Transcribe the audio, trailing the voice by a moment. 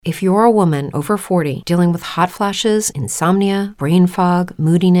If you're a woman over 40 dealing with hot flashes, insomnia, brain fog,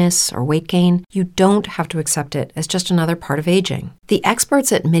 moodiness, or weight gain, you don't have to accept it as just another part of aging. The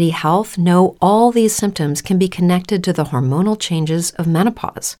experts at MIDI Health know all these symptoms can be connected to the hormonal changes of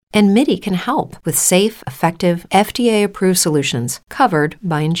menopause. And MIDI can help with safe, effective, FDA-approved solutions covered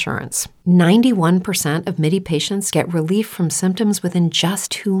by insurance. 91% of MIDI patients get relief from symptoms within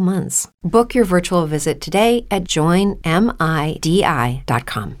just 2 months. Book your virtual visit today at joinmidi.com.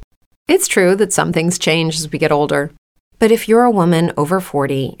 It's true that some things change as we get older. But if you're a woman over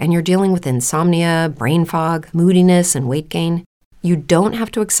 40 and you're dealing with insomnia, brain fog, moodiness, and weight gain, you don't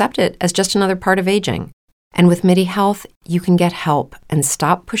have to accept it as just another part of aging. And with MIDI Health, you can get help and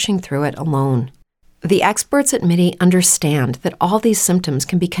stop pushing through it alone. The experts at MIDI understand that all these symptoms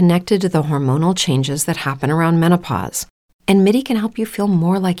can be connected to the hormonal changes that happen around menopause, and MIDI can help you feel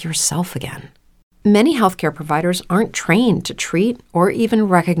more like yourself again. Many healthcare providers aren't trained to treat or even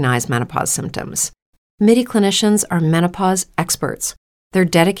recognize menopause symptoms. MIDI clinicians are menopause experts. They're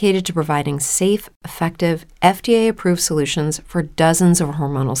dedicated to providing safe, effective, FDA-approved solutions for dozens of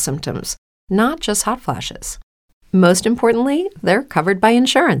hormonal symptoms, not just hot flashes. Most importantly, they're covered by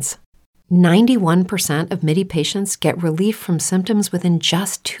insurance. 91% of MIDI patients get relief from symptoms within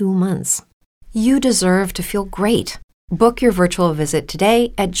just 2 months. You deserve to feel great. Book your virtual visit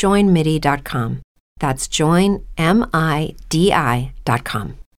today at joinmidi.com. That's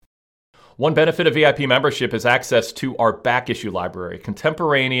joinmidi.com. One benefit of VIP membership is access to our back issue library,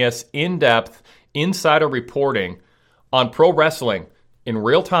 contemporaneous, in-depth, insider reporting on pro wrestling in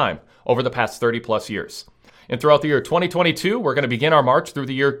real time over the past 30 plus years. And throughout the year 2022, we're going to begin our march through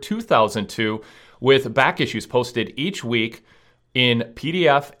the year 2002 with back issues posted each week in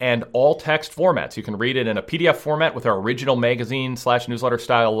PDF and all text formats. You can read it in a PDF format with our original magazine/newsletter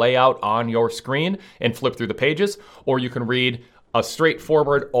style layout on your screen and flip through the pages, or you can read a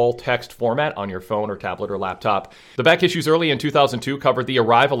straightforward all-text format on your phone or tablet or laptop. The back issues early in 2002 covered the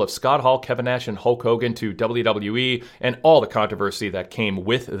arrival of Scott Hall, Kevin Nash, and Hulk Hogan to WWE and all the controversy that came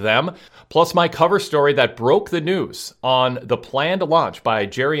with them, plus my cover story that broke the news on the planned launch by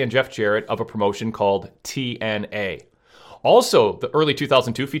Jerry and Jeff Jarrett of a promotion called TNA. Also, the early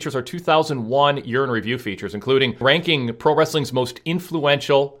 2002 features are 2001 year in review features, including ranking pro wrestling's most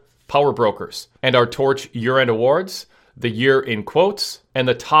influential power brokers and our Torch year-end awards, the year in quotes, and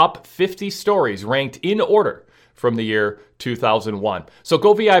the top 50 stories ranked in order from the year 2001. So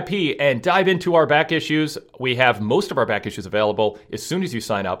go VIP and dive into our back issues. We have most of our back issues available as soon as you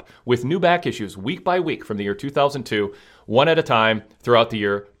sign up, with new back issues week by week from the year 2002, one at a time throughout the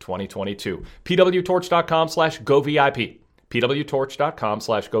year 2022. pwtorch.com/govip.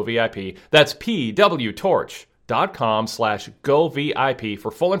 pwtorch.com/govip. That's pwtorch.com/govip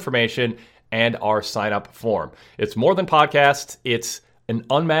for full information and our sign-up form. It's more than podcasts. It's an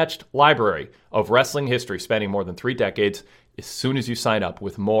unmatched library of wrestling history spanning more than 3 decades as soon as you sign up,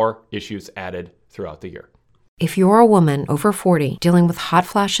 with more issues added throughout the year. If you're a woman over 40 dealing with hot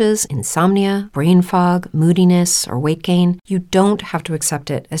flashes, insomnia, brain fog, moodiness, or weight gain, you don't have to accept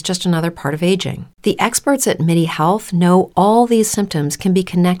it as just another part of aging. The experts at MIDI Health know all these symptoms can be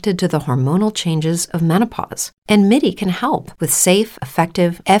connected to the hormonal changes of menopause. And MIDI can help with safe,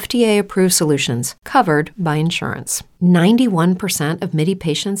 effective, FDA-approved solutions covered by insurance. 91% of MIDI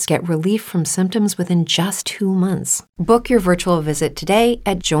patients get relief from symptoms within just 2 months. Book your virtual visit today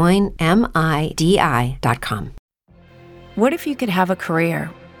at joinmidi.com. What if you could have a career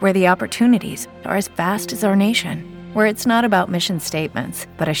where the opportunities are as vast as our nation, where it's not about mission statements,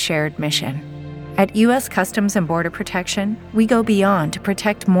 but a shared mission? At U.S. Customs and Border Protection, we go beyond to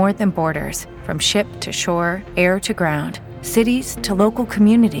protect more than borders. From ship to shore, air to ground, cities to local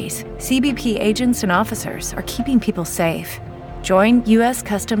communities, CBP agents and officers are keeping people safe. Join U.S.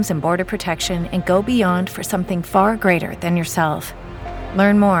 Customs and Border Protection and go beyond for something far greater than yourself.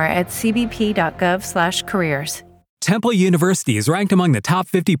 Learn more at cbp.gov/careers. Temple University is ranked among the top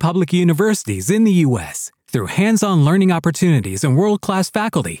 50 public universities in the U.S. Through hands-on learning opportunities and world-class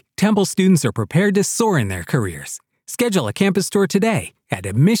faculty, Temple students are prepared to soar in their careers. Schedule a campus tour today at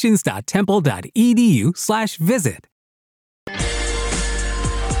admissions.temple.edu/visit.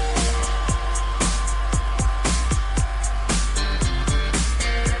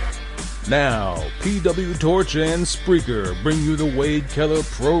 Now, PW Torch and Spreaker bring you the Wade Keller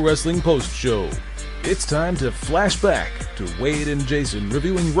Pro Wrestling Post Show. It's time to flash back to Wade and Jason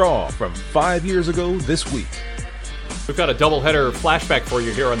reviewing Raw from 5 years ago this week. We've got a doubleheader flashback for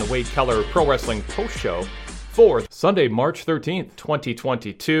you here on the Wade Keller Pro Wrestling Post Show for Sunday, March 13th,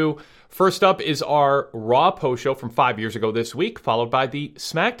 2022. First up is our Raw post show from 5 years ago this week, followed by the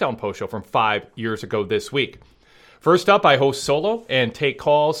SmackDown post show from 5 years ago this week. First up, I host solo and take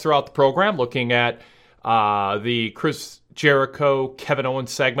calls throughout the program, looking at the Chris Jericho, Kevin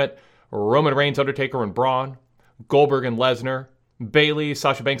Owens segment, Roman Reigns, Undertaker, and Braun, Goldberg and Lesnar, Bayley,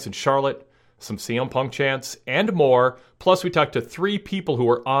 Sasha Banks, and Charlotte, some CM Punk chants, and more. Plus, we talked to 3 people who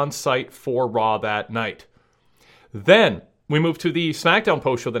were on site for Raw that night. Then we move to the SmackDown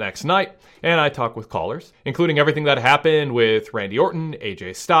post show the next night, and I talk with callers, including everything that happened with Randy Orton,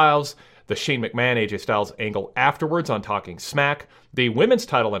 AJ Styles, the Shane McMahon, AJ Styles angle afterwards on Talking Smack, the women's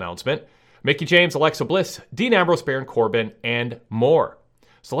title announcement, Mickie James, Alexa Bliss, Dean Ambrose, Baron Corbin, and more.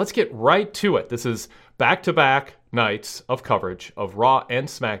 So let's get right to it. This is back-to-back nights of coverage of Raw and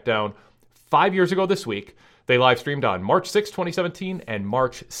SmackDown 5 years ago this week. They live streamed on March 6, 2017 and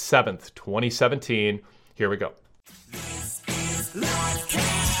March 7th, 2017. Here we go.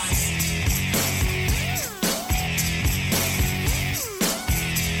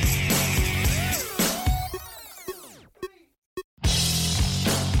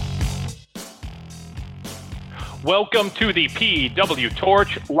 Welcome to the PW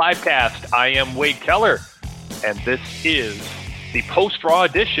Torch livecast. I am Wade Keller, and this is the post-Raw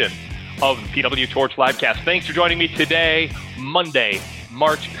edition of the PW Torch livecast. Thanks for joining me today, Monday,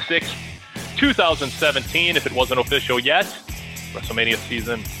 March 6th, 2017. If it wasn't official yet, WrestleMania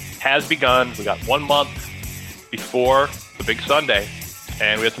season has begun. We got 1 month before the big Sunday,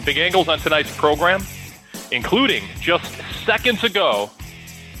 and we had some big angles on tonight's program, including just seconds ago,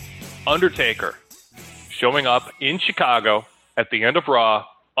 Undertaker showing up in Chicago at the end of Raw,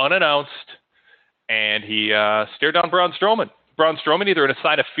 unannounced, and he stared down Braun Strowman. Braun Strowman, either in a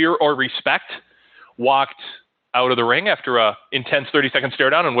sign of fear or respect, walked out of the ring after a intense 30-second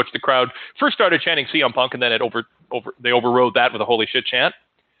stare down in which the crowd first started chanting CM Punk, and then they overrode that with a holy shit chant.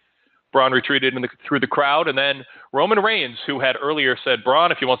 Braun retreated through the crowd, and then Roman Reigns, who had earlier said,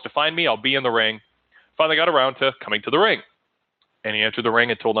 "Braun, if he wants to find me, I'll be in the ring," finally got around to coming to the ring. And he entered the ring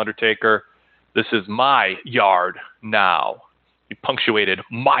and told Undertaker, "This is my yard now." He punctuated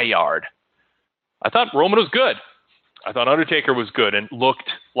 "my yard." I thought Roman was good. I thought Undertaker was good and looked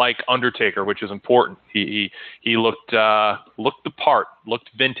like Undertaker, which is important. He looked the part, looked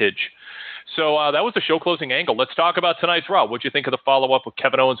vintage. So that was the show closing angle. Let's talk about tonight's Raw. What'd you think of the follow-up with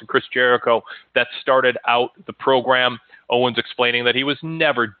Kevin Owens and Chris Jericho that started out the program? Owens explaining that he was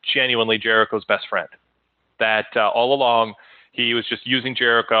never genuinely Jericho's best friend, that all along he was just using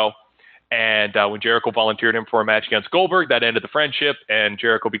Jericho. And when Jericho volunteered him for a match against Goldberg, that ended the friendship, and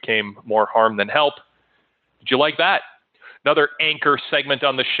Jericho became more harm than help. Did you like that? Another anchor segment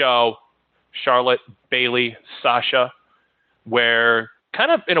on the show, Charlotte, Bayley, Sasha, where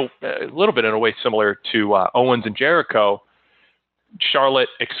kind of in a little bit in a way similar to Owens and Jericho, Charlotte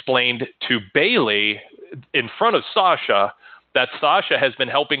explained to Bayley in front of Sasha that Sasha has been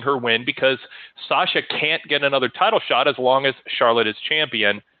helping her win because Sasha can't get another title shot as long as Charlotte is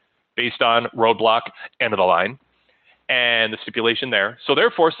champion, based on Roadblock, end of the line, and the stipulation there. So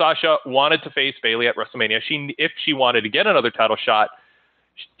therefore, Sasha wanted to face Bayley at WrestleMania. If she wanted to get another title shot,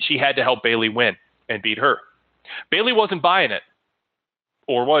 she had to help Bayley win and beat her. Bayley wasn't buying it,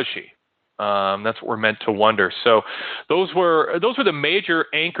 or was she? That's what we're meant to wonder. So those were the major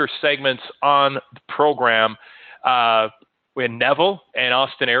anchor segments on the program. When Neville and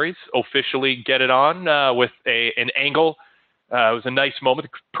Austin Aries officially get it on with an angle. It was a nice moment,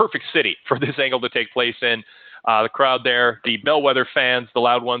 perfect city for this angle to take place in. The crowd there, the bellwether fans, the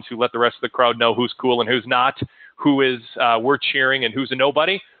loud ones who let the rest of the crowd know who's cool and who's not, who is worth cheering and who's a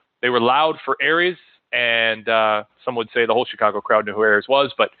nobody. They were loud for Aries, and some would say the whole Chicago crowd knew who Aries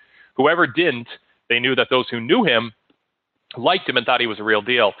was, but whoever didn't, they knew that those who knew him liked him and thought he was a real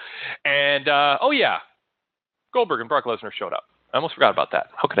deal. And, Goldberg and Brock Lesnar showed up. I almost forgot about that.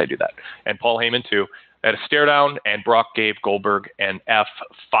 How could I do that? And Paul Heyman, too. At a stare down, and Brock gave Goldberg an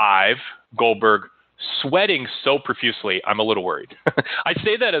F5. Goldberg sweating so profusely, I'm a little worried. I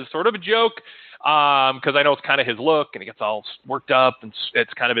say that as sort of a joke because I know it's kind of his look, and he gets all worked up, and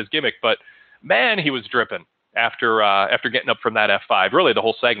it's kind of his gimmick. But, man, he was dripping after getting up from that F5, really the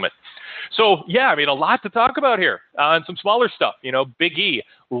whole segment. So, yeah, I mean, a lot to talk about here and some smaller stuff. You know, Big E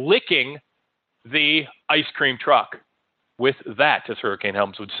licking the ice cream truck. With that, as Hurricane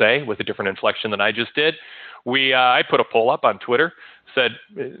Helms would say, with a different inflection than I just did, I put a poll up on Twitter, said,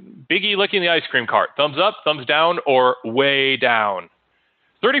 Big E licking the ice cream cart, thumbs up, thumbs down, or way down.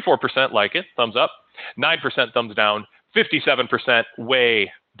 34% like it, thumbs up, 9% thumbs down, 57%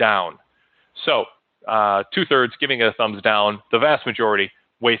 way down. So 2/3 giving it a thumbs down, the vast majority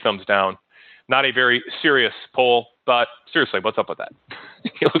way thumbs down. Not a very serious poll, but seriously, what's up with that?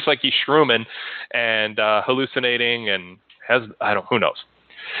 He looks like he's shrooming and hallucinating and who knows.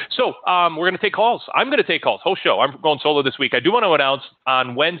 So we're going to take calls. I'm going to take calls. Whole show. I'm going solo this week. I do want to announce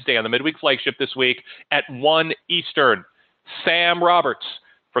on Wednesday on the midweek flagship this week at 1 Eastern, Sam Roberts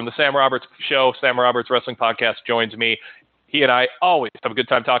from the Sam Roberts Show, Sam Roberts Wrestling Podcast, joins me. He and I always have a good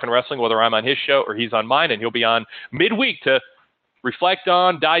time talking wrestling, whether I'm on his show or he's on mine, and he'll be on midweek to reflect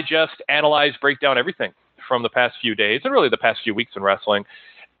on, digest, analyze, break down everything from the past few days and really the past few weeks in wrestling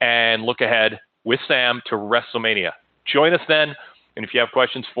and look ahead with Sam to WrestleMania. Join us then. And if you have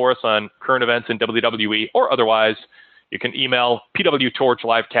questions for us on current events in WWE or otherwise, you can email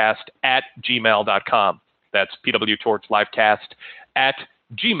pwtorchlivecast@gmail.com. That's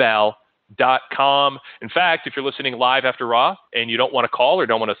pwtorchlivecast@gmail.com. In fact, if you're listening live after Raw and you don't want to call or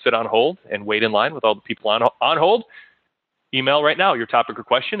don't want to sit on hold and wait in line with all the people on hold, email right now your topic or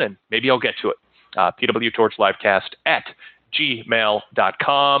question, and maybe I'll get to it.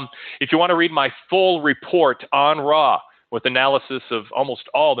 pwtorchlivecast@gmail.com. If you want to read my full report on Raw with analysis of almost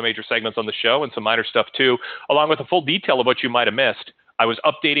all the major segments on the show and some minor stuff too, along with a full detail of what you might have missed, I was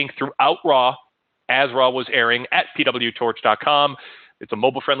updating throughout Raw as Raw was airing at pwtorch.com. It's a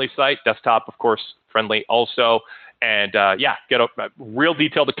mobile-friendly site, desktop, of course, friendly also. And get a real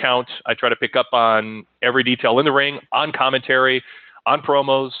detailed account. I try to pick up on every detail in the ring, on commentary, on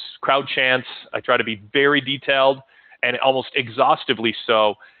promos, crowd chants. I try to be very detailed and almost exhaustively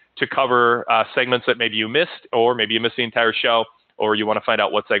so to cover segments that maybe you missed, or maybe you missed the entire show, or you want to find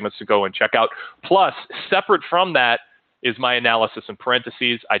out what segments to go and check out. Plus, separate from that is my analysis in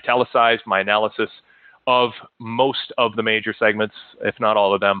parentheses, italicized, my analysis of most of the major segments, if not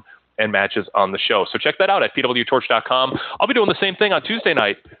all of them, and matches on the show. So check that out at pwtorch.com. I'll be doing the same thing on Tuesday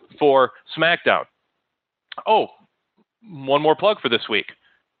night for SmackDown. Oh, one more plug for this week.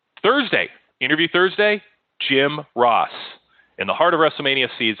 Thursday, Interview Thursday, Jim Ross. In the heart of WrestleMania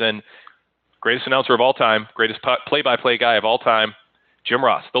season, greatest announcer of all time, greatest play-by-play guy of all time, Jim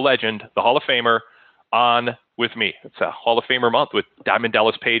Ross, the legend, the Hall of Famer, on with me. It's a Hall of Famer month with Diamond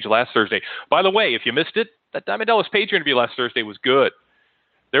Dallas Page last Thursday. By the way, if you missed it, that Diamond Dallas Page interview last Thursday was good.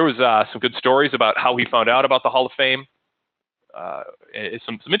 There was some good stories about how he found out about the Hall of Fame,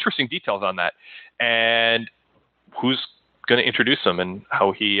 some interesting details on that, and who's going to introduce him and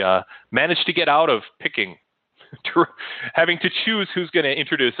how he managed to get out of picking, having to choose who's going to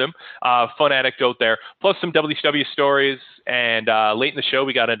introduce him. Fun anecdote there. Plus some WCW stories. And late in the show,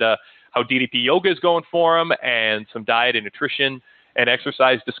 we got into how DDP Yoga is going for him and some diet and nutrition and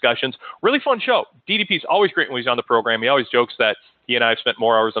exercise discussions. Really fun show. DDP's always great when he's on the program. He always jokes that he and I have spent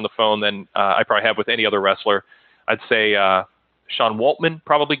more hours on the phone than I probably have with any other wrestler. I'd say Sean Waltman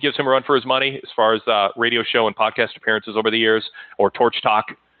probably gives him a run for his money as far as radio show and podcast appearances over the years, or Torch Talk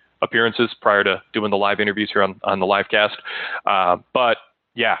appearances prior to doing the live interviews here on the live cast. But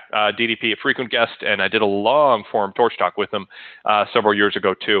yeah, DDP, a frequent guest, and I did a long form Torch Talk with him several years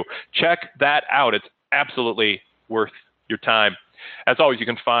ago too. Check that out. It's absolutely worth your time. As always, you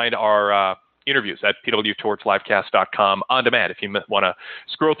can find our interviews at pwtorchlivecast.com on demand. If you want to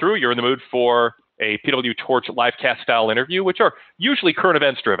scroll through, you're in the mood for a PW Torch livecast style interview, which are usually current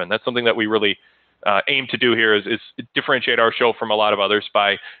events driven. That's something that we really aim to do here is differentiate our show from a lot of others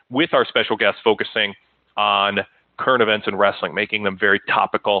by, with our special guests, focusing on current events in wrestling, making them very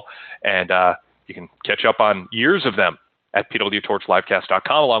topical. And you can catch up on years of them at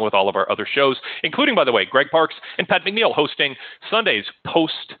pwtorchlivecast.com, along with all of our other shows, including, by the way, Greg Parks and Pat McNeil hosting Sunday's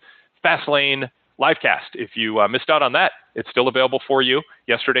post Fastlane livecast. If you missed out on that, it's still available for you.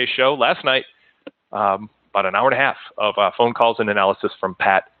 Yesterday's show, last night, about an hour and a half of phone calls and analysis from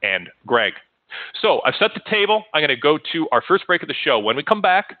Pat and Greg. So I've set the table. I'm going to go to our first break of the show. When we come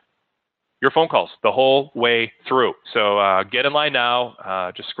back, your phone calls the whole way through. So get in line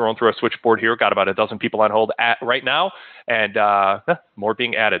now. Just scrolling through our switchboard here. Got about a dozen people on hold right now, and more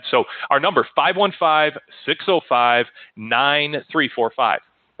being added. So our number, 515-605-9345.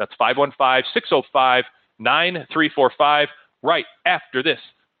 That's 515-605-9345. Right after this,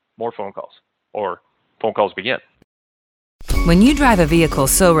 more phone calls, or phone calls begin. When you drive a vehicle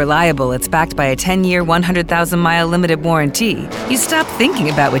so reliable it's backed by a 10-year, 100,000-mile limited warranty, you stop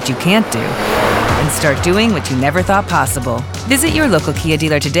thinking about what you can't do and start doing what you never thought possible. Visit your local Kia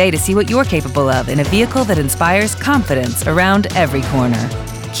dealer today to see what you're capable of in a vehicle that inspires confidence around every corner.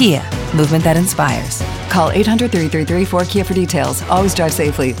 Kia, movement that inspires. Call 800-333-4KIA for details. Always drive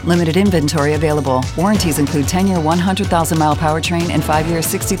safely. Limited inventory available. Warranties include 10-year 100,000-mile powertrain and 5-year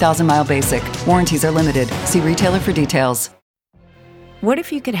 60,000-mile basic. Warranties are limited. See retailer for details. What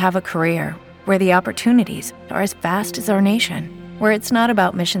if you could have a career where the opportunities are as vast as our nation, where it's not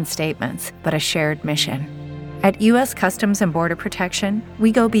about mission statements, but a shared mission? At U.S. Customs and Border Protection,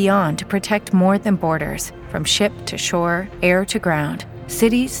 we go beyond to protect more than borders, from ship to shore, air to ground,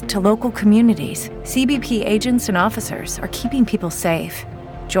 cities to local communities, CBP agents and officers are keeping people safe.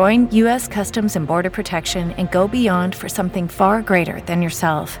 Join U.S. Customs and Border Protection and go beyond for something far greater than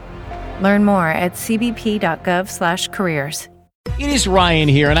yourself. Learn more at cbp.gov/careers. It is Ryan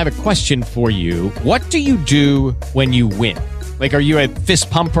here, and I have a question for you. What do you do when you win? Like, are you a fist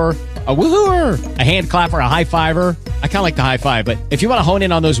pumper, a woo-hooer, a hand clapper, a high fiver? I kind of like the high five, but if you want to hone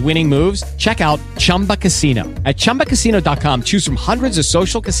in on those winning moves, check out Chumba Casino. At ChumbaCasino.com, choose from hundreds of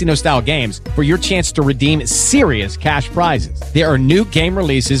social casino-style games for your chance to redeem serious cash prizes. There are new game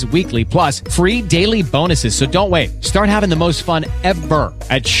releases weekly, plus free daily bonuses, so don't wait. Start having the most fun ever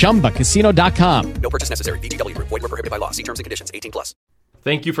at ChumbaCasino.com. No purchase necessary. VGW. Void where prohibited by law. See terms and conditions. 18+.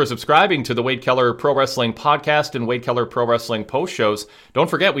 Thank you for subscribing to the Wade Keller Pro Wrestling Podcast and Wade Keller Pro Wrestling Post Shows. Don't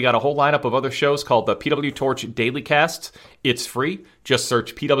forget, we got a whole lineup of other shows called the PW Torch Daily Casts. It's free. Just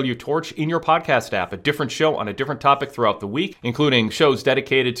search PW Torch in your podcast app. A different show on a different topic throughout the week, including shows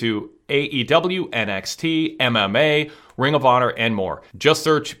dedicated to AEW, NXT, MMA, Ring of Honor, and more. Just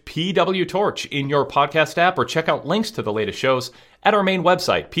search PW Torch in your podcast app or check out links to the latest shows at our main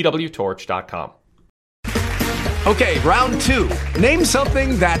website, pwtorch.com. Okay, round two. Name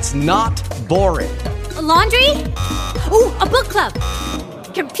something that's not boring. A laundry? Ooh, a book club.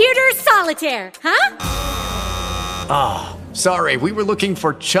 Computer solitaire, huh? Ah, sorry, we were looking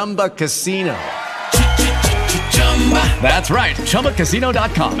for Chumba Casino. That's right,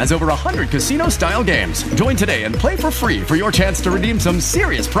 ChumbaCasino.com has over 100 casino-style games. Join today and play for free for your chance to redeem some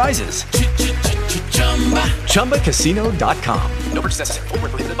serious prizes. ChumbaCasino.com. No purchase necessary. Void where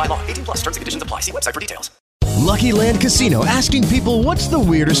prohibited by law. 18+. Terms and conditions apply. See website for details. Lucky Land Casino, asking people, what's the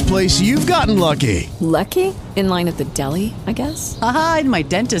weirdest place you've gotten lucky? Lucky? In line at the deli, I guess? Aha, in my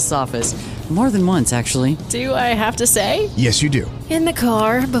dentist's office. More than once, actually. Do I have to say? Yes, you do. In the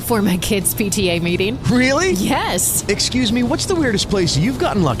car before my kids' PTA meeting. Really? Yes. Excuse me, what's the weirdest place you've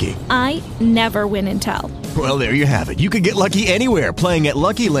gotten lucky? I never win and tell. Well, there you have it. You can get lucky anywhere, playing at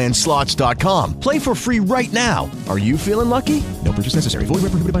LuckyLandSlots.com. Play for free right now. Are you feeling lucky? No purchase necessary. Void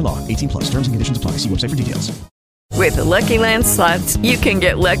where prohibited by law. 18+. Terms and conditions apply. See website for details. With the Lucky Land Slots, you can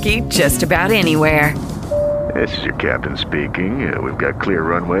get lucky just about anywhere. This is your captain speaking. We've got clear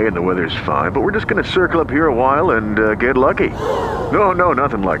runway and the weather's fine, but we're just going to circle up here a while and get lucky. No,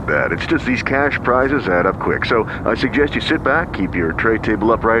 nothing like that. It's just these cash prizes add up quick. So I suggest you sit back, keep your tray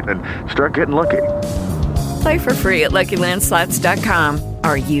table upright, and start getting lucky. Play for free at LuckyLandSlots.com.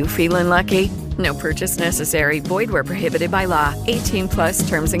 Are you feeling lucky? No purchase necessary. Void where prohibited by law. 18+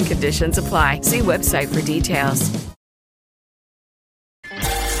 terms and conditions apply. See website for details.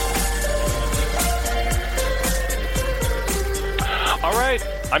 All right,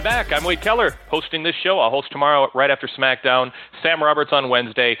 I'm back. I'm Wade Keller, hosting this show. I'll host tomorrow right after SmackDown. Sam Roberts on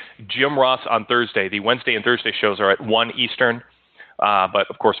Wednesday, Jim Ross on Thursday. The Wednesday and Thursday shows are at 1 Eastern. But,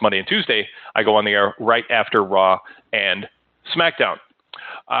 of course, Monday and Tuesday, I go on the air right after Raw and SmackDown.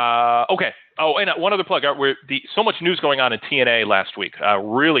 Okay. Oh, and one other plug. So much news going on in TNA last week.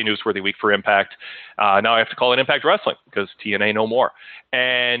 Really newsworthy week for Impact. Now I have to call it Impact Wrestling because TNA no more.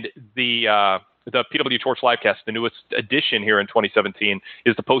 And the PW Torch Livecast, the newest edition here in 2017,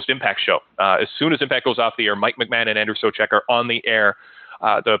 is the post-Impact show. As soon as Impact goes off the air, Mike McMahon and Andrew Socek are on the air.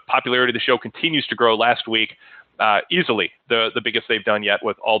 The popularity of the show continues to grow. Last week, easily the biggest they've done yet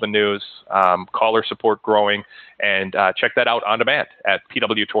with all the news, caller support growing, and check that out on demand at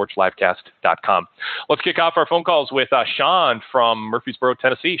pwtorchlivecast.com. Let's kick off our phone calls with Sean from Murfreesboro,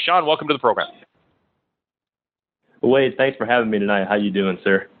 Tennessee. Sean, welcome to the program. Wade, thanks for having me tonight. How you doing,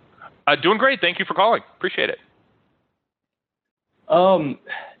 sir? Doing great. Thank you for calling. Appreciate it.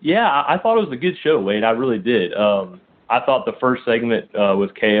 Yeah, I thought it was a good show, Wade. I really did. I thought the first segment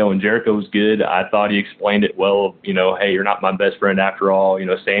with KO and Jericho was good. I thought he explained it well. You know, hey, you're not my best friend after all. You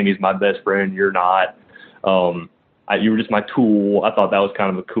know, Sammy's my best friend. You're not. You were just my tool. I thought that was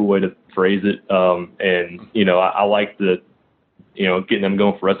kind of a cool way to phrase it. And, you know, I liked getting them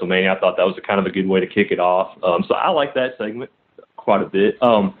going for WrestleMania. I thought that was kind of a good way to kick it off. So I liked that segment quite a bit.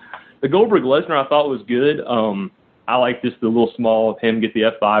 The Goldberg-Lesnar I thought was good. I like just the little small of him get the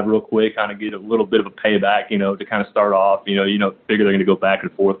F5 real quick, kind of get a little bit of a payback, you know, to kind of start off. You know, figure they're going to go back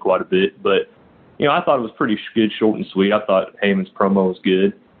and forth quite a bit. But, you know, I thought it was pretty good, short and sweet. I thought Heyman's promo was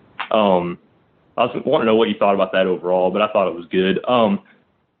good. I want to know what you thought about that overall, but I thought it was good.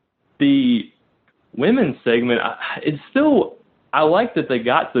 The women's segment, I like that they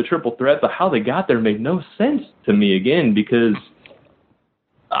got to the triple threat, but how they got there made no sense to me again because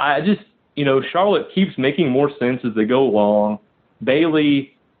Charlotte keeps making more sense as they go along.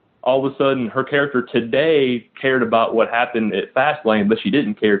 Bayley, all of a sudden, her character today cared about what happened at Fastlane, but she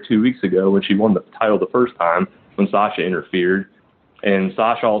didn't care 2 weeks ago when she won the title the first time when Sasha interfered. and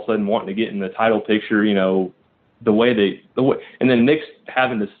Sasha all of a sudden wanting to get in the title picture, the way, and then Nick's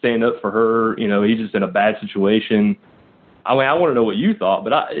having to stand up for her, he's just in a bad situation. I mean, I want to know what you thought,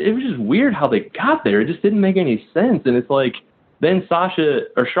 but it was just weird how they got there. It just didn't make any sense. And it's like, then Sasha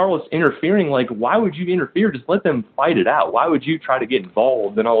or Charlotte's interfering. Like, why would you interfere? Just let them fight it out. Why would you try to get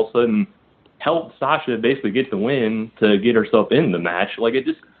involved and all of a sudden help Sasha basically get the win to get herself in the match? Like,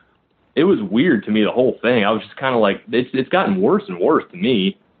 it was weird to me, the whole thing. I was just kind of like, it's gotten worse and worse to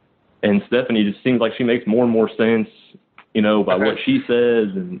me. And Stephanie just seems like she makes more and more sense, by what she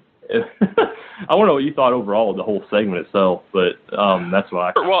says. And I don't know what you thought overall of the whole segment itself, but that's what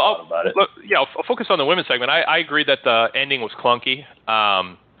I thought about it. Look, I'll focus on the women's segment. I agree that the ending was clunky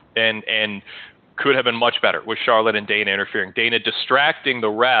and could have been much better with Charlotte and Dana interfering. Dana distracting the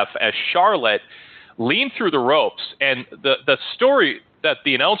ref as Charlotte leaned through the ropes. And the story that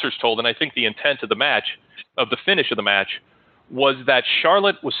the announcers told, and I think the intent of the match, of the finish of the match, was that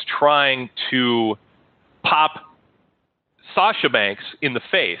Charlotte was trying to pop Sasha Banks in the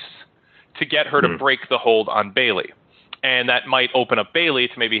face to get her to break the hold on Bayley. And that might open up Bayley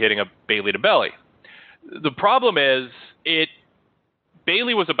to maybe hitting a Bayley to belly. The problem is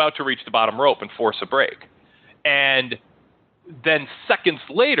Bayley was about to reach the bottom rope and force a break. And then seconds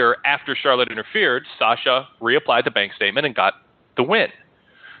later, after Charlotte interfered, Sasha reapplied the bank statement and got the win.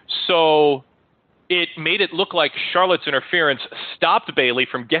 So it made it look like Charlotte's interference stopped Bayley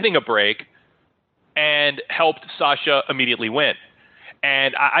from getting a break and helped Sasha immediately win.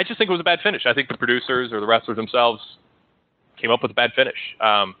 And I just think it was a bad finish. I think the producers or the wrestlers themselves came up with a bad finish.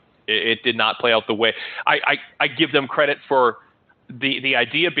 It did not play out the way. I give them credit for the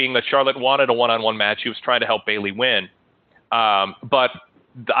idea being that Charlotte wanted a one-on-one match. She was trying to help Bayley win. But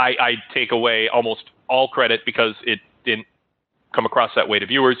I take away almost all credit because it didn't come across that way to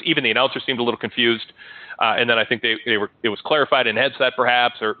viewers. Even the announcer seemed a little confused. And then I think it was clarified in headset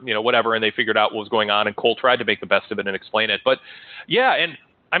perhaps, or whatever, and they figured out what was going on, and Cole tried to make the best of it and explain it. But yeah, and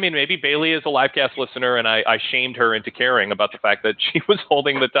I mean, maybe Bayley is a livecast listener, and I shamed her into caring about the fact that she was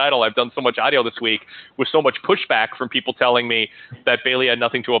holding the title. I've done so much audio this week with so much pushback from people telling me that Bayley had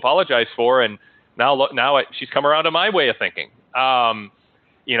nothing to apologize for, and now she's come around to my way of thinking.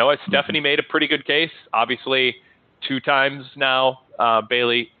 Stephanie made a pretty good case. Obviously, 2 times now,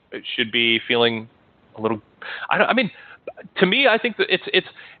 Bayley should be feeling a little. To me, I think that it's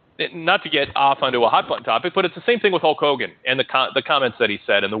not to get off onto a hot button topic, but it's the same thing with Hulk Hogan and the comments that he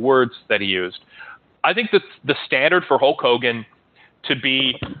said and the words that he used. I think that the standard for Hulk Hogan to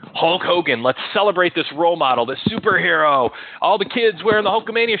be Hulk Hogan, let's celebrate this role model, this superhero, all the kids wearing the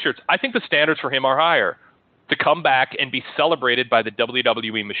Hulkamania shirts. I think the standards for him are higher to come back and be celebrated by the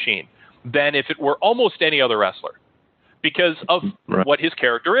WWE machine than if it were almost any other wrestler, because of what his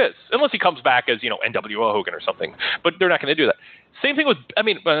character is. Unless he comes back as, NWO Hogan or something. But they're not going to do that. Same thing with,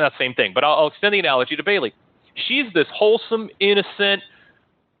 not same thing, but I'll extend the analogy to Bayley. She's this wholesome, innocent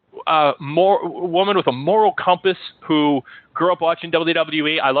woman with a moral compass who grew up watching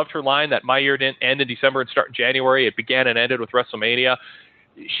WWE. I loved her line that my year didn't end in December and start in January. It began and ended with WrestleMania.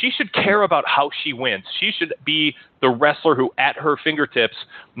 She should care about how she wins. She should be the wrestler who, at her fingertips,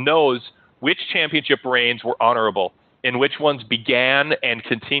 knows which championship reigns were honorable and which ones began and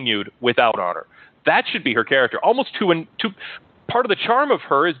continued without honor. That should be her character. Almost to part of the charm of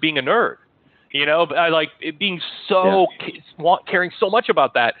her is being a nerd. I like it being so caring so much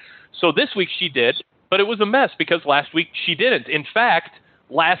about that. So this week she did, but it was a mess because last week she didn't. In fact,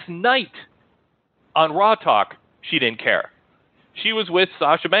 last night on Raw Talk, she didn't care. She was with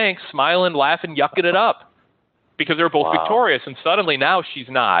Sasha Banks, smiling, laughing, yucking it up because they were both victorious, and suddenly now she's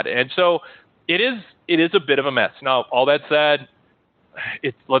not. And so it is a bit of a mess. Now, all that said,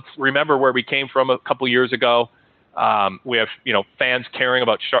 let's remember where we came from a couple years ago. We have fans caring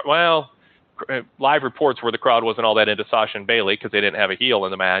about live reports where the crowd wasn't all that into Sasha and Bayley because they didn't have a heel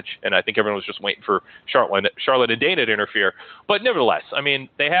in the match, and I think everyone was just waiting for Charlotte and Dana to interfere. But nevertheless,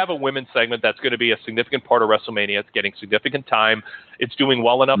 they have a women's segment that's going to be a significant part of WrestleMania. It's getting significant time. It's doing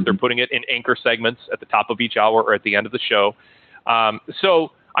well enough. They're putting it in anchor segments at the top of each hour or at the end of the show.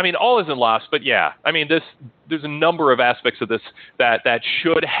 All isn't lost, but yeah, there's a number of aspects of this that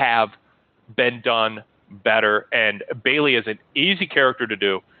should have been done better, and Bayley is an easy character to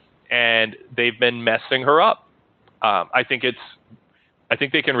do, and they've been messing her up. I think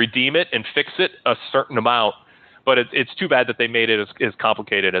they can redeem it and fix it a certain amount, but it's too bad that they made it as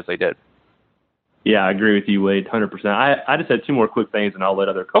complicated as they did. Yeah, I agree with you, Wade, 100%. I just had 2 more quick things, and I'll let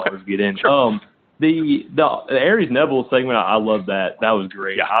other callers get in. Sure. The Aries Neville segment, I love that. That was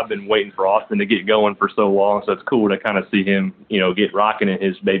great. Yeah. I've been waiting for Austin to get going for so long, so it's cool to kind of see him, get rocking in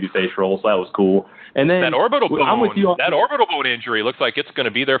his babyface role. So that was cool. And then that orbital bone, I'm with you on that orbital bone injury looks like it's going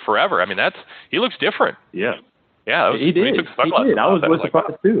to be there forever. I mean, he looks different. Yeah, he did. I was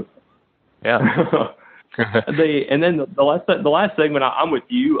surprised too. Yeah. And then the last segment, I'm with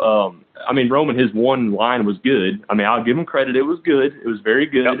you. I mean, Roman, his one line was good. I mean, I'll give him credit. It was good. It was very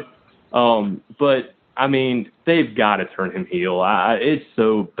good. Yep. But I mean, they've got to turn him heel. It's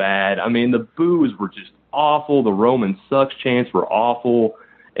so bad. I mean, the boos were just awful. The Roman sucks chants were awful.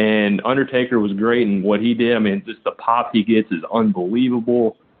 And Undertaker was great in what he did. I mean, just the pop he gets is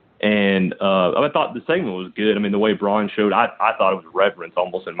unbelievable. And I thought the segment was good. I mean, the way Braun showed, I thought it was reverence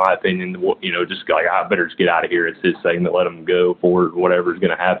almost, in my opinion. Just like, I better just get out of here. It's his segment. Let him go for whatever's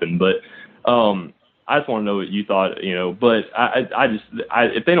going to happen. But I just want to know what you thought, But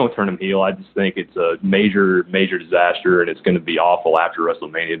if they don't turn him heel, I just think it's a major, major disaster, and it's going to be awful after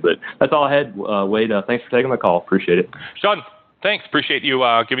WrestleMania. But that's all I had. Wade, thanks for taking my call. Appreciate it. Sean, thanks. Appreciate you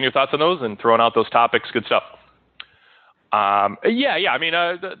giving your thoughts on those and throwing out those topics. Good stuff. I mean,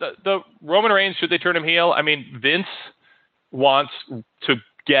 the Roman Reigns, should they turn him heel? I mean, Vince wants to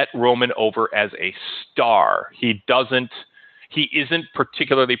get Roman over as a star. He isn't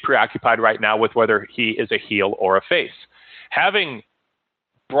particularly preoccupied right now with whether he is a heel or a face. Having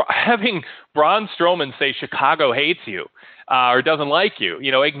Braun Strowman say Chicago hates you or doesn't like you,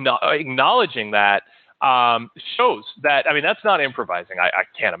 acknowledging that shows that, I mean, that's not improvising. I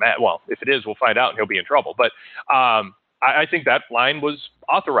can't imagine. Well, if it is, we'll find out and he'll be in trouble. But I think that line was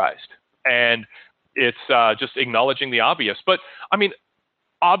authorized, and it's just acknowledging the obvious. But, I mean,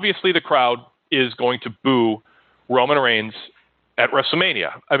 obviously the crowd is going to boo Roman Reigns at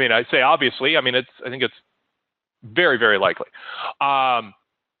WrestleMania. I mean, I say obviously. I mean, I think it's very, very likely. And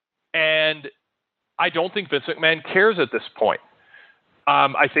I don't think Vince McMahon cares at this point.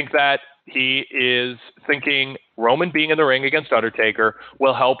 I think that he is thinking Roman being in the ring against Undertaker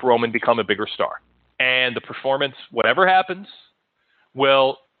will help Roman become a bigger star. And the performance, whatever happens,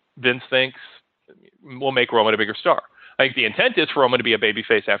 Vince thinks, will make Roman a bigger star. I think the intent is for Roman to be a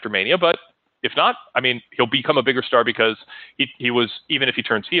babyface after Mania, but if not, I mean, he'll become a bigger star because he was, even if he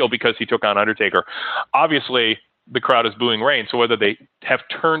turns heel, because he took on Undertaker. Obviously, the crowd is booing Reigns, so whether they have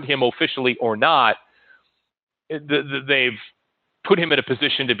turned him officially or not, they've put him in a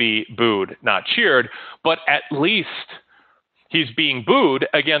position to be booed, not cheered, but at least he's being booed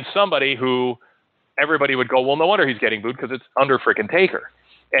against somebody who everybody would go, well, no wonder he's getting booed because it's under frickin' Taker.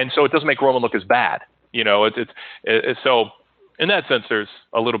 And so it doesn't make Roman look as bad. So in that sense, there's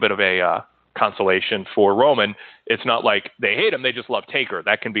a little bit of a consolation for Roman. It's not like they hate him, they just love Taker.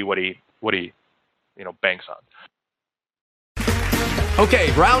 That can be what he banks on.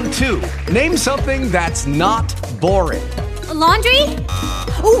 Okay, round two. Name something that's not boring. A laundry?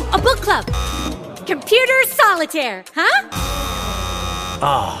 Ooh, a book club. Computer solitaire,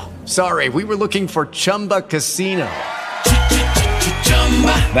 huh? Sorry, we were looking for Chumba Casino.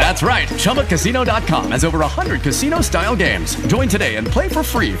 That's right. ChumbaCasino.com has over 100 casino-style games. Join today and play for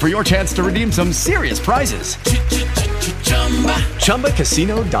free for your chance to redeem some serious prizes.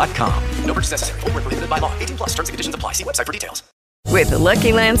 ChumbaCasino.com. No purchase necessary. Void where prohibited by law. 18+ terms and conditions apply. See website for details. With the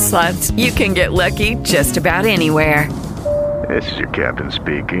Lucky Land Slots, you can get lucky just about anywhere. This is your captain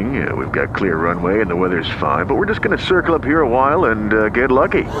speaking. We've got clear runway and the weather's fine, but we're just going to circle up here a while and get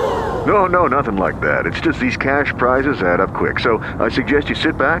lucky. No, nothing like that. It's just these cash prizes add up quick. So I suggest you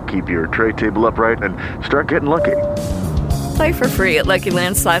sit back, keep your tray table upright, and start getting lucky. Play for free at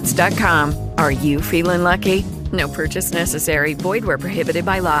LuckyLandSlots.com. Are you feeling lucky? No purchase necessary. Void where prohibited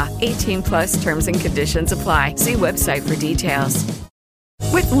by law. 18+ terms and conditions apply. See website for details.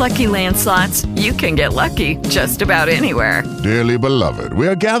 With Lucky Land Slots, you can get lucky just about anywhere. Dearly beloved, we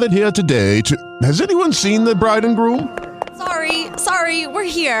are gathered here today to... Has anyone seen the bride and groom? Sorry, we're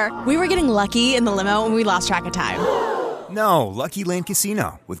here. We were getting lucky in the limo and we lost track of time. No, Lucky Land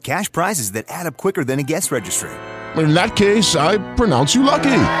Casino, with cash prizes that add up quicker than a guest registry. In that case, I pronounce you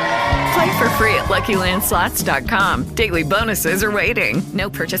lucky. Play for free at LuckyLandSlots.com. Daily bonuses are waiting. No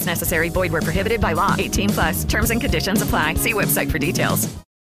purchase necessary. Void where prohibited by law. 18+. Terms and conditions apply. See website for details.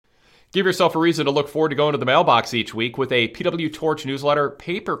 Give yourself a reason to look forward to going to the mailbox each week with a PW Torch newsletter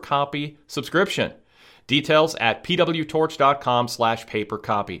paper copy subscription. Details at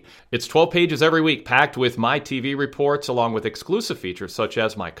pwtorch.com/papercopy. It's 12 pages every week, packed with my TV reports, along with exclusive features such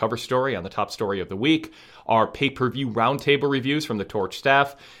as my cover story on the top story of the week, our pay-per-view roundtable reviews from the Torch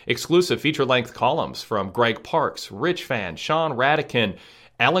staff, exclusive feature-length columns from Greg Parks, Rich Fan, Sean Radican,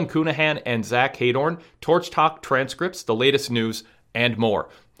 Alan Cunahan, and Zach Hadorn, Torch Talk transcripts, the latest news, and more.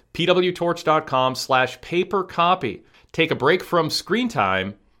 pwtorch.com/papercopy. Take a break from screen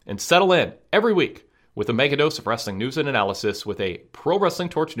time and settle in every week with a mega dose of wrestling news and analysis with a Pro Wrestling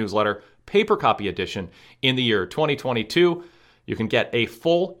Torch newsletter, paper copy edition, in the year 2022. You can get a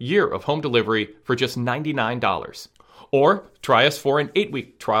full year of home delivery for just $99. Or try us for an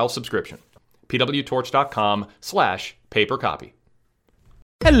 8-week trial subscription. pwtorch.com/papercopy.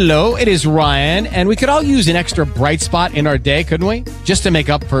 Hello, it is Ryan, and we could all use an extra bright spot in our day, couldn't we? Just to make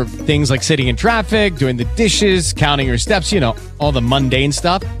up for things like sitting in traffic, doing the dishes, counting your steps, all the mundane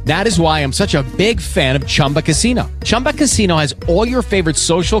stuff. That is why I'm such a big fan of Chumba Casino. Chumba Casino has all your favorite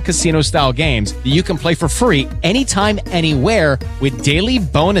social casino-style games that you can play for free anytime, anywhere with daily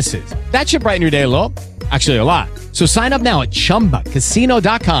bonuses. That should brighten your day a little. Actually, a lot. So sign up now at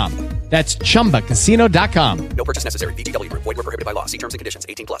ChumbaCasino.com. That's ChumbaCasino.com. No purchase necessary. VGW Group. Void where prohibited by law. See terms and conditions.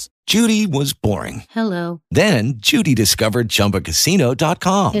 18+. Judy was boring. Hello. Then Judy discovered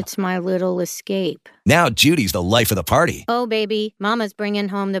ChumbaCasino.com. It's my little escape. Now Judy's the life of the party. Oh, baby, mama's bringing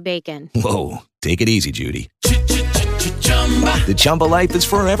home the bacon. Whoa, take it easy, Judy. The Chumba life is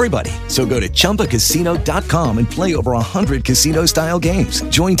for everybody. So go to ChumbaCasino.com and play over 100 casino-style games.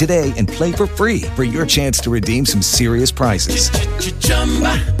 Join today and play for free for your chance to redeem some serious prizes.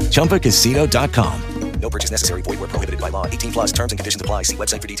 ChumbaCasino.com. No purchase necessary. Void where prohibited by law. 18+. Terms and conditions apply. See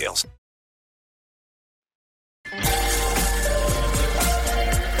website for details.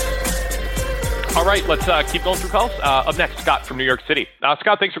 All right, let's keep going through calls. Up next, Scott from New York City.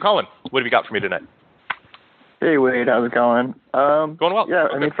 Scott, thanks for calling. What have you got for me tonight? Hey, Wade, how's it going? Going well. Yeah,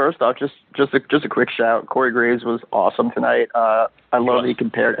 okay. I mean, first off, just a quick shout. Corey Graves was awesome tonight. I love that he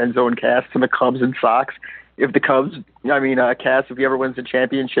compared Enzo and Cass to the Cubs and Sox. If the Cubs, Cass, if he ever wins the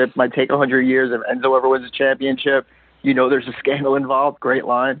championship, might take 100 years. If Enzo ever wins a championship, there's a scandal involved. Great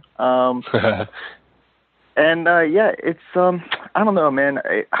line. And it's I don't know, man.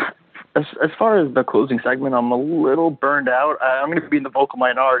 As far as the closing segment, I'm a little burned out. I'm going to be in the vocal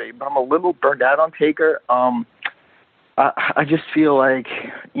minority, but I'm a little burned out on Taker. I just feel like,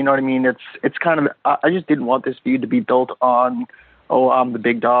 you know what I mean? It's kind of, I just didn't want this feud to be built on, I'm the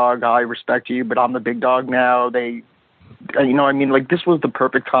big dog, I respect you, but I'm the big dog now. This was the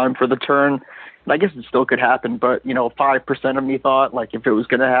perfect time for the turn. And I guess it still could happen, but, 5% of me thought, like, if it was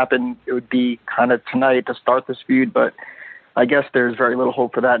going to happen, it would be kind of tonight to start this feud, but I guess there's very little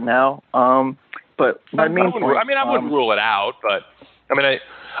hope for that now. But my main point... I wouldn't rule it out, but,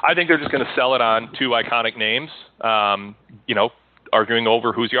 I think they're just going to sell it on two iconic names, arguing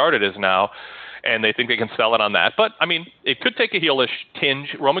over whose yard it is now, and they think they can sell it on that. But, it could take a heelish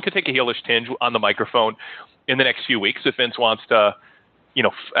tinge. Roman could take a heelish tinge on the microphone in the next few weeks if Vince wants to,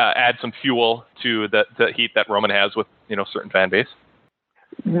 add some fuel to the heat that Roman has with, certain fan base.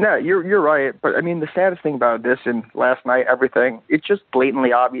 No, you're right. But, the saddest thing about this and last night, everything, it's just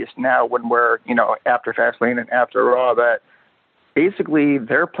blatantly obvious now when we're, after Fastlane and after Raw that basically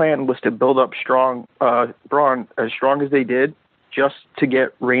their plan was to build up Braun as strong as they did just to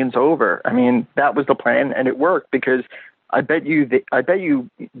get Reigns over. That was the plan, and it worked because I bet you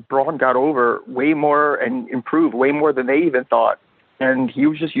Braun got over way more and improved way more than they even thought. And he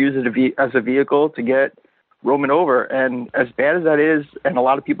was just used as a vehicle to get Roman over, and as bad as that is, and a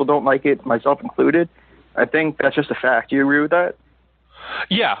lot of people don't like it, myself included, I think that's just a fact. Do you agree with that?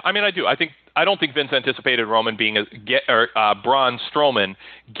 Yeah, I do. I don't think Vince anticipated Roman being Braun Strowman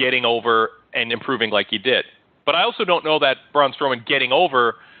getting over and improving like he did. But I also don't know that Braun Strowman getting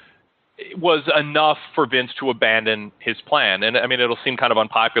over was enough for Vince to abandon his plan. And it'll seem kind of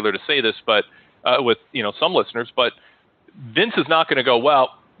unpopular to say this, but with some listeners, but Vince is not going to go,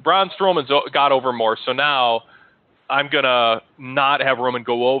 well, Braun Strowman's got over more, so now I'm going to not have Roman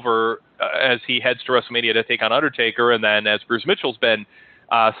go over as he heads to WrestleMania to take on Undertaker, and then as Bruce Mitchell's been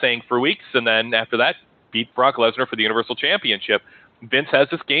saying for weeks, and then after that, beat Brock Lesnar for the Universal Championship. Vince has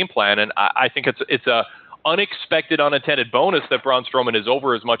this game plan, and I think it's a unexpected, unintended bonus that Braun Strowman is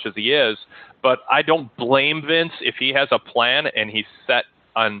over as much as he is, but I don't blame Vince if he has a plan and he's set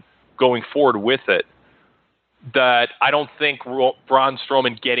on going forward with it. That I don't think Braun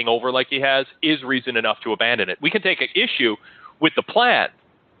Strowman getting over like he has is reason enough to abandon it. We can take an issue with the plan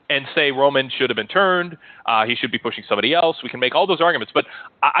and say Roman should have been turned, he should be pushing somebody else. We can make all those arguments, but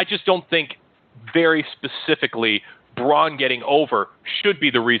I just don't think very specifically Braun getting over should be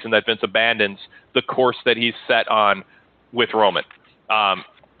the reason that Vince abandons the course that he's set on with Roman.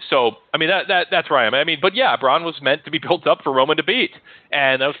 So, that's where I am. But yeah, Braun was meant to be built up for Roman to beat,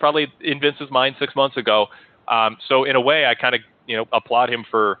 and that was probably in Vince's mind 6 months ago. So in a way, I kind of, applaud him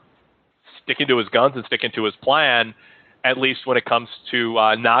for sticking to his guns and sticking to his plan, at least when it comes to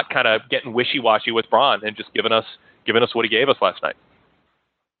not kind of getting wishy-washy with Braun and just giving us what he gave us last night.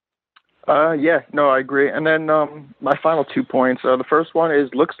 I agree. And then my final 2 points. The first one is,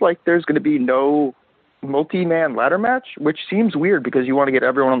 looks like there's going to be no multi-man ladder match, which seems weird because you want to get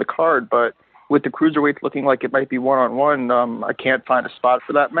everyone on the card, but with the cruiserweights looking like it might be one-on-one, I can't find a spot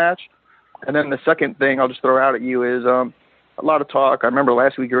for that match. And then the second thing I'll just throw out at you is a lot of talk. I remember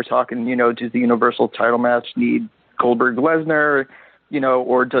last week you were talking, does the Universal title match need Goldberg-Lesnar,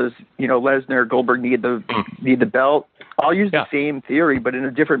 or does, Lesnar-Goldberg need the belt? I'll use the same theory, but in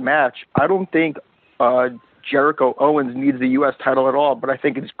a different match. I don't think Jericho-Owens needs the U.S. title at all, but I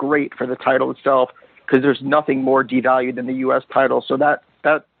think it's great for the title itself because there's nothing more devalued than the U.S. title. So that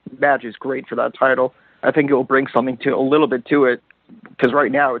match is great for that title. I think it will bring something a little bit to it, because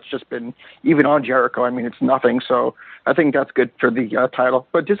right now it's just been, even on Jericho, it's nothing. So I think that's good for the title.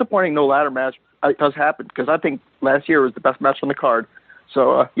 But disappointing no ladder match. It does happen, because I think last year was the best match on the card.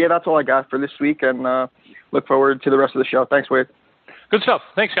 So, that's all I got for this week, and look forward to the rest of the show. Thanks, Wade. Good stuff.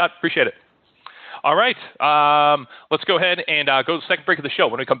 Thanks, Scott. Appreciate it. All right. Let's go ahead and go to the second break of the show.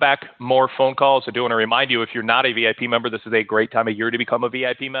 When we come back, more phone calls. I do want to remind you, if you're not a VIP member, this is a great time of year to become a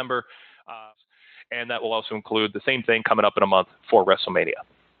VIP member. And that will also include the same thing coming up in a month for WrestleMania.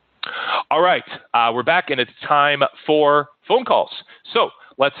 All right. We're back, and it's time for phone calls. So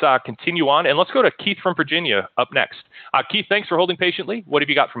let's continue on, and let's go to Keith from Virginia up next. Keith, thanks for holding patiently. What have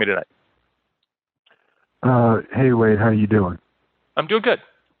you got for me tonight? Hey, Wade. How you doing? I'm doing good.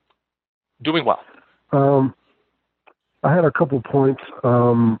 Doing well. I had a couple points.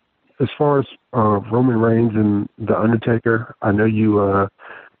 As far as Roman Reigns and The Undertaker, I know you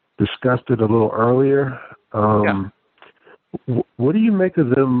discussed it a little earlier. What do you make of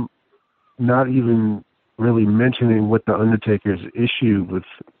them not even really mentioning what The Undertaker's issue with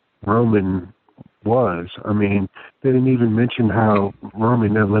Roman was? They didn't even mention how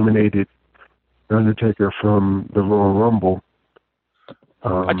Roman eliminated The Undertaker from the Royal Rumble.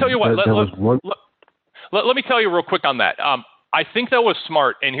 I tell you what, let me tell you real quick on that. I think that was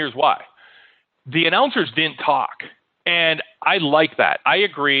smart, and here's why. The announcers didn't talk, and I like that. I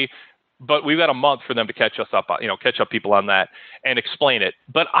agree, but we've got a month for them to catch up people on that and explain it.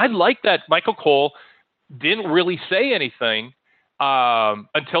 But I like that Michael Cole didn't really say anything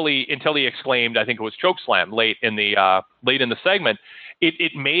until he exclaimed, I think it was chokeslam late in the segment.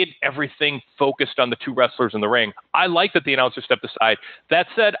 It made everything focused on the two wrestlers in the ring. I like that the announcer stepped aside. That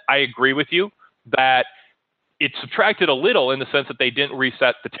said, I agree with you that it subtracted a little in the sense that they didn't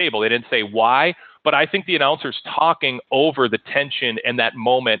reset the table. They didn't say why, but I think the announcers talking over the tension in that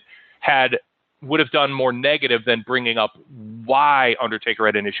moment would have done more negative than bringing up why Undertaker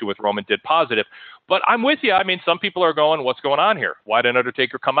had an issue with Roman did positive. But I'm with you. Some people are going, what's going on here? Why didn't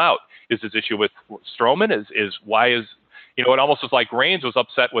Undertaker come out? Is his issue with Strowman? It almost was like Reigns was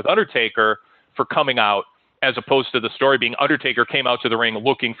upset with Undertaker for coming out, as opposed to the story being Undertaker came out to the ring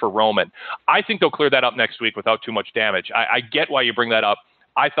looking for Roman. I think they'll clear that up next week without too much damage. I get why you bring that up.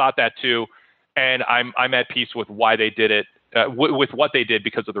 I thought that too, and I'm at peace with why they did it, with what they did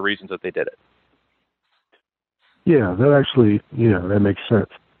because of the reasons that they did it. Yeah, that actually, that makes sense.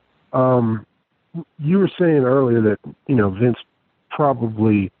 You were saying earlier that, Vince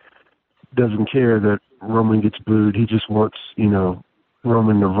probably doesn't care that Roman gets booed. He just wants,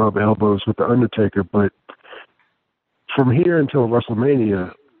 Roman to rub elbows with The Undertaker. But from here until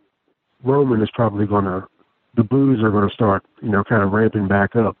WrestleMania, Roman is probably the boos are going to start, kind of ramping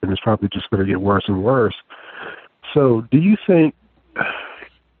back up, and it's probably just going to get worse and worse. So do you think,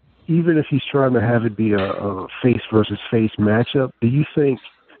 even if he's trying to have it be a face versus face matchup, do you think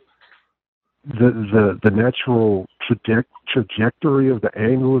the natural trajectory of the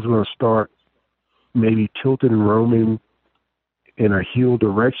angle is going to start maybe tilting Roman in a heel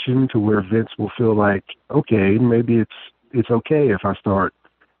direction to where Vince will feel like, okay, maybe it's okay if I start,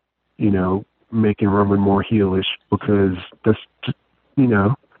 making Roman more heelish because that's, you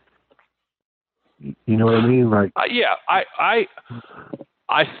know what I mean? Like, yeah,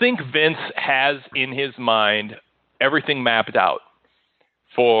 I think Vince has in his mind everything mapped out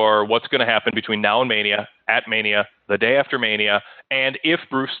for what's going to happen between now and Mania, at Mania, the day after Mania, and if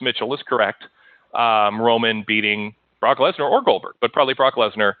Bruce Mitchell is correct, Roman beating Brock Lesnar or Goldberg, but probably Brock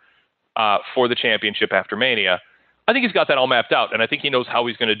Lesnar for the championship after Mania. I think he's got that all mapped out, and I think he knows how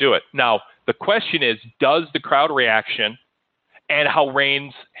he's going to do it. Now, the question is, does the crowd reaction and how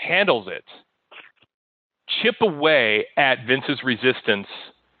Reigns handles it chip away at Vince's resistance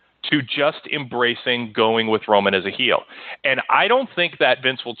to just embracing going with Roman as a heel? And I don't think that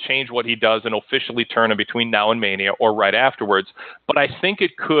Vince will change what he does and officially turn him between now and Mania or right afterwards, but I think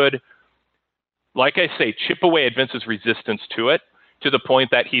it could, like I say, chip away at Vince's resistance to it, to the point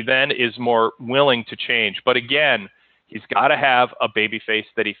that he then is more willing to change. But again, He's got to have a babyface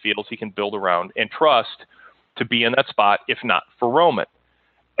that he feels he can build around and trust to be in that spot, if not for Roman.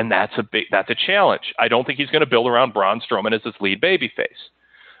 And that's a challenge. I don't think he's going to build around Braun Strowman as his lead babyface.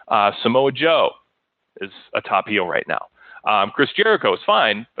 Samoa Joe is a top heel right now. Chris Jericho is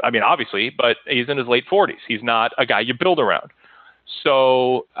fine. I mean, obviously, but he's in his late 40s. He's not a guy you build around.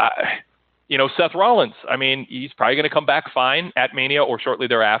 So, Seth Rollins, I mean, he's probably going to come back fine at Mania or shortly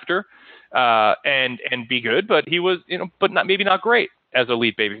thereafter, and be good. But he was, maybe not great as a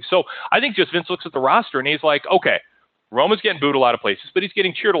lead baby. So I think just Vince looks at the roster and he's like, okay, Roman's getting booed a lot of places, but he's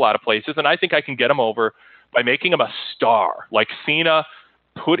getting cheered a lot of places, and I think I can get him over by making him a star. Like Cena,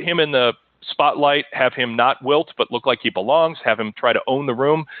 put him in the spotlight, have him not wilt but look like he belongs, have him try to own the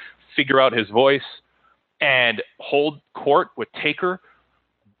room, figure out his voice, and hold court with Taker,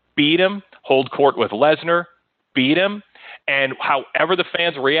 beat him, hold court with Lesnar, beat him, and however the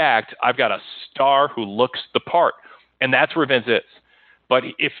fans react, I've got a star who looks the part, and that's where Vince is. But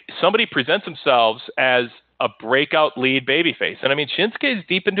if somebody presents themselves as a breakout lead babyface, and I mean, Shinsuke is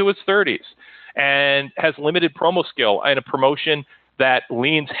deep into his 30s and has limited promo skill and a promotion that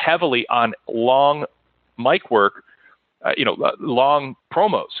leans heavily on long mic work, long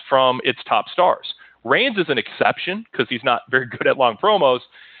promos from its top stars. Reigns is an exception because he's not very good at long promos,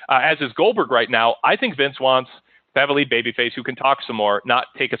 as is Goldberg right now. I think Vince wants to have a lead babyface who can talk some more, not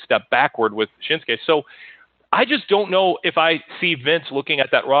take a step backward with Shinsuke. So I just don't know if I see Vince looking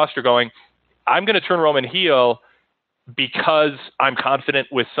at that roster going, I'm going to turn Roman heel because I'm confident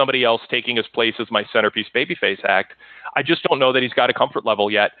with somebody else taking his place as my centerpiece babyface act. I just don't know that he's got a comfort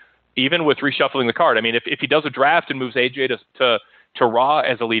level yet, even with reshuffling the card. I mean, if he does a draft and moves AJ to Raw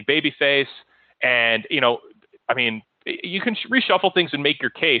as a lead babyface, and, you can reshuffle things and make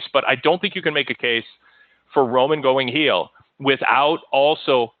your case, but I don't think you can make a case for Roman going heel without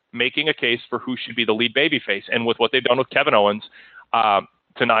also making a case for who should be the lead babyface. And with what they've done with Kevin Owens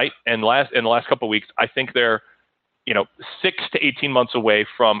tonight and in the last couple of weeks, I think they're 6 to 18 months away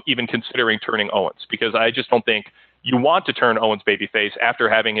from even considering turning Owens, because I just don't think you want to turn Owens babyface after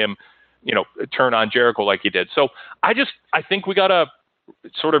having him, turn on Jericho like he did. So I think we got to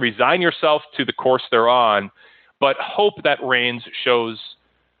sort of resign yourself to the course they're on, but hope that Reigns shows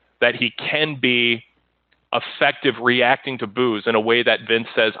that he can be effective reacting to boos in a way that Vince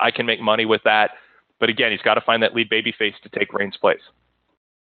says, I can make money with that. But again, he's got to find that lead babyface to take Reigns' place.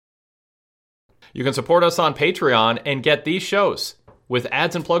 You can support us on Patreon and get these shows with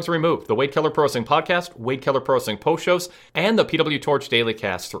ads and plugs removed. The Wade Keller Pro Wrestling Podcast, Wade Keller Pro Wrestling Post Shows, and the PW Torch Daily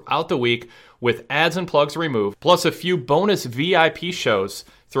Cast throughout the week with ads and plugs removed, plus a few bonus VIP shows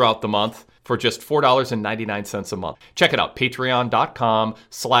throughout the month for just $4.99 a month. Check it out,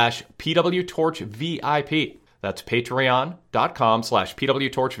 patreon.com/PWTorchVIP. That's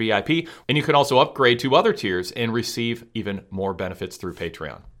patreon.com/PWTorchVIP. And you can also upgrade to other tiers and receive even more benefits through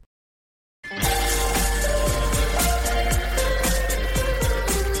Patreon.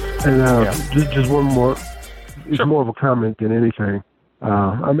 And just one more. It's more of a comment than anything.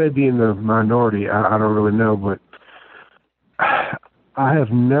 I may be in the minority. I don't really know, but I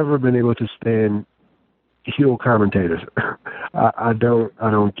have never been able to stand heel commentators. I don't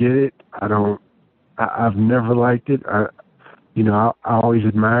get it. I've never liked it. I always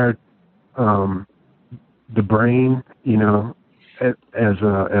admired the Brain, as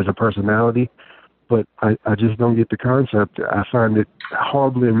a personality. But I just don't get the concept. I find it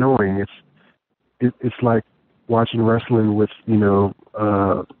horribly annoying. It's like watching wrestling with Sean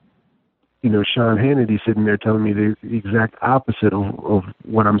Hannity sitting there telling me the exact opposite of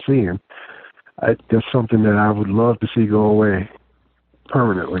what I'm seeing. That's something that I would love to see go away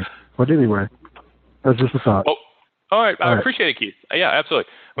permanently. But anyway, that's just a thought. Oh, all right. I appreciate it, Keith. Yeah,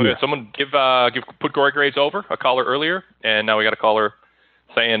 absolutely. We got someone put Corey Graves over, a caller earlier, and now we got a caller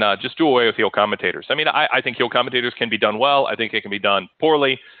saying just do away with heel commentators. I mean, I think heel commentators can be done well. I think it can be done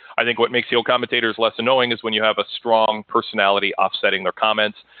poorly. I think what makes heel commentators less annoying is when you have a strong personality offsetting their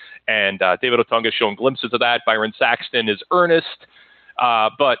comments. And David Otunga has shown glimpses of that. Byron Saxton is earnest,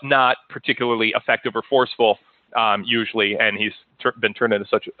 but not particularly effective or forceful usually. And he's been turned into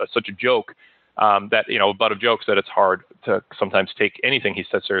such a joke that, a butt of jokes that it's hard to sometimes take anything he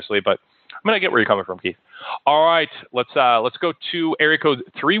said seriously. But I'm going to get where you're coming from, Keith. All right, let's go to area code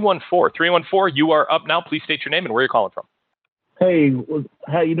 314. 314, you are up now. Please state your name and where you're calling from. Hey,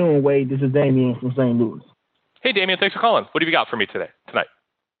 how you doing, Wade? This is Damien from St. Louis. Hey, Damien, thanks for calling. What have you got for me tonight?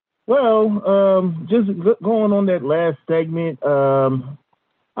 Well, just going on that last segment,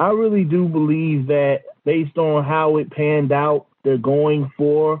 I really do believe that based on how it panned out, they're going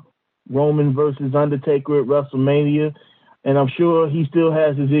for Roman versus Undertaker at WrestleMania. And I'm sure he still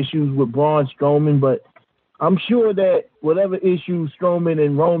has his issues with Braun Strowman, but I'm sure that whatever issue Strowman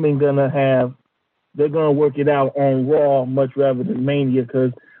and Roman gonna have, they're gonna work it out on Raw much rather than Mania,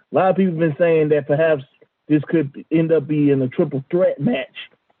 because a lot of people have been saying that perhaps this could end up being a triple threat match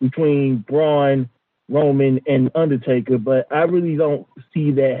between Braun, Roman, and Undertaker. But I really don't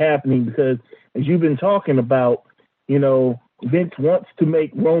see that happening because, as you've been talking about, Vince wants to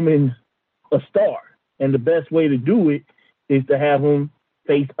make Roman a star, and the best way to do it is to have him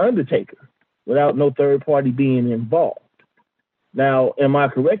face Undertaker without no third party being involved. Now, am I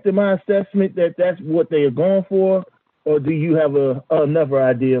correct in my assessment that that's what they are going for, or do you have another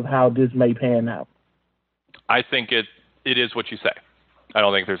idea of how this may pan out? I think it is what you say. I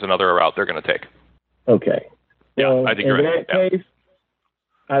don't think there's another route they're going to take. Okay. Yeah, I think you're right. In that case,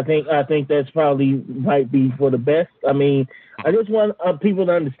 I think that's probably might be for the best. I mean, I just want people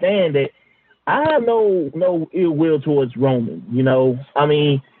to understand that I have no ill will towards Roman. I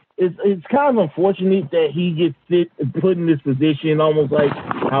mean, it's kind of unfortunate that he gets put in this position, almost like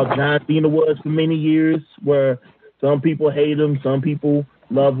how John Cena was for many years, where some people hate him, some people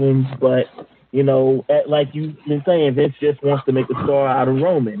love him, but like you've been saying, Vince just wants to make a star out of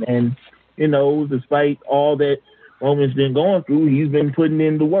Roman, and despite all that Roman's been going through, he's been putting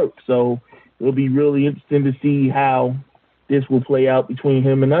in the work. So it'll be really interesting to see how this will play out between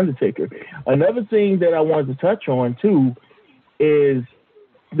him and Undertaker. Another thing that I wanted to touch on too is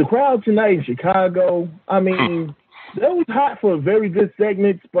the crowd tonight in Chicago. I mean, that was hot for very good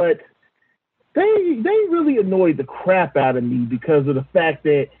segments, but they really annoyed the crap out of me because of the fact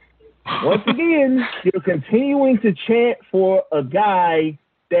that, once again, they're continuing to chant for a guy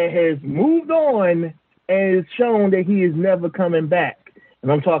that has moved on and has shown that he is never coming back.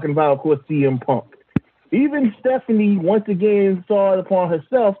 And I'm talking about, of course, CM Punk. Even Stephanie, once again, saw it upon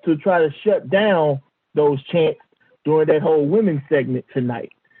herself to try to shut down those chants during that whole women's segment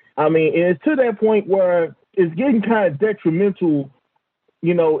tonight. I mean, it's to that point where it's getting kind of detrimental.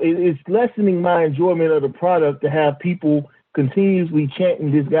 It's lessening my enjoyment of the product to have people continuously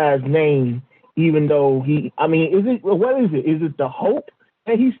chanting this guy's name, even though what is it? Is it the hope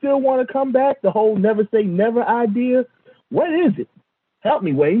that he still want to come back? The whole never say never idea? What is it? Help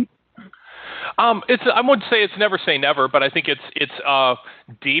me, Wade. I wouldn't say it's never say never, but I think it's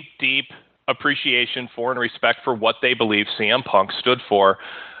deep appreciation for and respect for what they believe CM Punk stood for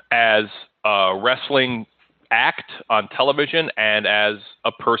as a wrestling act on television and as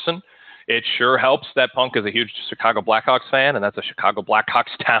a person. It sure helps that Punk is a huge Chicago Blackhawks fan, and that's a Chicago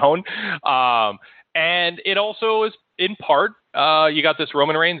Blackhawks town. And it also is, in part, you got this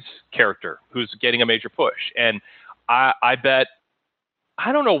Roman Reigns character who's getting a major push. And I bet,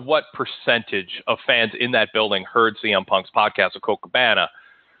 I don't know what percentage of fans in that building heard CM Punk's podcast with Colt Cabana,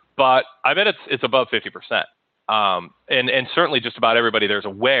 but I bet it's above 50%. And certainly just about everybody there's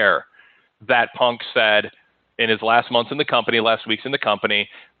aware that Punk said in his last months in the company, last weeks in the company,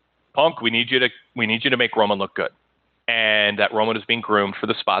 Punk, we need you to make Roman look good. And that Roman is being groomed for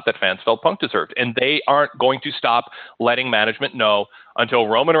the spot that fans felt Punk deserved. And they aren't going to stop letting management know until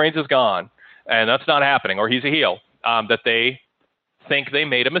Roman Reigns is gone, and that's not happening, or he's a heel, that they think they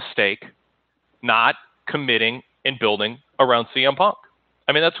made a mistake not committing and building around CM Punk.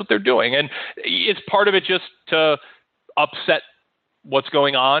 I mean, that's what they're doing. And it's part of it just to upset what's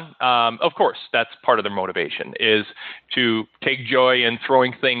going on. Of course, that's part of their motivation, is to take joy in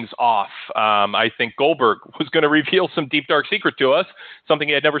throwing things off. I think Goldberg was going to reveal some deep, dark secret to us, something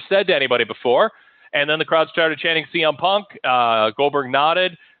he had never said to anybody before. And then the crowd started chanting CM Punk. Goldberg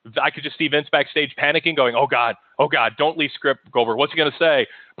nodded. I could just see Vince backstage panicking, going, oh God, don't leave script, Goldberg. What's he going to say?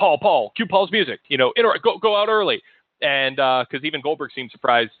 Paul, cue Paul's music. Go out early. And because even Goldberg seemed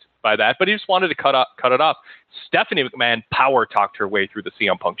surprised by that, but he just wanted to cut it up. Stephanie McMahon power talked her way through the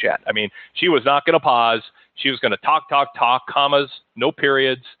CM Punk chat. I mean, she was not going to pause. She was going to talk, commas, no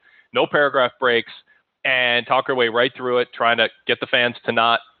periods, no paragraph breaks, and talk her way right through it, trying to get the fans to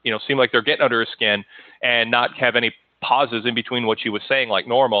not, seem like they're getting under her skin and not have any pauses in between what she was saying like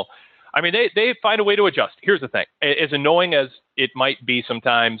normal. I mean, they find a way to adjust. Here's the thing. As annoying as it might be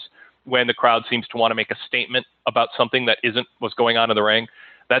sometimes when the crowd seems to want to make a statement about something that isn't what's going on in the ring,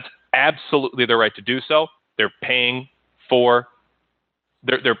 that's absolutely their right to do so. They're paying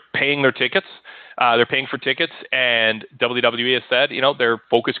they're paying their tickets. They're paying for tickets, and WWE has said, their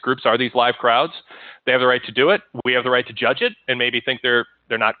focus groups are these live crowds. They have the right to do it. We have the right to judge it and maybe think they're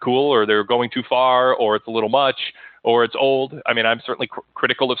not cool, or they're going too far, or it's a little much, or it's old. I mean, I'm certainly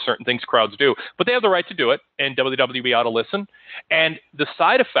critical of certain things crowds do, but they have the right to do it, and WWE ought to listen. And the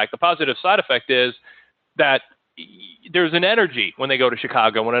positive side effect is that there's an energy when they go to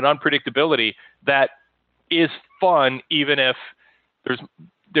Chicago, and an unpredictability that is fun, even if there's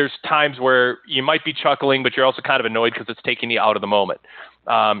there's times where you might be chuckling, but you're also kind of annoyed because it's taking you out of the moment.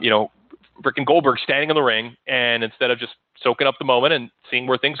 Frickin' Goldberg standing in the ring, and instead of just soaking up the moment and seeing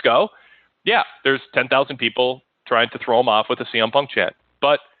where things go, there's 10,000 people trying to throw him off with a CM Punk chant.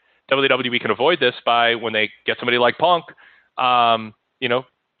 But WWE can avoid this by, when they get somebody like Punk,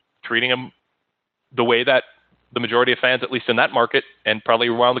 treating him the way that the majority of fans, at least in that market and probably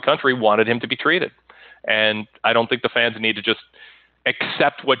around the country, wanted him to be treated. And I don't think the fans need to just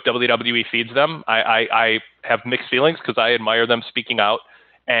accept what WWE feeds them. I have mixed feelings because I admire them speaking out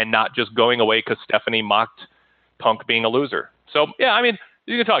and not just going away because Stephanie mocked Punk being a loser. So,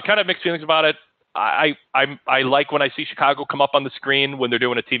 you can talk kind of mixed feelings about it. I like when I see Chicago come up on the screen when they're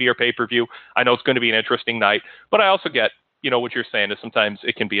doing a TV or pay-per-view. I know it's going to be an interesting night, but I also get, what you're saying is sometimes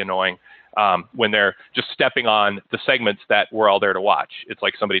it can be annoying when they're just stepping on the segments that we're all there to watch. It's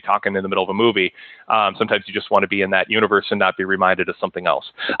like somebody talking in the middle of a movie. Sometimes you just want to be in that universe and not be reminded of something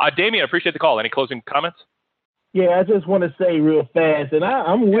else. Damien, I appreciate the call. Any closing comments? Yeah, I just want to say real fast, and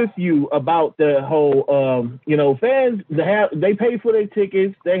I'm with you about the whole, fans, they pay for their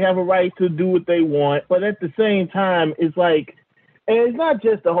tickets. They have a right to do what they want. But at the same time, it's like, and it's not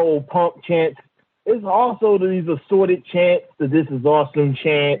just the whole Punk chant. It's also these assorted chants, the "This is awesome"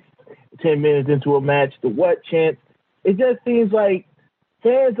 chants, 10 minutes into a match, the "what" chants. It just seems like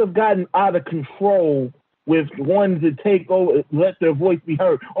fans have gotten out of control with wanting to take over, let their voice be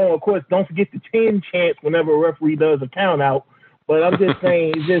heard. Oh, of course, don't forget the 10 chants whenever a referee does a count out. But I'm just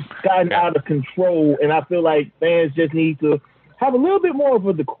saying it's just gotten out of control, and I feel like fans just need to have a little bit more of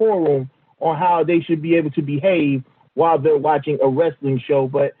a decorum on how they should be able to behave while they're watching a wrestling show.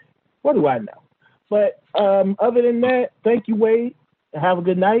 But what do I know? But other than that, thank you, Wade. Have a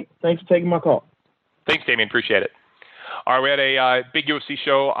good night. Thanks for taking my call. Thanks, Damien. Appreciate it. All right, we had a big UFC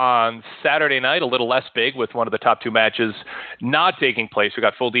show on Saturday night, a little less big, with one of the top 2 matches not taking place. We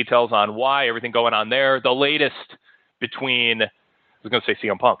got full details on why, everything going on there. The latest between, I was going to say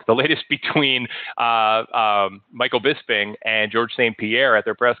CM Punk, the latest between Michael Bisping and George St. Pierre at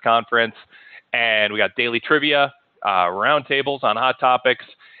their press conference. And we got daily trivia, roundtables on hot topics.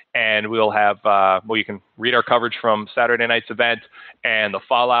 And we'll have, you can read our coverage from Saturday night's event and the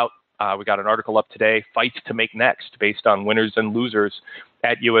fallout. We got an article up today, Fights to Make Next, based on winners and losers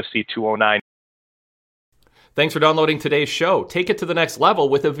at UFC 209. Thanks for downloading today's show. Take it to the next level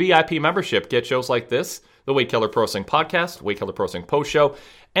with a VIP membership. Get shows like this, the Wade Keller Pro Wrestling Podcast, Wade Keller Pro Wrestling Post Show,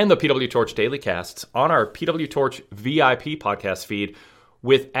 and the PW Torch Daily Casts on our PW Torch VIP podcast feed,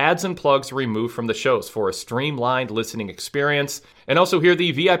 with ads and plugs removed from the shows for a streamlined listening experience. And also hear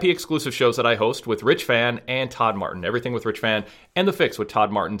the VIP exclusive shows that I host with Rich Fan and Todd Martin. Everything with Rich Fan and The Fix with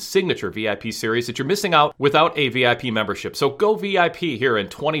Todd Martin's signature VIP series that you're missing out without a VIP membership. So go VIP here in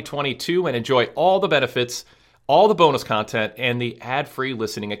 2022 and enjoy all the benefits, all the bonus content, and the ad-free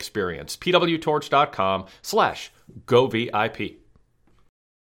listening experience. pwtorch.com/govip.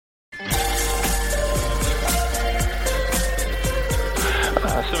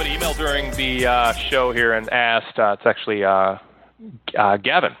 Somebody emailed during the show here and asked, it's actually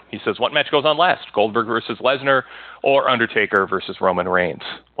Gavin. He says, what match goes on last? Goldberg versus Lesnar or Undertaker versus Roman Reigns?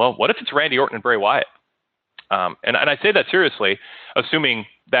 Well, what if it's Randy Orton and Bray Wyatt? And I say that seriously, assuming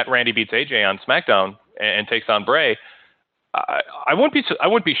that Randy beats AJ on SmackDown and takes on Bray. I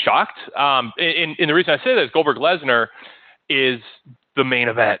wouldn't be shocked. And the reason I say that is Goldberg Lesnar is the main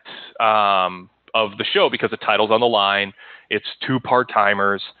event of the show because the title's on the line. It's 2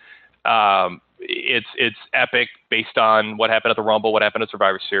 part-timers. It's epic based on what happened at the Rumble, what happened at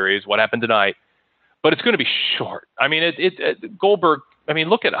Survivor Series, what happened tonight. But it's going to be short. I mean, Goldberg,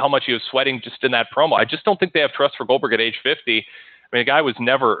 look at how much he was sweating just in that promo. I just don't think they have trust for Goldberg at age 50. I mean, the guy was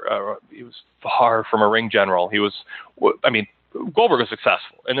never, he was far from a ring general. Goldberg was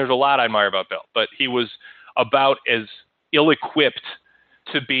successful, and there's a lot I admire about Bill, but he was about as ill-equipped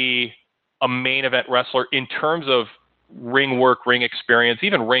to be a main event wrestler in terms of ring work, ring experience,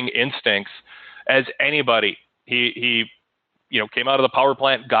 even ring instincts as anybody. He came out of the power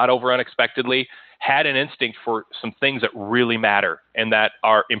plant, got over unexpectedly, had an instinct for some things that really matter and that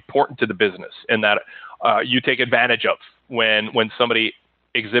are important to the business and that you take advantage of when somebody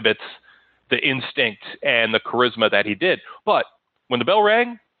exhibits the instinct and the charisma that he did. But when the bell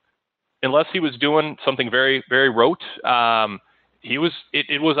rang, unless he was doing something very, very rote,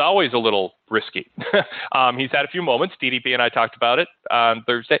 it was always a little risky. He's had a few moments. DDP and I talked about it on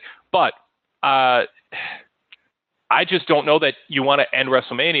Thursday, but I just don't know that you want to end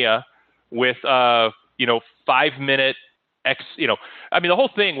WrestleMania with 5-minute the whole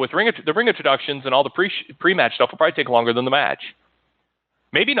thing with the ring introductions and all the pre-match stuff will probably take longer than the match.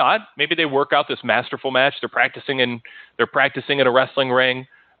 Maybe not. Maybe they work out this masterful match. They're practicing in a wrestling ring.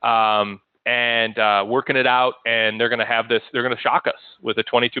 and working it out, and they're going to have this. They're going to shock us with a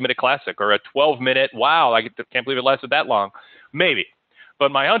 22-minute classic or a 12-minute. Wow, I can't believe it lasted that long. Maybe,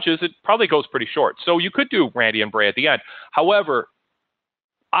 but my hunch is it probably goes pretty short. So you could do Randy and Bray at the end. However,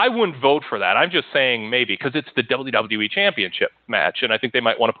 I wouldn't vote for that. I'm just saying maybe because it's the WWE Championship match, and I think they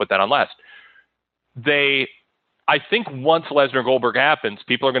might want to put that on last. I think once Lesnar Goldberg happens,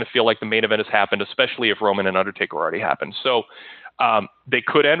 people are going to feel like the main event has happened, especially if Roman and Undertaker already happened. So they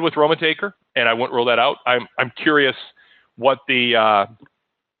could end with Roman Taker, and I wouldn't rule that out. I'm curious what the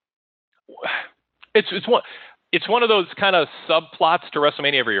it's one of those kind of subplots to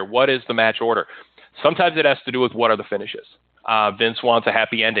WrestleMania every year. What is the match order? Sometimes it has to do with what are the finishes. Vince wants a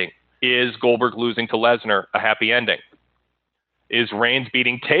happy ending. Is Goldberg losing to Lesnar a happy ending? Is Reigns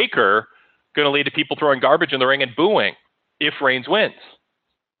beating Taker going to lead to people throwing garbage in the ring and booing if Reigns wins?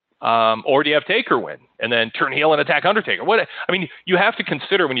 Or do you have Taker win and then turn heel and attack Undertaker? You have to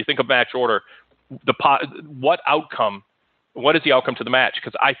consider when you think of match order, what is the outcome to the match?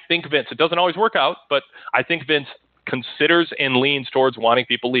 Because I think Vince, it doesn't always work out, but I think Vince considers and leans towards wanting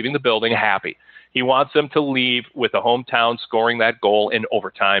people leaving the building happy. He wants them to leave with the hometown scoring that goal in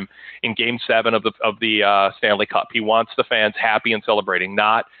overtime in Game 7 of the Stanley Cup. He wants the fans happy and celebrating,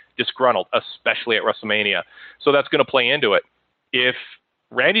 not disgruntled, especially at WrestleMania. So that's going to play into it. If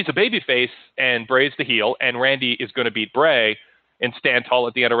Randy's a babyface and Bray's the heel, and Randy is going to beat Bray and stand tall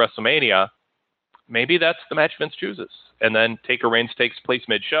at the end of WrestleMania, maybe that's the match Vince chooses. And then Taker Reigns takes place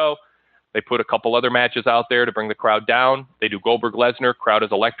mid-show. They put a couple other matches out there to bring the crowd down. They do Goldberg-Lesnar. Crowd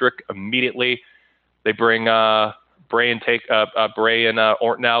is electric immediately. They bring Bray and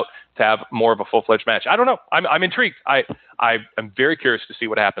Orton out to have more of a full-fledged match. I don't know. I'm intrigued. I'm very curious to see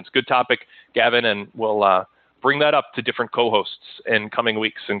what happens. Good topic, Gavin, and we'll bring that up to different co-hosts in coming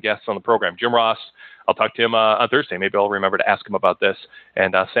weeks and guests on the program. Jim Ross, I'll talk to him on Thursday. Maybe I'll remember to ask him about this.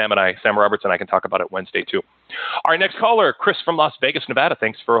 And Sam Roberts and I can talk about it Wednesday too. All right, next caller, Chris from Las Vegas, Nevada.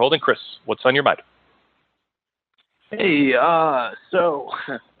 Thanks for holding. Chris, what's on your mind? Hey, so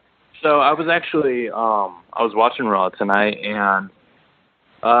I was actually I was watching Raw tonight, and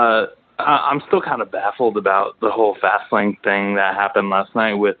I'm still kind of baffled about the whole Fastlane thing that happened last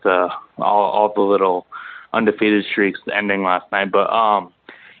night with all the little undefeated streaks ending last night. But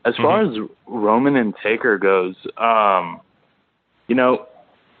as far as Roman and Taker goes,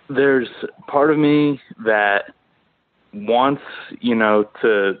 there's part of me that wants,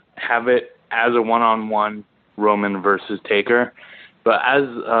 to have it as a one-on-one Roman versus Taker. But as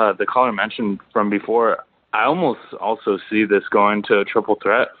the caller mentioned from before, I almost also see this going to a triple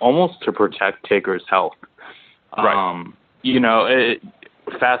threat, almost to protect Taker's health. Right.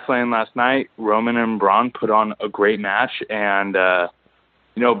 Fastlane last night, Roman and Braun put on a great match, and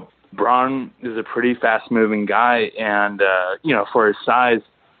Braun is a pretty fast-moving guy, and for his size,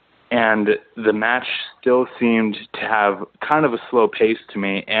 and the match still seemed to have kind of a slow pace to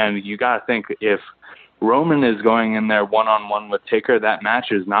me. And you got to think, if Roman is going in there one-on-one with Taker, that match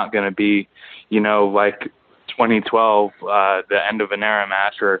is not going to be, like 2012, the end of an era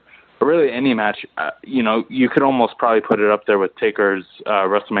match, or really any match. You could almost probably put it up there with Taker's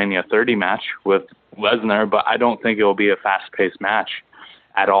WrestleMania 30 match with Lesnar, but I don't think it will be a fast-paced match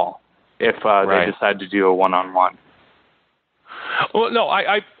at all if they decide to do a one-on-one. Well, no,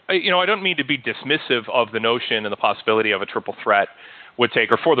 I don't mean to be dismissive of the notion and the possibility of a triple threat with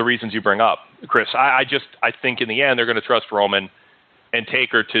Taker for the reasons you bring up, Chris. I think in the end they're going to trust Roman and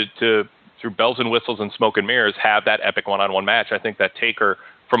Taker to through bells and whistles and smoke and mirrors have that epic one-on-one match. I think that Taker,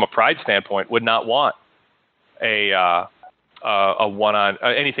 from a pride standpoint, would not want a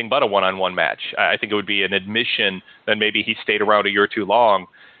anything but a one-on-one match. I think it would be an admission that maybe he stayed around a year too long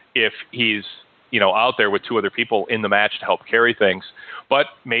if he's out there with two other people in the match to help carry things. But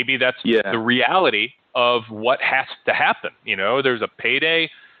maybe that's the reality of what has to happen. There's a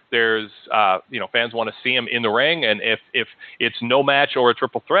payday. There's, fans want to see him in the ring. And if it's no match or a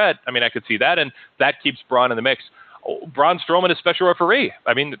triple threat, I could see that. And that keeps Braun in the mix. Braun Strowman is special referee.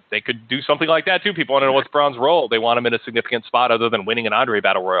 They could do something like that too. People want to know what's Braun's role. They want him in a significant spot other than winning an Andre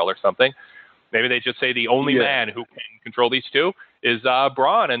Battle Royal or something. Maybe they just say the only man who can control these two is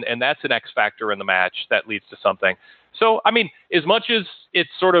Braun, and that's an X factor in the match that leads to something. So, as much as it's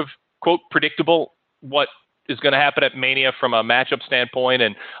sort of, quote, predictable what is going to happen at Mania from a matchup standpoint,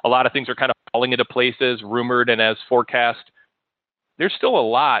 and a lot of things are kind of falling into places, rumored and as forecast, there's still a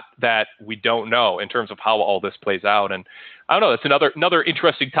lot that we don't know in terms of how all this plays out. And I don't know, it's another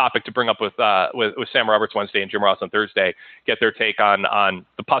interesting topic to bring up with Sam Roberts Wednesday and Jim Ross on Thursday, get their take on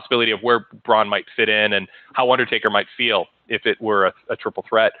the possibility of where Braun might fit in and how Undertaker might feel if it were a triple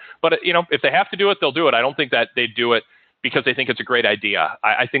threat. But, if they have to do it, they'll do it. I don't think that they'd do it because they think it's a great idea.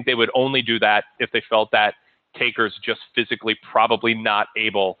 I think they would only do that if they felt that Taker's just physically probably not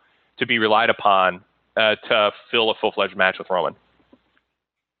able to be relied upon to fill a full-fledged match with Roman.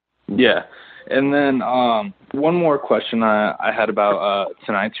 Yeah. And then one more question I had about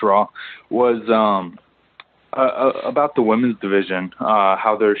tonight's Raw was about the women's division,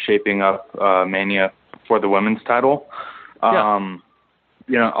 how they're shaping up Mania for the women's title.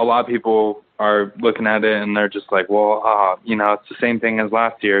 You know, a lot of people are looking at it and they're just like, well, you know, it's the same thing as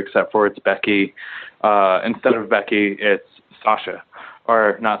last year except for it's Becky. Instead of Becky, it's Sasha.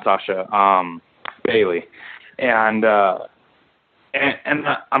 Or not Sasha, Bayley. And I'm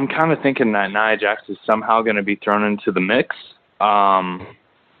kind of thinking that Nia Jax is somehow going to be thrown into the mix.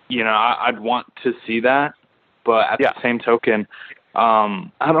 You know, I'd want to see that, but at the same token,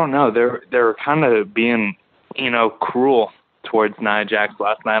 I don't know. They're kind of being, you know, cruel towards Nia Jax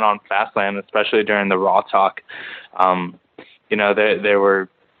last night on Fastlane, especially during the Raw talk. You know, they were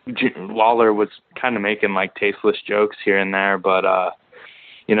Lawler was kind of making like tasteless jokes here and there, but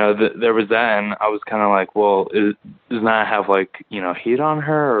you know, there was that, and I was kind of like, well, does Nia have like, you know, heat on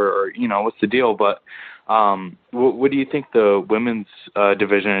her, or you know, what's the deal? But what do you think the women's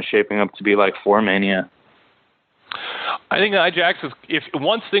division is shaping up to be like for Mania? I think Nia Jax is, if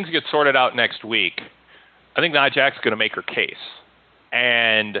once things get sorted out next week, I think Nia Jax is going to make her case.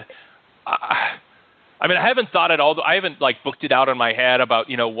 And I mean, I haven't thought it all. I haven't like booked it out in my head about,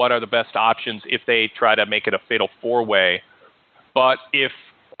 you know, what are the best options if they try to make it a fatal four-way. But if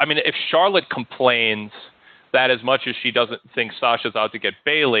Charlotte complains that as much as she doesn't think Sasha's out to get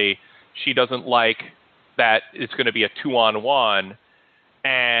Bayley, she doesn't like that it's going to be a 2-on-1,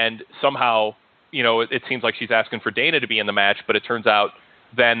 and somehow, you know, it seems like she's asking for Dana to be in the match, but it turns out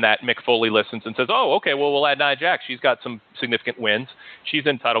then that Mick Foley listens and says, oh, okay, well, we'll add Nia Jax. She's got some significant wins. She's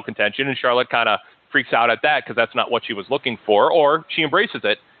in title contention, and Charlotte kind of freaks out at that because that's not what she was looking for, or she embraces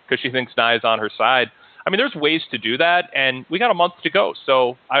it because she thinks Nia's on her side. I mean, there's ways to do that, and we got a month to go,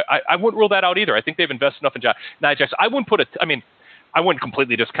 so I wouldn't rule that out either. I think they've invested enough in Nia Jax. I wouldn't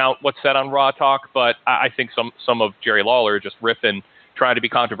completely discount what's said on Raw Talk, but I think some of Jerry Lawler just riffing, trying to be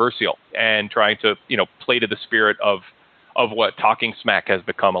controversial and trying to, you know, play to the spirit of what talking smack has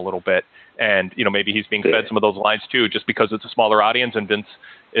become a little bit. And, you know, maybe he's being fed some of those lines too, just because it's a smaller audience and Vince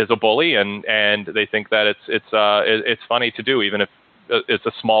is a bully and they think that it's funny to do, even if it's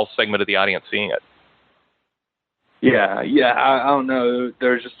a small segment of the audience seeing it. Yeah, I don't know.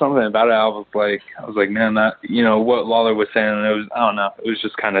 There's just something about it. I was like, man, that, you know, what Lawler was saying, it was, I don't know, it was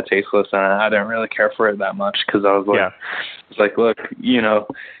just kind of tasteless, and I didn't really care for it that much because I was like, it's like, look, you know,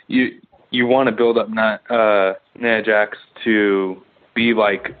 you want to build up Nia Jax to be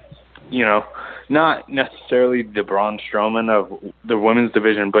like, you know, not necessarily the Braun Strowman of the women's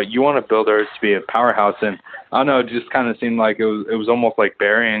division, but you want to build her to be a powerhouse, and I don't know, it just kind of seemed like it was almost like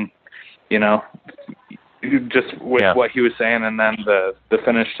burying, you know, just with what he was saying, and then the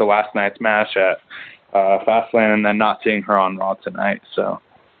finish to last night's match at Fastlane, and then not seeing her on Raw tonight. So,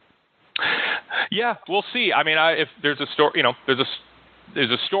 yeah, we'll see. I mean, if there's a story, you know, there's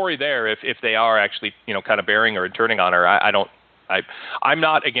a story there. If they are actually, you know, kind of burying her and turning on her, I'm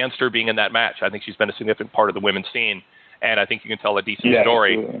not against her being in that match. I think she's been a significant part of the women's scene, and I think you can tell a decent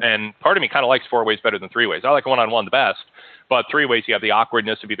story. Absolutely. And part of me kind of likes 4-ways better than 3-ways. I like one-on-one the best. But 3-ways, you have the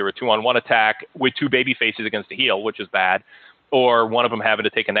awkwardness of either a 2-on-1 attack with two baby faces against a heel, which is bad, or one of them having to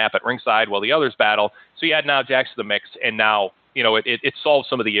take a nap at ringside while the others battle. So you add Nia Jax to the mix, and now, you know, it solves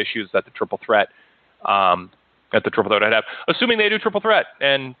some of the issues that the triple threat would have, assuming they do triple threat.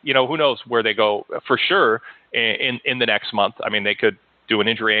 And, you know, who knows where they go for sure in the next month. I mean, they could do an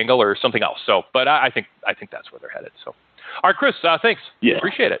injury angle or something else. So, but I think that's where they're headed. So, all right, Chris, thanks. Yeah.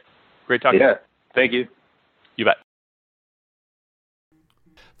 Appreciate it. Great talking to you. Thank you. You bet.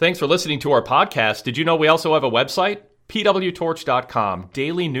 Thanks for listening to our podcast. Did you know we also have a website? pwtorch.com.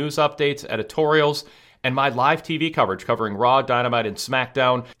 Daily news updates, editorials, and my live TV coverage covering Raw, Dynamite, and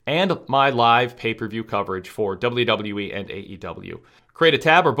SmackDown, and my live pay-per-view coverage for WWE and AEW. Create a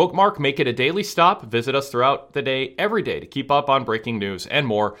tab or bookmark, make it a daily stop. Visit us throughout the day, every day, to keep up on breaking news and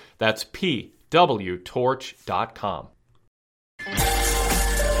more. That's pwtorch.com.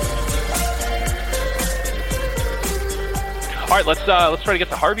 All right, let's try to get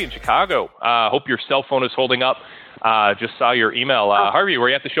to Harvey in Chicago. Hope your cell phone is holding up. Just saw your email. Harvey, were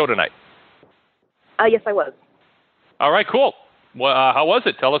you at the show tonight? Yes, I was. All right, cool. Well, how was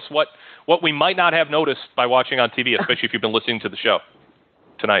it? Tell us what we might not have noticed by watching on TV, especially if you've been listening to the show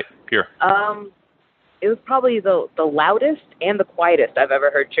tonight here. It was probably the loudest and the quietest I've ever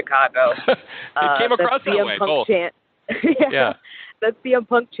heard Chicago. It came across that way. Punk chant. Yeah. That CM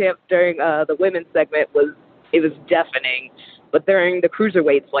Punk chant during the women's segment was it was deafening. But during the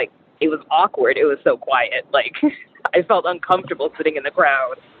cruiserweights, like, it was awkward. It was so quiet. Like, I felt uncomfortable sitting in the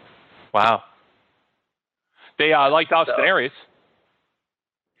crowd. Wow. They liked Austin Aries.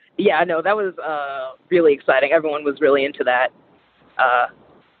 Yeah, no, that was really exciting. Everyone was really into that.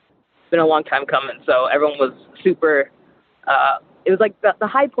 It's been a long time coming, so everyone was super. It was like the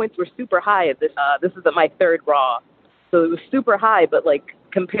high points were super high at this. This is my third Raw, so it was super high. But like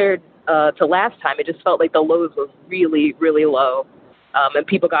compared to last time, it just felt like the lows was really, really low, and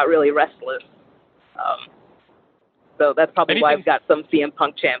people got really restless. So that's probably why I've got some CM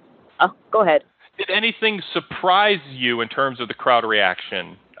Punk champs. Go ahead. Did anything surprise you in terms of the crowd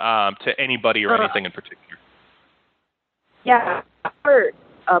reaction to anybody or anything in particular? Yeah,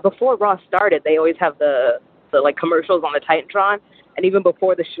 before Raw started, they always have the like commercials on the Titantron, and even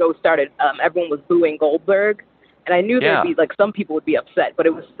before the show started, everyone was booing Goldberg, and I knew there'd be like some people would be upset, but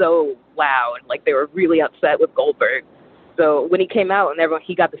it was so loud, like they were really upset with Goldberg. So when he came out and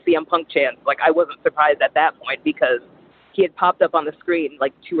he got the CM Punk chance, like I wasn't surprised at that point because he had popped up on the screen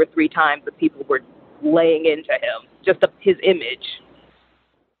like 2 or 3 times and people were laying into him, just his image.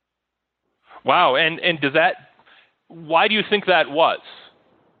 Wow, and why do you think that was?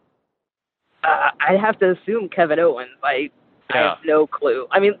 I have to assume Kevin Owens. I have no clue.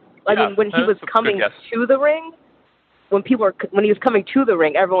 I mean, when he was coming to the ring, when he was coming to the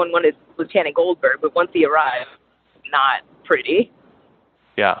ring, everyone was chanting Goldberg, but once he arrived, not pretty.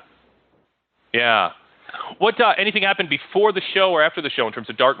 Yeah. What anything happened before the show or after the show in terms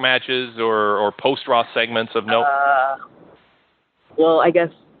of dark matches or post-Raw segments of note? Well, I guess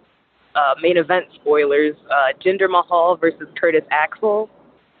main event spoilers. Jinder Mahal versus Curtis Axel.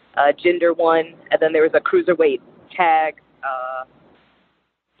 Jinder won, and then there was a cruiserweight tag.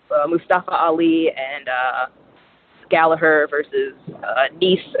 Mustafa Ali and Gallagher versus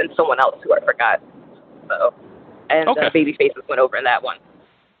Nice and someone else who I forgot. So, and babyfaces went over in that one.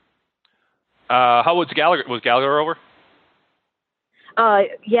 How was Gallagher? Was Gallagher over?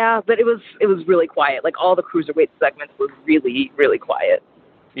 Yeah, but it was really quiet. Like all the cruiserweight segments were really, really quiet.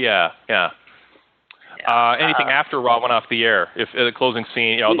 Yeah. Anything after Raw went off the air? If the closing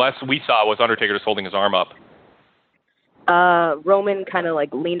scene, the last we saw was Undertaker just holding his arm up. Roman kind of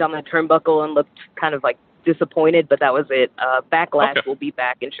like leaned on the turnbuckle and looked kind of like disappointed, but that was it. Backlash will be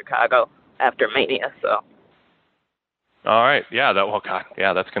back in Chicago after Mania. So. All right. Yeah.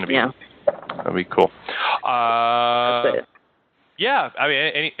 That's going to be. Yeah. That'd be cool. That's it. Yeah. I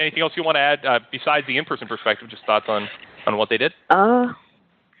mean, anything else you want to add besides the in-person perspective? Just thoughts on what they did?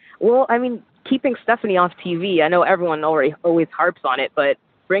 Well, I mean, keeping Stephanie off TV, I know everyone always harps on it, but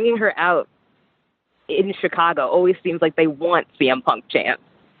bringing her out in Chicago always seems like they want CM Punk chance.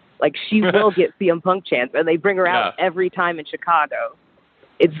 Like, she will get CM Punk chance, and they bring her out every time in Chicago.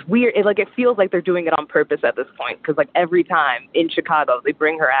 It's weird. It feels like they're doing it on purpose at this point, because, like, every time in Chicago, they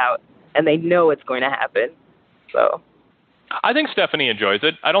bring her out, and they know it's going to happen. So I think Stephanie enjoys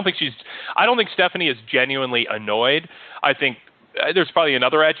it. I don't think Stephanie is genuinely annoyed. I think there's probably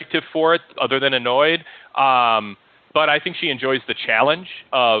another adjective for it other than annoyed. But I think she enjoys the challenge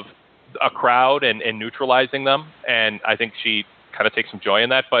of a crowd and neutralizing them. And I think she kind of takes some joy in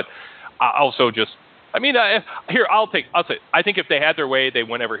that. But also just, I mean, I'll say, I think if they had their way, they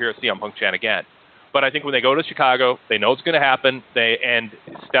wouldn't ever hear a CM Punk chant again. But I think when they go to Chicago, they know it's going to happen. And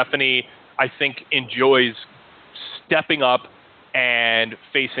Stephanie, I think, enjoys stepping up and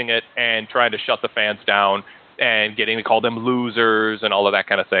facing it and trying to shut the fans down and getting to call them losers and all of that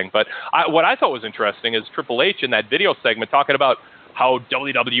kind of thing. But what I thought was interesting is Triple H in that video segment talking about how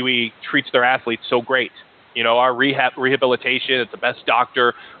WWE treats their athletes so great. Our rehabilitation, it's the best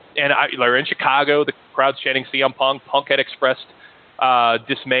doctor. And they're in Chicago, the crowd's chanting CM Punk. Punk had expressed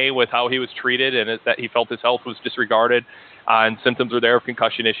dismay with how he was treated and that he felt his health was disregarded and symptoms were there of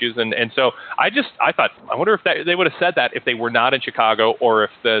concussion issues. And so I thought, I wonder if they would have said that if they were not in Chicago or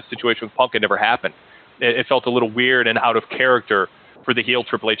if the situation with Punk had never happened. It felt a little weird and out of character for the heel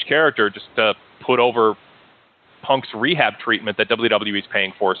Triple H character just to put over Punk's rehab treatment that WWE is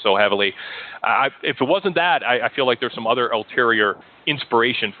paying for so heavily. If it wasn't that, I feel like there's some other ulterior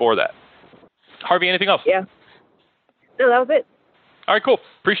inspiration for that. Harvey, anything else? Yeah. No, that was it. All right, cool.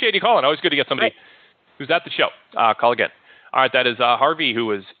 Appreciate you calling. Always good to get somebody who's at the show. Call again. All right, that is Harvey,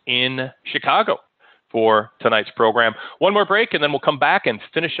 who is in Chicago for tonight's program. One more break, and then we'll come back and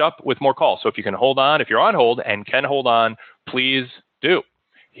finish up with more calls. So if you can hold on, if you're on hold and can hold on, please do.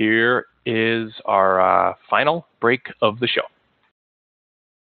 Here is our final break of the show.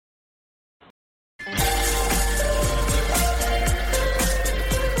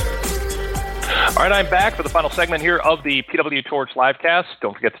 All right, I'm back for the final segment here of the PW Torch livecast.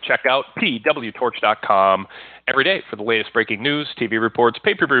 Don't forget to check out pwtorch.com every day for the latest breaking news, TV reports,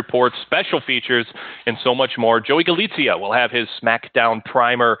 pay-per-view reports, special features, and so much more. Joey Galizia will have his SmackDown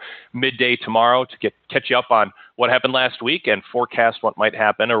primer midday tomorrow to catch you up on what happened last week and forecast what might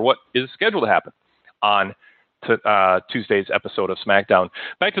happen or what is scheduled to happen on Tuesday's episode of SmackDown.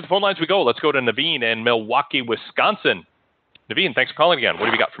 Back to the phone lines we go. Let's go to Naveen in Milwaukee, Wisconsin. Naveen, thanks for calling again. What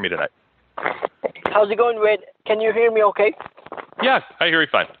have you got for me tonight? How's it going, Wade? Can you hear me okay? Yeah, I hear you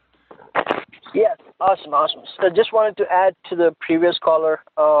fine. Yes, awesome. So I just wanted to add to the previous caller.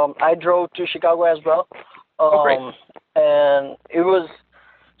 I drove to Chicago as well. Great. And it was,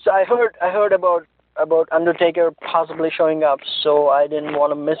 so I heard about Undertaker possibly showing up, so I didn't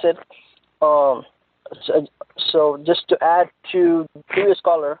want to miss it. So just to add to the previous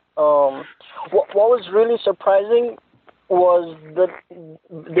caller, what was really surprising was that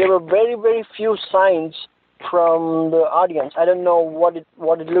there were very, very few signs from the audience. I don't know what it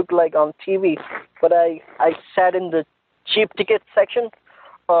looked like on TV, but I sat in the cheap ticket section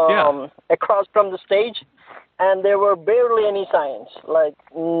across from the stage, and there were barely any signs. Like,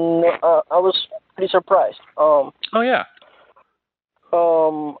 I was pretty surprised. And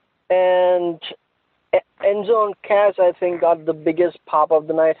Enzo and Cass, I think, got the biggest pop of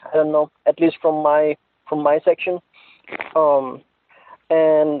the night. I don't know, at least from my section. So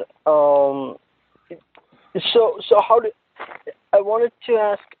how did I wanted to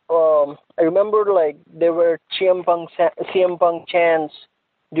ask? I remember like there were CM Punk chants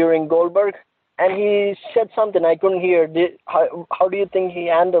during Goldberg, and he said something I couldn't hear. How do you think he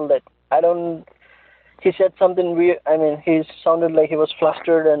handled it? He said something weird. I mean, he sounded like he was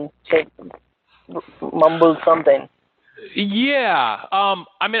flustered and mumbled something. Yeah.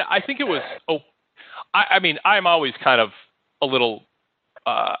 I mean, I think it was. I'm always kind of a little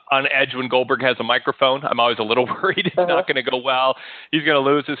on edge when Goldberg has a microphone. I'm always a little worried it's not going to go well. He's going to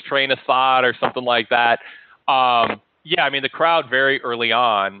lose his train of thought or something like that. I mean, the crowd very early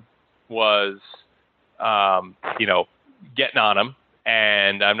on was, getting on him,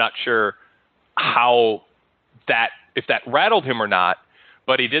 and I'm not sure if that rattled him or not.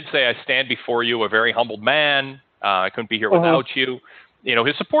 But he did say, "I stand before you, a very humbled man. I couldn't be here without you."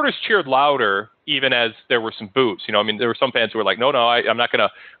 His supporters cheered louder, even as there were some boos. I mean, there were some fans who were like, no, I'm not going to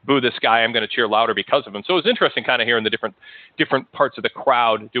boo this guy. I'm going to cheer louder because of him. So it was interesting kind of hearing the different parts of the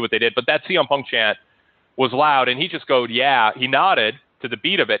crowd do what they did. But that CM Punk chant was loud, and he just goes, yeah. He nodded to the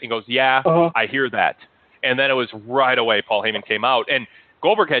beat of it and goes, yeah, I hear that. And then it was right away Paul Heyman came out. And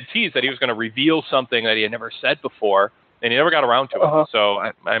Goldberg had teased that he was going to reveal something that he had never said before, and he never got around to it. So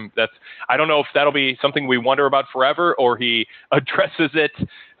I don't know if that'll be something we wonder about forever, or he addresses it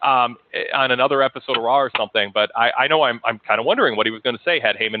on another episode of Raw or something. But I know I'm kind of wondering what he was going to say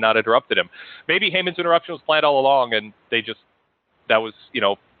had Heyman not interrupted him. Maybe Heyman's interruption was planned all along, and that was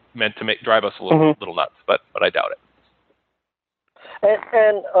meant to drive us a little nuts. But I doubt it.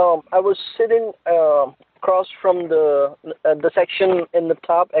 And I was sitting across from the section in the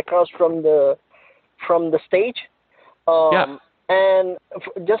top, across from the stage. And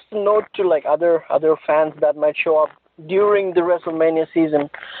just a note to like other fans that might show up during the WrestleMania season.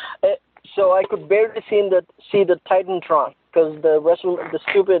 So I could barely see the Titantron because the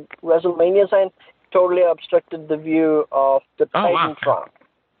stupid WrestleMania sign totally obstructed the view of the Titantron.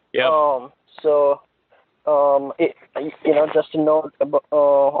 Wow. Just a note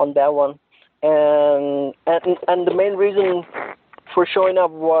on that one. And the main reason for showing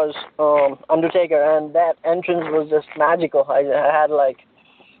up was Undertaker, and that entrance was just magical. I had like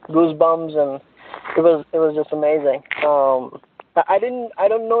goosebumps, and it was just amazing. I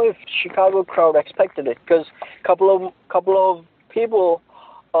don't know if Chicago crowd expected it, because couple of people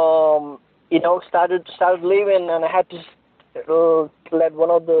started leaving, and I had to let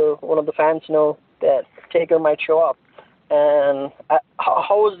one of the fans know that Taker might show up. And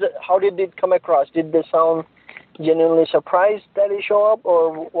how did it come across? Did they sound genuinely surprised that he showed up,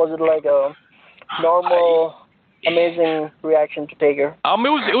 or was it like a normal, amazing reaction to Taker?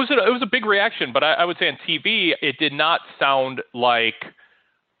 It was a big reaction, but I would say on TV it did not sound like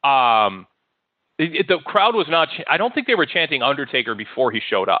the crowd was not. I don't think they were chanting Undertaker before he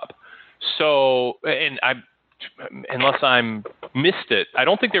showed up. So, unless I'm missed it, I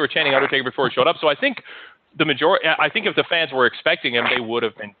don't think they were chanting Undertaker before he showed up. So I think the majority. I think if the fans were expecting him, they would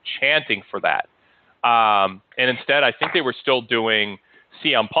have been chanting for that. And instead, I think they were still doing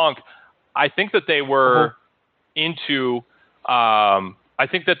CM Punk. I think that they were into. I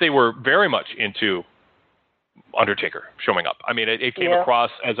think that they were very much into Undertaker showing up. I mean, it came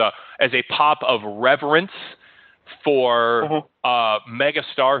across as a pop of reverence for a mega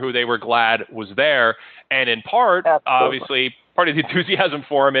star who they were glad was there. And in part, obviously, part of the enthusiasm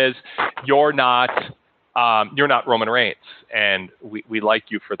for him is you're not Roman Reigns, and we like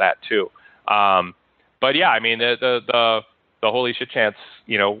you for that too. But yeah, I mean the holy shit chants,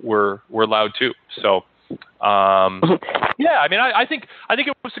 were loud too. So yeah, I mean I think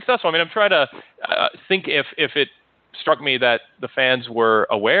it was successful. I mean I'm trying to think if it struck me that the fans were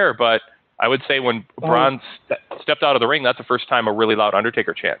aware, but I would say when Braun stepped out of the ring, that's the first time a really loud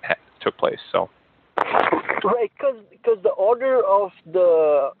Undertaker chant took place. So. Right, because the order of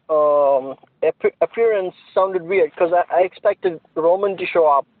the appearance sounded weird. Because I expected Roman to show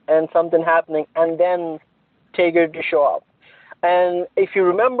up and something happening, and then Taker to show up. And if you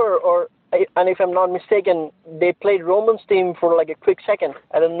remember, and if I'm not mistaken, they played Roman's theme for like a quick second.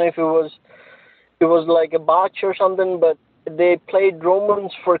 I don't know if it was like a botch or something, but they played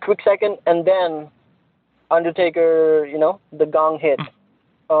Roman's for a quick second, and then Undertaker, the gong hit.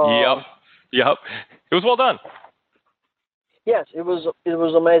 Yep. It was well done. Yes, it was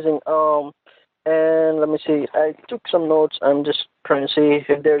amazing. And let me see. I took some notes. I'm just trying to see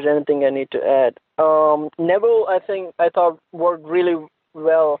if there's anything I need to add. Neville, I thought worked really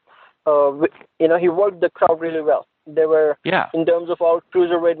well. He worked the crowd really well. They were, in terms of all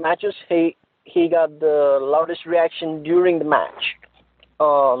cruiserweight matches, he got the loudest reaction during the match.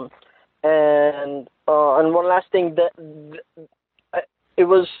 And one last thing, it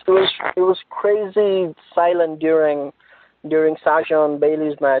was crazy silent during Sasha and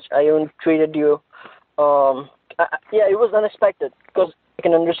Bayley's match. I even tweeted you. It was unexpected because I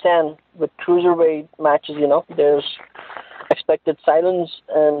can understand with cruiserweight matches, there's expected silence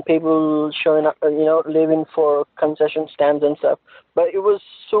and people showing up, leaving for concession stands and stuff. But it was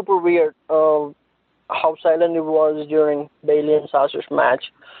super weird how silent it was during Bayley and Sasha's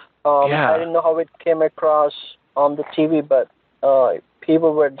match. I didn't know how it came across on the TV, but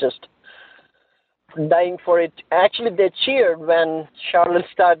people were just dying for it. Actually, they cheered when Charlotte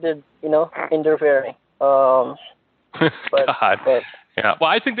started, interfering. God. Yeah. Well,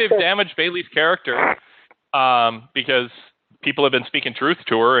 I think they've damaged Bayley's character because people have been speaking truth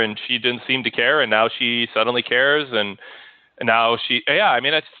to her, and she didn't seem to care, and now she suddenly cares, and now she. Yeah. I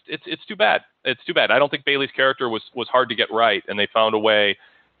mean, it's too bad. It's too bad. I don't think Bayley's character was hard to get right, and they found a way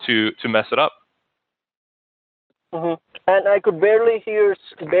to mess it up. Mm-hmm. And I could barely hear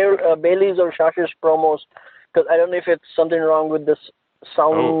Bayley's or Sasha's promos because I don't know if it's something wrong with this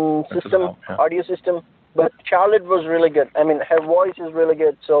sound system, audio system. But Charlotte was really good. I mean, her voice is really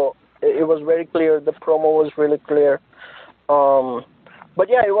good, so it was very clear. The promo was really clear. But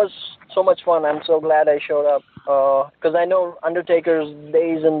yeah, it was so much fun. I'm so glad I showed up because I know Undertaker's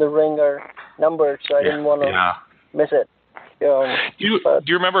days in the ring are numbered, so I didn't want to miss it. Do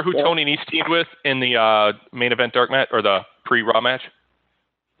you remember who Tony Nese teamed with in the main event dark match or the pre-Raw match?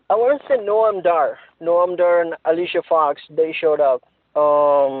 I want to say Noam Dar and Alicia Fox. They showed up.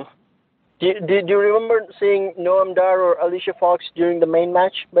 Did you remember seeing Noam Dar or Alicia Fox during the main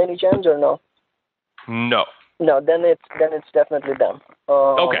match by any chance or no? No. No, then it's definitely them.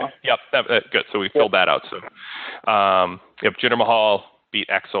 Okay. Yep. Good. So we filled that out. So, Jinder Mahal beat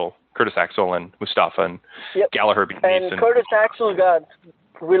Curtis Axel and Mustafa, and Gallagher beat Nese. And Curtis Axel got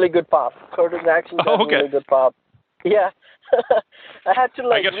really good pop. Really good pop. Yeah. I had to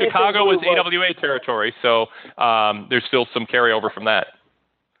I guess Chicago was AWA territory, so there's still some carryover from that.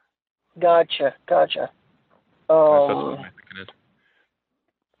 Gotcha. Awesome.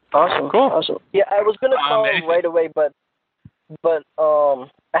 Cool. Awesome. Yeah, I was gonna call right away, but I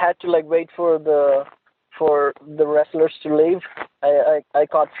had to wait for the wrestlers to leave. I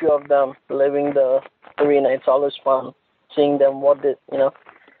caught a few of them leaving the arena. It's always fun seeing them.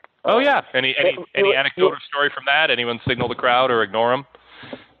 Oh yeah. Any anecdote or story from that? Anyone signal the crowd or ignore them?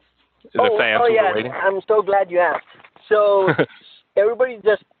 Waiting? I'm so glad you asked. So everybody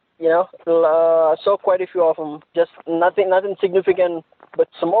just saw quite a few of them. Just nothing significant. But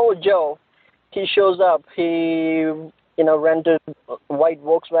Samoa Joe, he shows up. He rented a white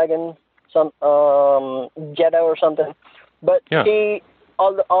Volkswagen, some Jetta or something. But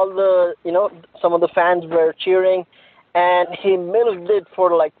all the some of the fans were cheering, and he milked it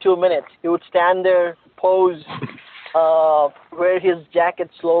for 2 minutes. He would stand there, pose, wear his jacket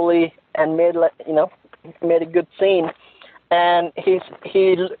slowly, and made a good scene. And he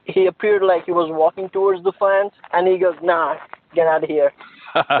appeared like he was walking towards the fans, and he goes, "Nah, get out of here."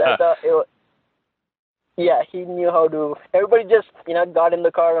 He knew how to. Everybody just got in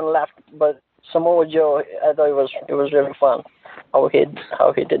the car and left. But Samoa Joe, I thought it was really fun how he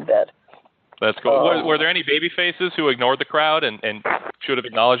did that. That's cool. Were there any baby faces who ignored the crowd and should have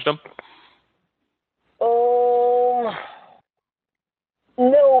acknowledged them?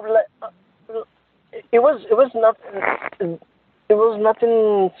 No, it was nothing. It was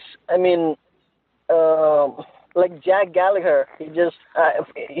nothing. I mean, like Jack Gallagher, he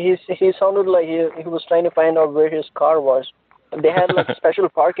sounded like he was trying to find out where his car was. They had like special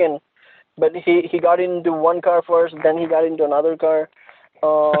parking, but he got into one car first, then he got into another car,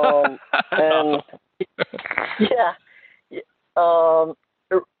 and yeah.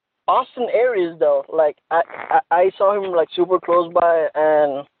 Austin Aries though, like I saw him like super close by,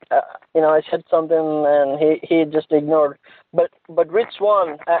 and I said something and he just ignored. But Rich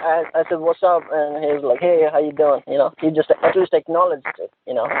Swann, I said what's up, and he's like, hey, how you doing? He just at least acknowledged it.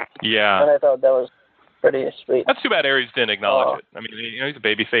 Yeah. And I thought that was pretty sweet. That's too bad Aries didn't acknowledge it. I mean, he's a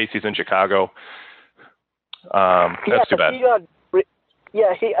babyface. He's in Chicago. That's too bad. I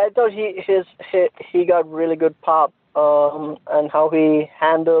thought he got really good pop. And how he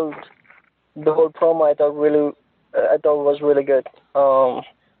handled the whole promo, I thought was really good.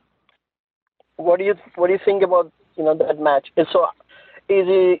 What do you think about that match? Is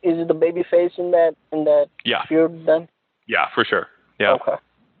he the baby face in that feud then? Yeah, for sure. Yeah. Okay.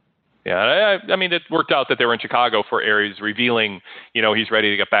 Yeah, I mean, it worked out that they were in Chicago for Aries revealing, he's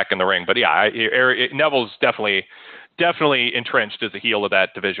ready to get back in the ring. But yeah, Neville's definitely entrenched as a heel of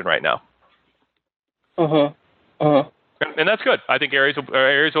that division right now. Mm-hmm. And that's good. I think Aries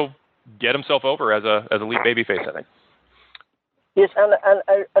will get himself over as a lead babyface, I think. Yes, and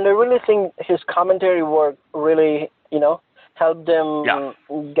I really think his commentary work really, helped them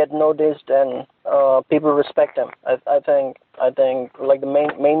get noticed, and people respect him. I think like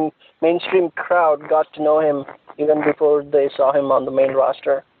the mainstream crowd got to know him even before they saw him on the main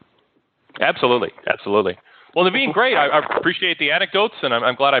roster. Absolutely. Well, Naveen, great. I appreciate the anecdotes, and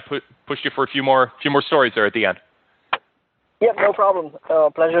I'm glad I pushed you for a few more stories there at the end. Yeah, no problem.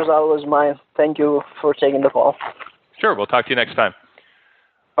 Pleasure's always mine. Thank you for taking the call. Sure. We'll talk to you next time.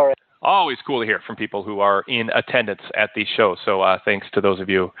 All right. Always cool to hear from people who are in attendance at these shows. So thanks to those of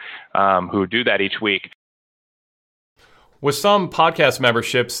you who do that each week. With some podcast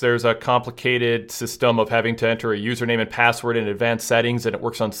memberships, there's a complicated system of having to enter a username and password in advanced settings, and it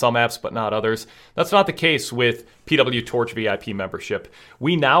works on some apps but not others. That's not the case with PW Torch VIP membership.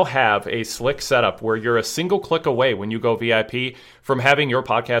 We now have a slick setup where you're a single click away when you go VIP from having your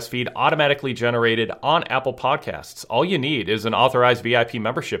podcast feed automatically generated on Apple Podcasts. All you need is an authorized VIP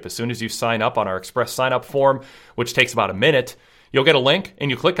membership. As soon as you sign up on our express sign-up form, which takes about a minute, you'll get a link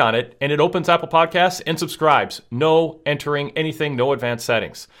and you click on it and it opens Apple Podcasts and subscribes. No entering anything, no advanced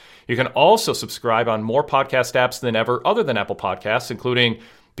settings. You can also subscribe on more podcast apps than ever other than Apple Podcasts, including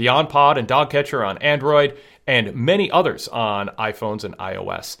Beyond Pod and Dogcatcher on Android and many others on iPhones and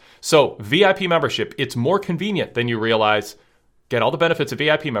iOS. So VIP membership, it's more convenient than you realize. Get all the benefits of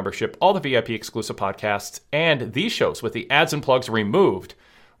VIP membership, all the VIP exclusive podcasts, and these shows with the ads and plugs removed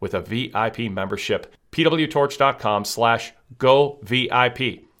with a VIP membership.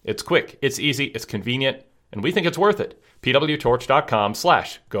 pwtorch.com/govip. It's quick, it's easy, it's convenient, and we think it's worth it.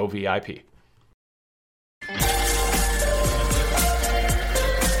 pwtorch.com/govip.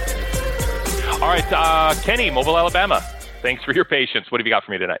 All right, Kenny, Mobile, Alabama. Thanks for your patience. What have you got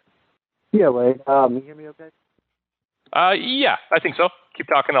for me tonight? Yeah, Wade. You hear me okay? Yeah, I think so. Keep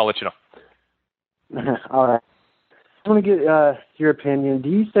talking. I'll let you know. All right. I want to get your opinion. Do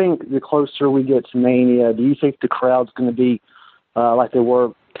you think the closer we get to Mania, do you think the crowd's going to be like they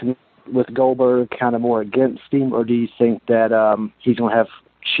were with Goldberg, kind of more against him, or do you think that he's going to have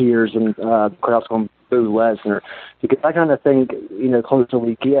cheers and the crowd's going to boo Lesnar? Because I kind of think, closer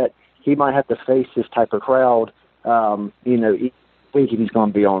we get, he might have to face this type of crowd, each week if he's going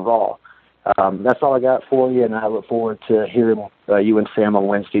to be on Raw. That's all I got for you, and I look forward to hearing you and Sam on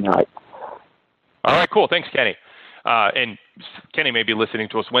Wednesday night. All right, cool. Thanks, Kenny. And Kenny may be listening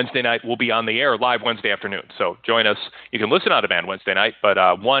to us Wednesday night. We'll be on the air live Wednesday afternoon. So join us. You can listen on demand Wednesday night, but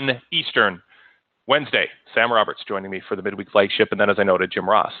 1 Eastern Wednesday. Sam Roberts joining me for the midweek flagship. And then, as I noted, Jim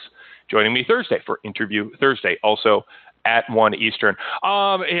Ross joining me Thursday for Interview Thursday, also at 1 Eastern.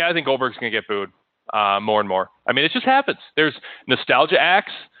 I think Goldberg's going to get booed more and more. I mean, it just happens. There's nostalgia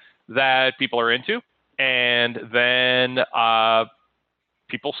acts that people are into, and then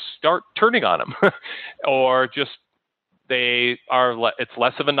people start turning on them or just it's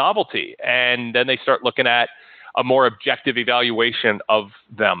less of a novelty. And then they start looking at a more objective evaluation of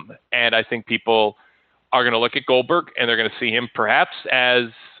them. And I think people are going to look at Goldberg and they're going to see him perhaps as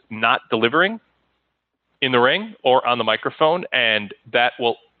not delivering in the ring or on the microphone. And that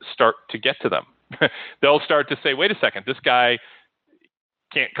will start to get to them. They'll start to say, wait a second, this guy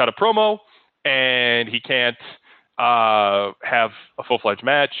can't cut a promo and he can't have a full-fledged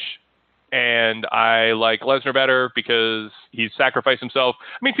match. and I like Lesnar better because he's sacrificed himself.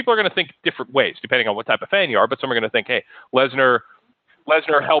 I mean, people are going to think different ways depending on what type of fan you are, but some are going to think, hey, Lesnar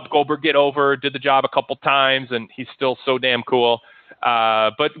helped Goldberg get over, did the job a couple times, and he's still so damn cool.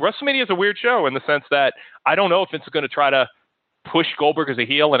 But WrestleMania is a weird show in the sense that I don't know if it's going to try to push Goldberg as a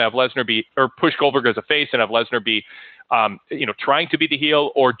heel and have Lesnar be, or push Goldberg as a face and have Lesnar be, trying to be the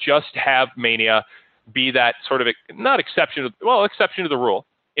heel, or just have Mania be that sort of not exception to the rule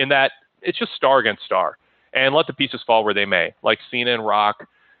in that it's just star against star and let the pieces fall where they may, like Cena and Rock,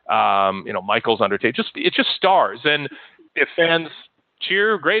 Michaels, Undertaker. It's just stars, and if fans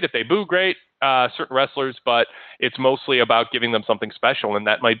cheer, great. If they boo, great. Certain wrestlers, but it's mostly about giving them something special, and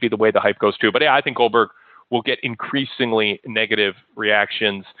that might be the way the hype goes too. But yeah, I think Goldberg will get increasingly negative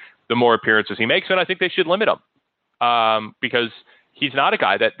reactions the more appearances he makes, and I think they should limit him because he's not a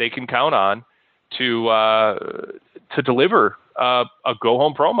guy that they can count on to deliver a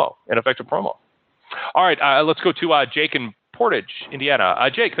go-home promo, an effective promo. All right, let's go to Jake in Portage, Indiana.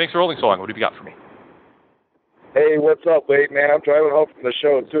 Jake, thanks for holding so long. What have you got for me? Hey, what's up, Wade, man? I'm driving home from the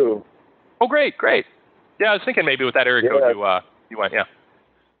show, too. Oh, great. Yeah, I was thinking maybe with that area code you went, yeah.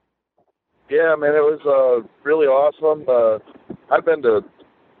 Yeah, man, it was really awesome. I've been at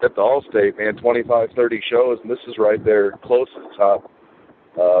the Allstate, man, 25, 30 shows, and this is right there close to the top.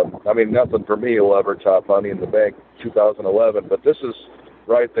 I mean, nothing for me will ever top Money in the Bank 2011, but this is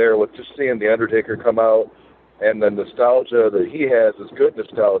right there with just seeing The Undertaker come out, and the nostalgia that he has is good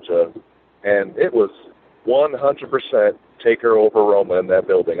nostalgia, and it was 100% Taker over Roman in that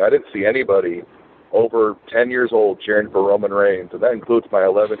building. I didn't see anybody over 10 years old cheering for Roman Reigns, and that includes my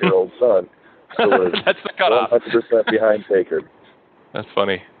 11-year-old son, who was That's the cutoff. 100% behind Taker. That's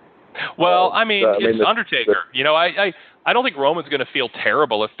funny. Well, it's Undertaker. I don't think Roman's going to feel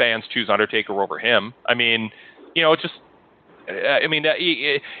terrible if fans choose Undertaker over him. I mean,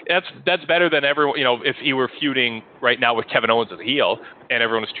 that's better than everyone. If he were feuding right now with Kevin Owens as a heel and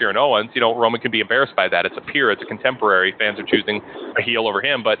everyone was cheering Owens, Roman can be embarrassed by that. It's a peer, it's a contemporary. Fans are choosing a heel over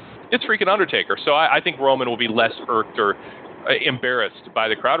him, but it's freaking Undertaker. So I think Roman will be less irked or embarrassed by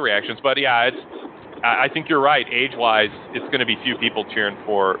the crowd reactions. But yeah, I think you're right. Age-wise, it's going to be few people cheering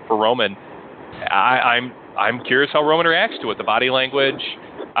for Roman. I'm curious how Roman reacts to it. The body language.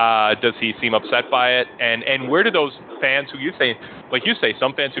 Does he seem upset by it? And where do those fans who you say,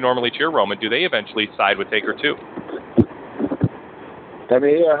 some fans who normally cheer Roman, do they eventually side with Taker too? I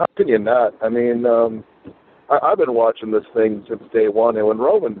mean, yeah, how can you not? I mean, I've been watching this thing since day one, and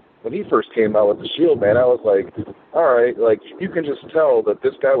when he first came out with the Shield, man, I was like, all right, like you can just tell that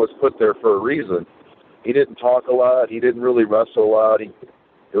this guy was put there for a reason. He didn't talk a lot. He didn't really wrestle a lot. It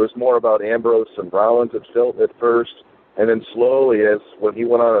was more about Ambrose and Rollins at first. And then slowly, when he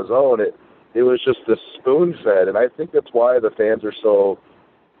went on his own, it was just this spoon-fed. And I think that's why the fans are so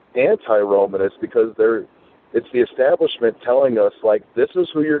anti-Roman, is because it's the establishment telling us, like, this is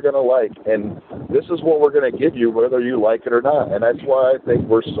who you're going to like, and this is what we're going to give you whether you like it or not. And that's why I think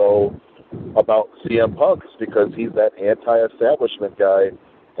we're so about CM Punk, because he's that anti-establishment guy.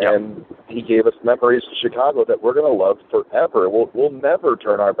 And he gave us memories of Chicago that we're going to love forever. We'll never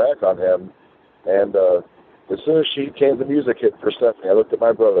turn our back on him. And as soon as the music hit for Stephanie, I looked at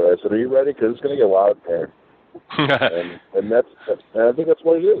my brother. I said, "Are you ready? Because it's going to get loud there." and I think that's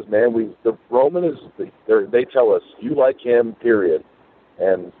what it is, man. The Roman is. They tell us you like him, period.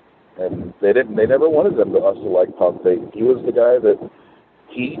 And they never wanted us to like Punk. He was the guy that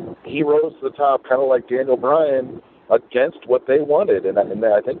he rose to the top, kind of like Daniel Bryan, against what they wanted, and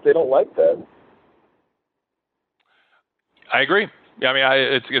I think they don't like that. I agree. Yeah, I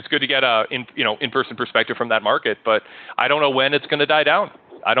mean, it's good to get in-person perspective from that market, but I don't know when it's going to die down.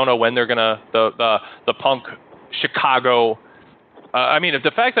 I don't know when they're going to the Punk Chicago. If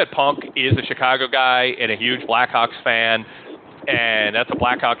the fact that Punk is a Chicago guy and a huge Blackhawks fan, and that's a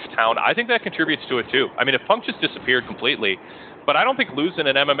Blackhawks town, I think that contributes to it too. I mean, if Punk just disappeared completely. But I don't think losing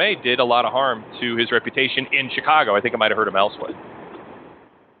in MMA did a lot of harm to his reputation in Chicago. I think it might have hurt him elsewhere.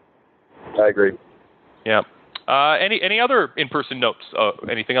 I agree. Yeah. Any other in-person notes?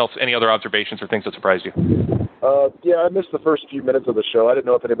 Anything else? Any other observations or things that surprised you? Yeah, I missed the first few minutes of the show. I didn't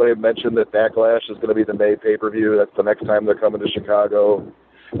know if anybody had mentioned that Backlash is going to be the May pay-per-view. That's the next time they're coming to Chicago.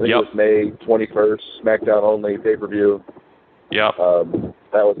 I think it was May 21st, SmackDown only pay-per-view. Yeah.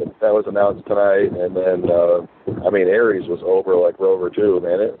 That was announced tonight, and then Aries was over like Rover too,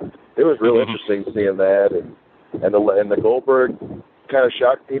 man. It was real interesting seeing that, and the Goldberg kind of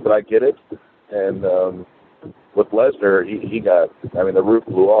shocked me, but I get it. And with Lesnar, he got, the roof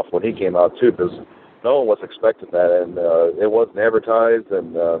blew off when he came out too, because no one was expecting that, and it wasn't advertised,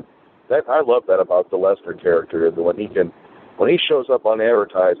 and that I love that about the Lesnar character, when when he shows up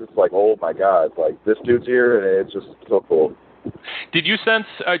unadvertised, it's like, oh my God, like this dude's here, and it's just so cool. Did you sense?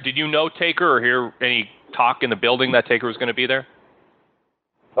 Did you know Taker or hear any talk in the building that Taker was going to be there?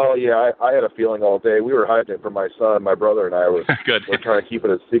 Oh yeah, I had a feeling all day. We were hiding it from my son. My brother and I were trying to keep it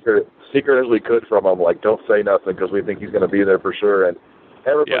as secret as we could from him. Like, don't say nothing because we think he's going to be there for sure. And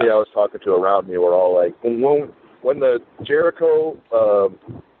everybody I was talking to around me were all like, when the Jericho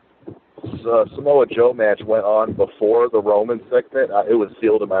Samoa Joe match went on before the Roman segment, it was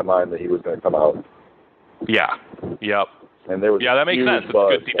sealed in my mind that he was going to come out. Yeah. Yep. And there was that makes sense.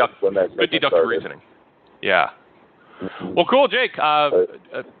 It's good deductive reasoning. Yeah. Well, cool, Jake.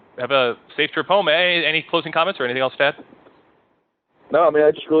 Have a safe trip home. Any closing comments or anything else to add? No, I mean,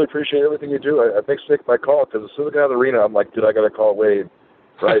 I just really appreciate everything you do. I thanks for taking my call, because as soon as I got out of the arena, I'm like, dude, I got to call Wade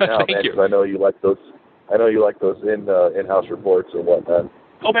right now, man, because I know you like those. I know you like those in-house reports and whatnot.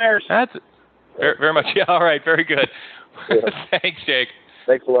 Oh, Bears. That's very, very much. Yeah. All right. Very good. Yeah. Thanks, Jake.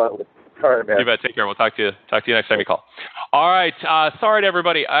 Thanks a lot. All right, man. You bet. Take care. We'll talk to you next time you call. All right. Sorry to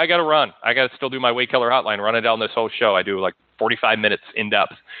everybody. I got to run. I got to still do my Wade Keller hotline, running down this whole show. I do like 45 minutes in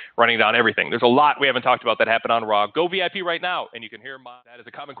depth, running down everything. There's a lot we haven't talked about that happened on Raw. Go VIP right now, and you can hear that is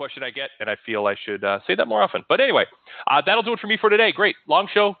a common question I get, and I feel I should say that more often. But anyway, that'll do it for me for today. Great. Long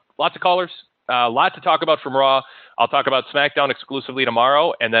show. Lots of callers. A lot to talk about from Raw. I'll talk about SmackDown exclusively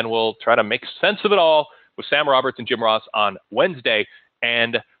tomorrow, and then we'll try to make sense of it all with Sam Roberts and Jim Ross on Wednesday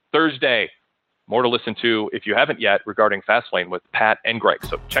and Thursday. More to listen to, if you haven't yet, regarding Fastlane with Pat and Greg.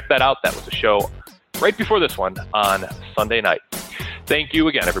 So check that out. That was a show right before this one on Sunday night. Thank you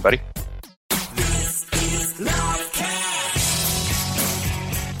again, everybody.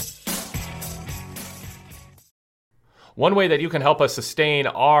 One way that you can help us sustain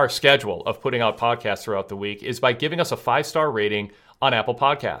our schedule of putting out podcasts throughout the week is by giving us a 5-star rating on Apple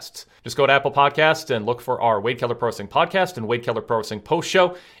Podcasts. Just go to Apple Podcasts and look for our Wade Keller Pro Wrestling Podcast and Wade Keller Pro Wrestling Post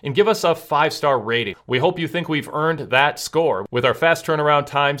Show and give us a 5-star rating. We hope you think we've earned that score with our fast turnaround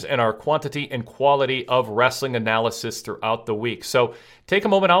times and our quantity and quality of wrestling analysis throughout the week. So take a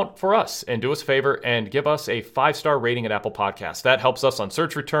moment out for us and do us a favor and give us a 5-star rating at Apple Podcasts. That helps us on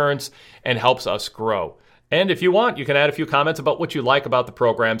search returns and helps us grow. And if you want, you can add a few comments about what you like about the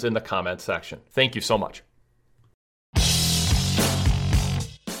programs in the comments section. Thank you so much.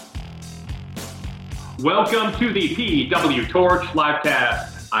 Welcome to the PW Torch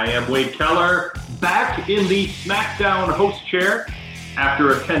livecast. I am Wade Keller, back in the SmackDown host chair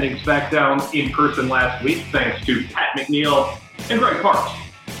after attending SmackDown in person last week, thanks to Pat McNeil and Greg Parks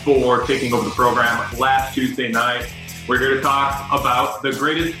for taking over the program last Tuesday night. We're here to talk about the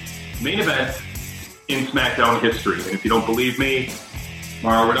greatest main event in SmackDown history. And if you don't believe me,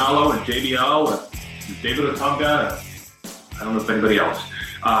 Mauro Ranallo and JBL and David Otunga, and I don't know if anybody else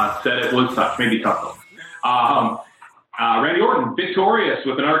said it was such, maybe Tuckle. Randy Orton victorious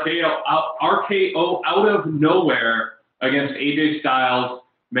with an RKO out of nowhere against AJ Styles.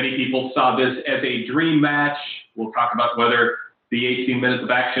 Many people saw this as a dream match. We'll talk about whether the 18 minutes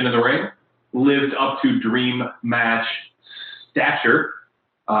of action in the ring lived up to dream match stature.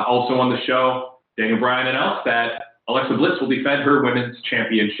 Also on the show, Daniel Bryan announced that Alexa Bliss will defend her women's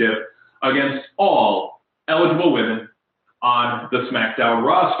championship against all eligible women on the SmackDown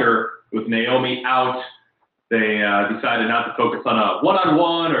roster. With Naomi out, they decided not to focus on a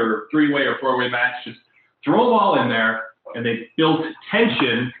one-on-one or three-way or four-way match. Just throw them all in there, and they built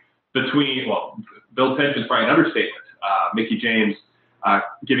tension build tension is probably an understatement. Mickie James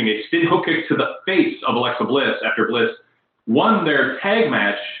giving a spin hook kick to the face of Alexa Bliss after Bliss won their tag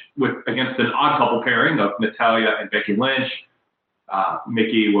match against an odd couple pairing of Natalya and Becky Lynch.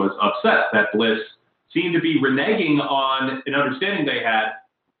 Mickie was upset that Bliss seemed to be reneging on an understanding they had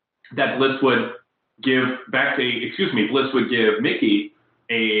that Bliss would give Mickie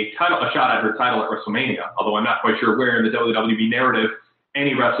a shot at her title at WrestleMania, although I'm not quite sure where in the WWE narrative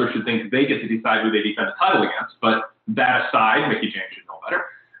any wrestler should think they get to decide who they defend the title against. But that aside, Mickie James should know better.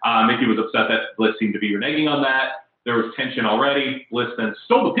 Mickie was upset that Bliss seemed to be reneging on that. There was tension already. Bliss then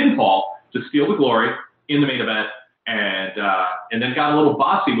stole the pinfall to steal the glory in the main event, and then got a little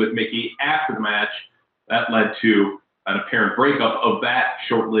bossy with Mickie after the match. That led to an apparent breakup of that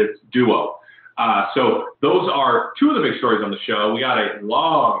short-lived duo. So those are two of the big stories on the show. We got a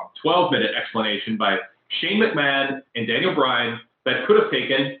long 12-minute explanation by Shane McMahon and Daniel Bryan that could have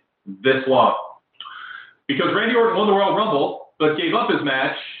taken this long. Because Randy Orton won the Royal Rumble, but gave up his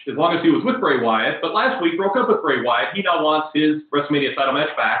match as long as he was with Bray Wyatt. But last week broke up with Bray Wyatt. He now wants his WrestleMania title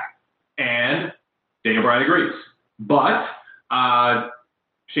match back, and Daniel Bryan agrees. But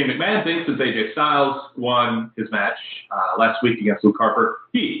Shane McMahon thinks since AJ Styles won his match last week against Luke Harper,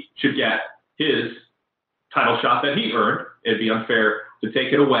 he should get his title shot that he earned. It'd be unfair to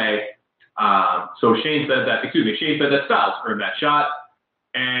take it away. So Shane said that Styles earned that shot.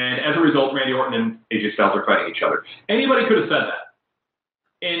 And as a result, Randy Orton and AJ Styles are fighting each other. Anybody could have said that.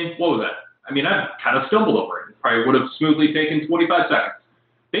 And what was that? I mean, I kind of stumbled over it. It probably would have smoothly taken 25 seconds.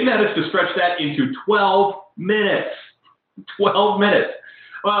 They managed to stretch that into 12 minutes. 12 minutes.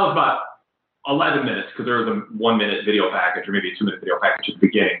 Well, it was about 11 minutes because there was a 1-minute video package or maybe a 2-minute video package at the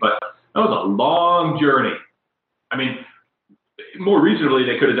beginning. But that was a long journey. I mean, more reasonably,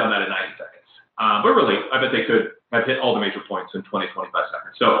 they could have done that in 90 seconds. But really, I bet they could have hit all the major points in 20, 25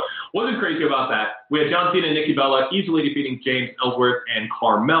 seconds. So wasn't crazy about that. We had John Cena and Nikki Bella easily defeating James Ellsworth and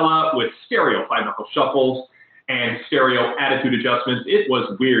Carmella with stereo 5-knuckle shuffles and stereo attitude adjustments. It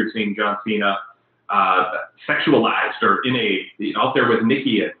was weird seeing John Cena sexualized or out there with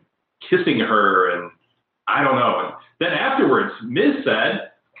Nikki and kissing her, and I don't know. And then afterwards, Miz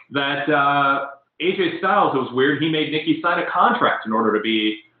said that AJ Styles, it was weird, he made Nikki sign a contract in order to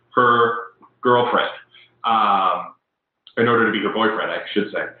be her girlfriend. In order to be her boyfriend, I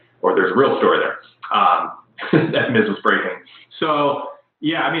should say. Or there's a real story there that Miz was breaking. So,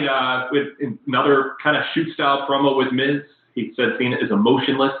 yeah, I mean, with another kind of shoot-style promo with Miz, he said Cena is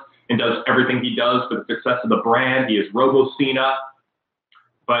emotionless and does everything he does for the success of the brand. He is Robo-Cena.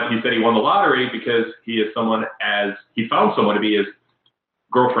 But he said he won the lottery because he found someone to be his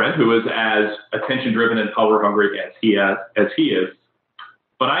girlfriend who is as attention-driven and power-hungry as he is.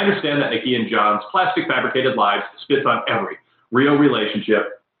 But I understand that Nikki and John's plastic fabricated lives spits on every real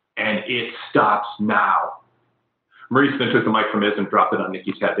relationship, and it stops now. Maurice then took the mic from Miz and dropped it on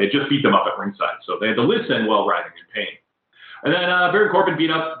Nikki's head. They had just beat them up at ringside, so they had to listen while writhing in pain. And then Baron Corbin beat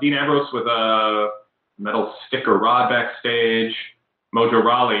up Dean Ambrose with a metal sticker rod backstage. Mojo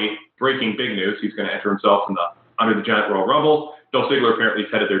Rawley breaking big news. He's going to enter himself in under the Giant Royal Rumble. Dolph Ziggler apparently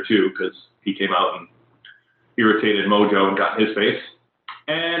is headed there too because he came out and irritated Mojo and got in his face.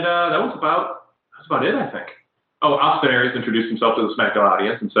 And that was about it, I think. Oh, Austin Aries introduced himself to the SmackDown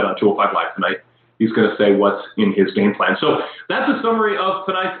audience and said on 205 Live tonight he's going to say what's in his game plan. So that's a summary of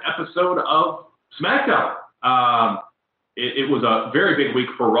tonight's episode of SmackDown. It was a very big week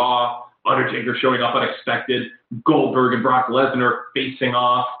for Raw. Undertaker showing up unexpected. Goldberg and Brock Lesnar facing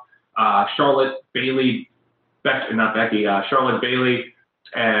off. Charlotte Bayley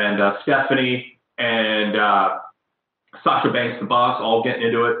and Stephanie and Sasha Banks, the boss, all getting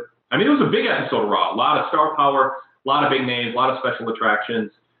into it. I mean, it was a big episode of Raw. A lot of star power, a lot of big names, a lot of special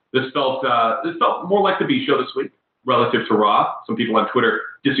attractions. This felt more like the B show this week relative to Raw. Some people on Twitter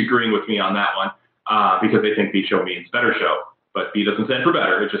disagreeing with me on that one because they think B show means better show. But B doesn't stand for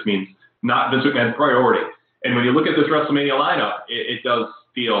better. It just means not Vince McMahon's priority. And when you look at this WrestleMania lineup, it does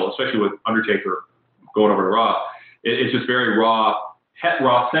feel, especially with Undertaker going over to Raw, it's just very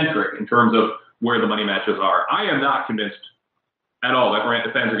Raw-centric in terms of where the money matches are. I am not convinced at all that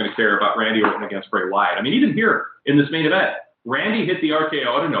the fans are going to care about Randy Orton against Bray Wyatt. I mean, even here in this main event, Randy hit the RKO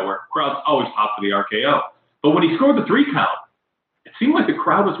out of nowhere. Crowds always pop for the RKO. But when he scored the 3 count, it seemed like the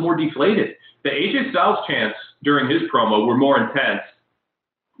crowd was more deflated. The AJ Styles chants during his promo were more intense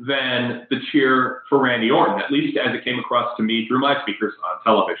than the cheer for Randy Orton, at least as it came across to me through my speakers on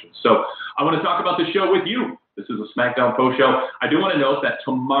television. So I want to talk about the show with you. This is a SmackDown post show. I do want to note that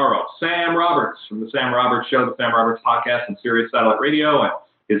tomorrow, Sam Roberts from the Sam Roberts Show, the Sam Roberts Podcast and Sirius Satellite Radio, and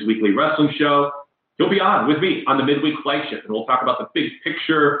his weekly wrestling show, he'll be on with me on the midweek flagship, and we'll talk about the big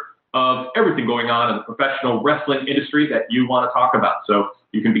picture of everything going on in the professional wrestling industry that you want to talk about. So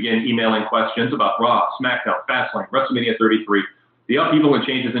you can begin emailing questions about Raw, SmackDown, Fastlane, WrestleMania 33, the upheaval and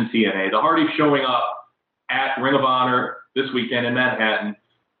changes in TNA, the Hardys showing up at Ring of Honor this weekend in Manhattan,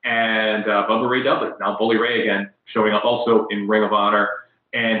 and Bubba Ray Dudley, now Bully Ray again, showing up also in Ring of Honor,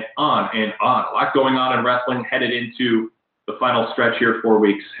 and on and on. A lot going on in wrestling headed into the final stretch here, 4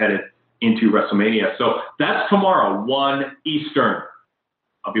 weeks headed into WrestleMania. So that's tomorrow, 1 Eastern.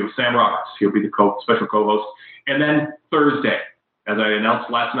 I'll be with Sam Roberts. He'll be the special co-host. And then Thursday, as I announced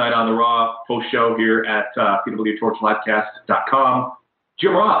last night on the Raw post show here at pwtorchlivecast.com,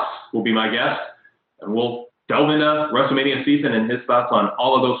 Jim Ross will be my guest, and we'll delve into WrestleMania season and his thoughts on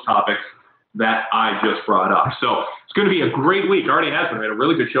all of those topics that I just brought up. So it's going to be a great week. Already has been. We had a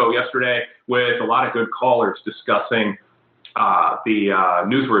really good show yesterday with a lot of good callers discussing the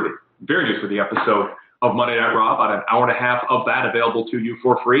very newsworthy episode of Monday Night Raw. About an hour and a half of that available to you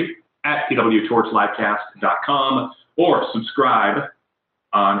for free at pwtorchlivecast.com, or subscribe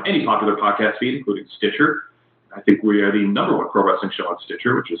on any popular podcast feed, including Stitcher. I think we are the #1 pro wrestling show on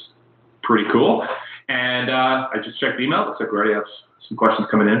Stitcher, which is pretty cool. And I just checked the email. Looks like we already have some questions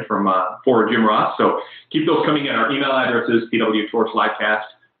coming in for Jim Ross. So keep those coming in. Our email address is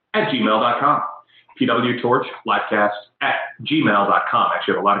pwtorchlivecast@gmail.com. pwtorchlivecast@gmail.com.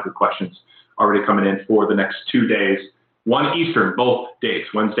 Actually, I have a lot of good questions already coming in for the next 2 days. 1 Eastern, both days,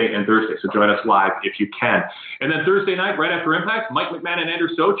 Wednesday and Thursday. So join us live if you can. And then Thursday night, right after Impact, Mike McMahon and Andrew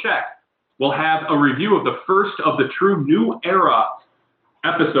Socek will have a review of the first of the true new era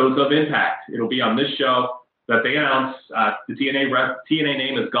episodes of Impact. It'll be on this show that they announced the TNA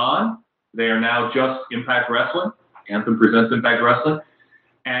name is gone. They are now just Impact Wrestling. Anthem presents Impact Wrestling.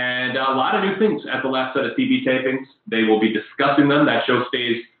 And a lot of new things at the last set of TV tapings. They will be discussing them. That show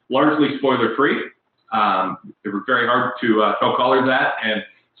stays largely spoiler-free. It was very hard to tell callers that and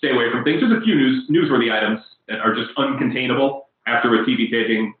stay away from things. There's a few newsworthy items that are just uncontainable after a TV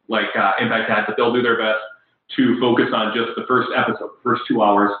taping like Impact had, but they'll do their best to focus on just the first episode, first 2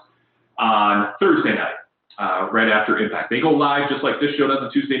 hours on Thursday night, right after Impact. They go live just like this show does on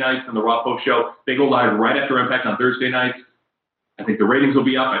Tuesday nights and the Raw Post show. They go live right after Impact on Thursday nights. I think the ratings will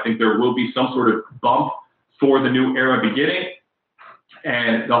be up. I think there will be some sort of bump for the new era beginning,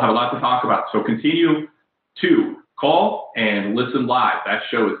 and they'll have a lot to talk about. So continue to call and listen live. That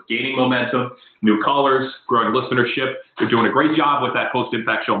show is gaining momentum, new callers, growing listenership. They're doing a great job with that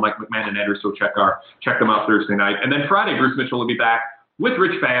post-Impact show. Mike McMahon and Andrew Socek check them out Thursday night. And then Friday, Bruce Mitchell will be back with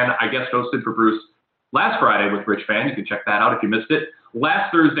Rich Fann. I guest hosted for Bruce last Friday with Rich Fann. You can check that out if you missed it.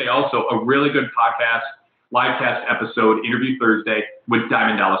 Last Thursday, also a really good podcast, livecast episode, Interview Thursday with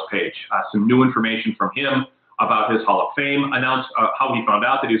Diamond Dallas Page. Some new information from him about his Hall of Fame, announced how he found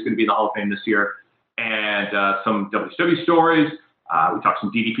out that he was going to be in the Hall of Fame this year, and some WCW stories. We talked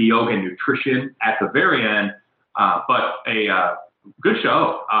some DDP yoga and nutrition at the very end, but a good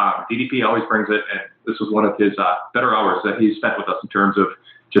show. DDP always brings it, and this was one of his better hours that he spent with us in terms of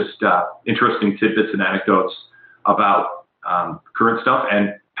just interesting tidbits and anecdotes about current stuff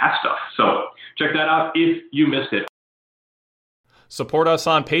and past stuff. So check that out if you missed it. Support us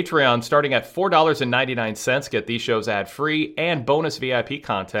on Patreon starting at $4.99. Get these shows ad-free and bonus VIP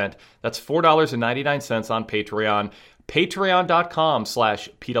content. That's $4.99 on Patreon.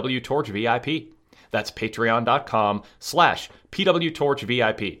 Patreon.com/PWTorchVIP. That's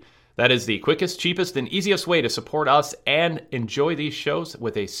Patreon.com/PWTorchVIP. That is the quickest, cheapest, and easiest way to support us and enjoy these shows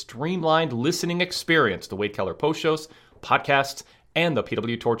with a streamlined listening experience. The Wade Keller post shows, podcasts, and the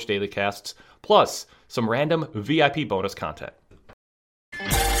PW Torch Daily Casts, plus some random VIP bonus content.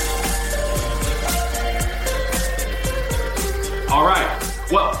 All right.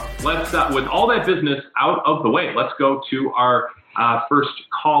 Well, let's with all that business out of the way, let's go to our first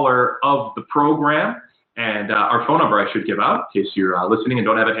caller of the program. And our phone number I should give out in case you're listening and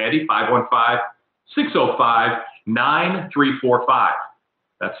don't have it handy, 515-605-9345.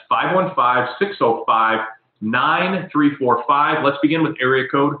 That's 515-605-9345. Let's begin with area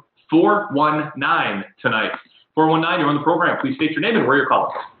code 419 tonight. 419, you're on the program. Please state your name and where you're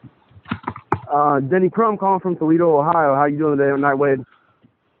calling. Denny Crum calling from Toledo, Ohio. How you doing today, Night Wade?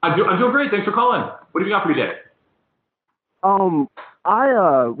 I'm doing great. Thanks for calling. What have you got for me today?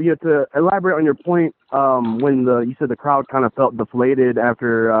 To elaborate on your point, when you said the crowd kind of felt deflated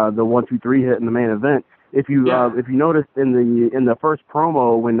after the 1-2-3 hit in the main event. If you noticed in the first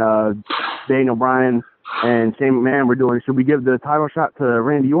promo when Daniel Bryan and Shane McMahon were doing, should we give the title shot to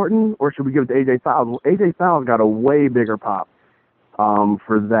Randy Orton or should we give it to AJ Styles? Well, AJ Styles got a way bigger pop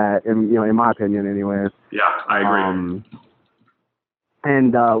for that, in my opinion, anyways. Yeah, I agree.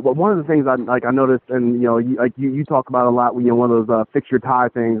 One of the things I noticed, and you talk about a lot when one of those fix your tie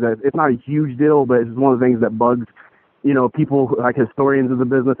things. That it's not a huge deal, but it's one of the things that bugs people like historians of the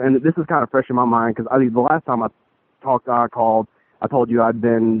business. And this is kind of fresh in my mind because I think the last time I called, I told you I'd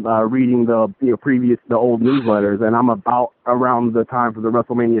been reading the old newsletters, and I'm about around the time for the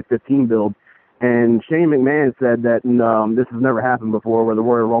WrestleMania 15 build. And Shane McMahon said that this has never happened before, where the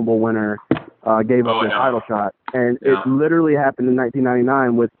Royal Rumble winner gave up his title shot. And it literally happened in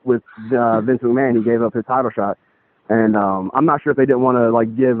 1999 with Vince McMahon. He gave up his title shot. And I'm not sure if they didn't want to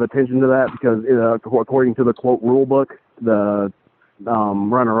give attention to that because according to the quote rule book, the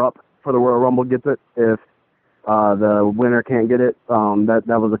runner-up for the Royal Rumble gets it if the winner can't get it. That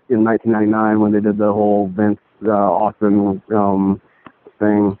was in 1999 when they did the whole Vince Austin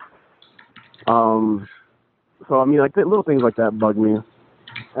thing. Little things like that bug me.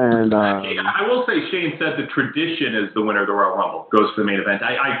 And I will say Shane said the tradition is the winner of the Royal Rumble goes to the main event.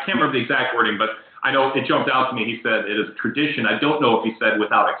 I can't remember the exact wording, but I know it jumped out to me. He said it is a tradition. I don't know if he said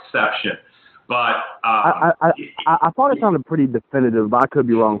without exception, but I thought it sounded pretty definitive, but I could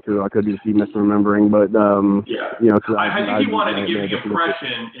be wrong too. I could just be misremembering, but I think he wanted to give the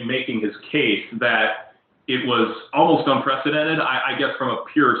impression in making his case that it was almost unprecedented. I guess from a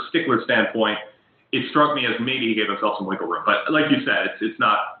pure stickler standpoint, it struck me as maybe he gave himself some wiggle room. But like you said, it's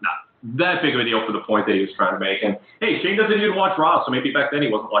not that big of a deal for the point that he was trying to make. And hey, Shane doesn't even watch Raw, so maybe back then he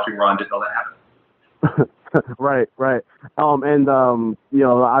wasn't watching Raw and didn't know that happened. Right. And the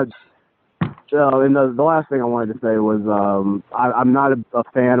last thing I wanted to say was I'm not a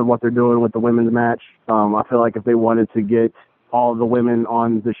fan of what they're doing with the women's match. I feel like if they wanted to get all of the women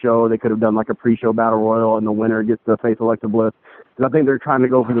on the show, they could have done like a pre-show battle royal, and the winner gets to face Alexa Bliss. Because I think they're trying to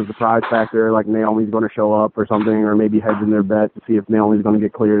go for the surprise factor, like Naomi's going to show up or something, or maybe hedging their bet to see if Naomi's going to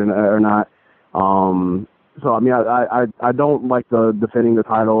get cleared or not. So I mean, I don't like the defending the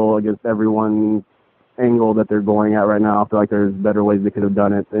title against everyone angle that they're going at right now. I feel like there's better ways they could have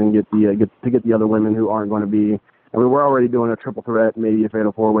done it and get the other women who aren't going to be. I mean, we're already doing a triple threat, maybe a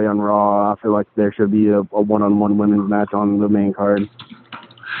fatal four-way on Raw. I feel like there should be a one-on-one women's match on the main card.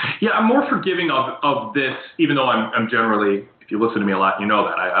 Yeah, I'm more forgiving of this, even though I'm generally, if you listen to me a lot, you know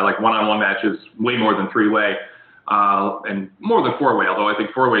that. I like one-on-one matches way more than three-way, and more than four-way, although I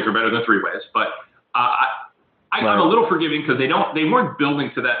think four-ways are better than three-ways. But I'm a little forgiving because they weren't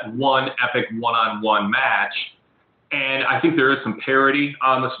building to that one epic one-on-one match. And I think there is some parity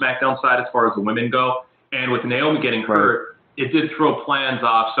on the SmackDown side as far as the women go. And with Naomi getting hurt, it did throw plans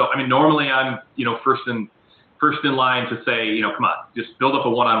off. So, I mean, normally I'm, first in line to say, come on, just build up a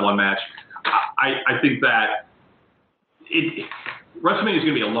one-on-one match. I think that WrestleMania is going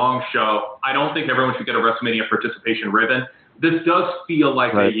to be a long show. I don't think everyone should get a WrestleMania participation ribbon. This does feel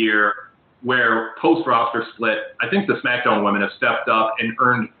like a year where post-roster split, I think the SmackDown women have stepped up and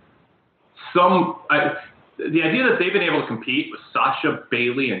earned some the idea that they've been able to compete with Sasha,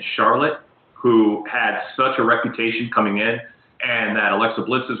 Bayley, and Charlotte, who had such a reputation coming in, and that Alexa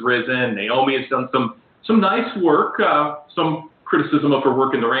Bliss has risen. Naomi has done some nice work, some criticism of her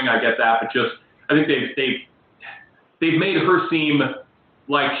work in the ring. I get that, but just I think they've made her seem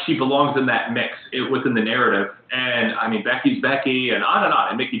like she belongs in that mix within the narrative. And I mean, Becky's Becky, and on,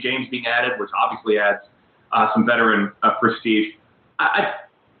 and Mickie James being added, which obviously adds some veteran prestige. I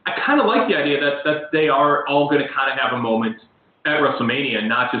kind of like the idea that they are all going to kind of have a moment at WrestleMania and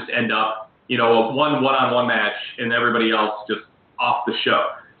not just end up, a one-on-one match and everybody else just off the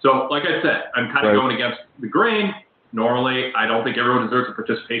show. So, like I said, I'm kind of going against the grain. Normally, I don't think everyone deserves a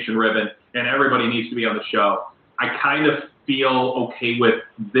participation ribbon, and everybody needs to be on the show. I kind of feel okay with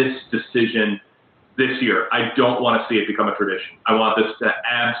this decision this year. I don't want to see it become a tradition. I want this to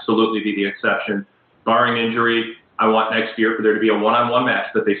absolutely be the exception. Barring injury, I want next year for there to be a one-on-one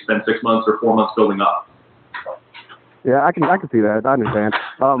match that they spend 6 months or 4 months building up. Yeah, I can see that. I understand.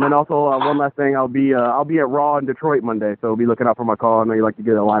 And also, one last thing, I'll be at Raw in Detroit Monday, so be looking out for my call. I know you like to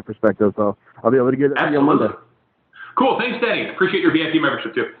get a live perspective, so I'll be able to get it on Monday. Cool. Thanks, Danny. Appreciate your VIP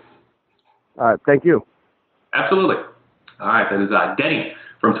membership, too. All right. Thank you. Absolutely. All right. That is Denny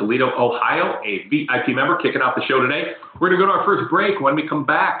from Toledo, Ohio, a VIP member kicking off the show today. We're going to go to our first break. When we come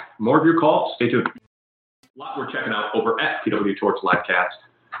back, more of your calls. Stay tuned. A lot we're checking out over at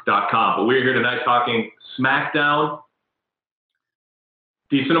PWTorchLivecast.com. But we're here tonight talking SmackDown.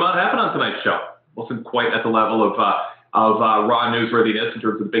 Decent amount happened on tonight's show. Wasn't quite at the level of Raw newsworthiness in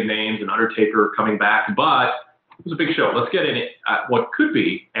terms of the big names and Undertaker coming back, but it was a big show. Let's get in what could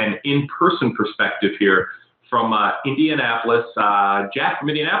be an in-person perspective here from Indianapolis. Jack from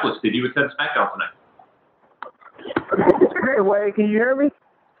Indianapolis, did you attend SmackDown tonight? Hey, Wade, can you hear me?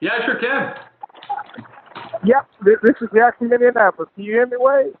 Yeah, I sure can. Yep, this is Jack from Indianapolis. Can you hear me,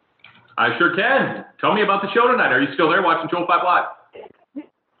 Wade? I sure can. Tell me about the show tonight. Are you still there watching 205 Live?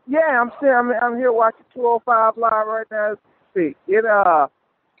 Yeah, I'm here watching 205 Live right now as we speak. It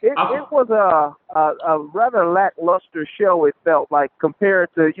was a rather lackluster show, it felt like, compared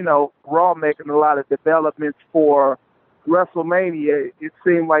to, Raw making a lot of developments for WrestleMania. It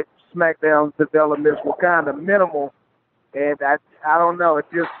seemed like SmackDown's developments were kind of minimal, and I don't know, it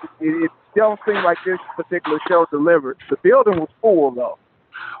don't seem like this particular show delivered. The building was full, though.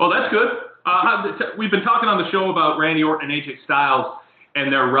 Well, that's good. We've been talking on the show about Randy Orton and AJ Styles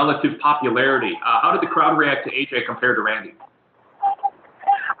and their relative popularity. How did the crowd react to AJ compared to Randy?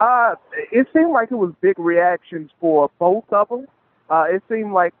 It seemed like it was big reactions for both of them. It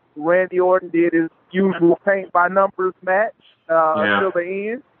seemed like Randy Orton did his usual paint-by-numbers match until the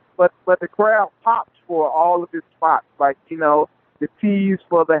end, but the crowd popped for all of his spots, like, the tease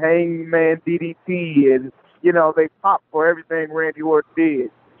for the Hangman DDT, and, they popped for everything Randy Orton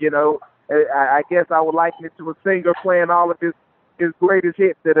did. I guess I would liken it to a singer playing all of his greatest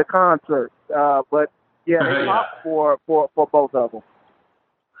hits at a concert. But, they popped for both of them.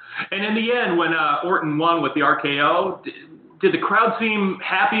 And in the end, when Orton won with the RKO, did the crowd seem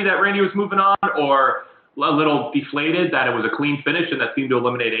happy that Randy was moving on, or a little deflated that it was a clean finish and that seemed to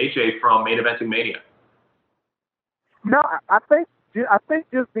eliminate AJ from main eventing Mania? No, I think I think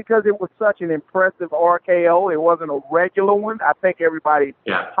just because it was such an impressive RKO, it wasn't a regular one. I think everybody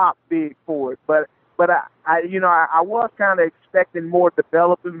popped big for it. But I was kind of expecting more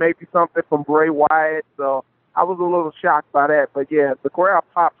development, maybe something from Bray Wyatt. So I was a little shocked by that. But yeah, the crowd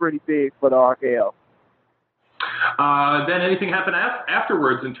popped pretty big for the RKO. Then anything happened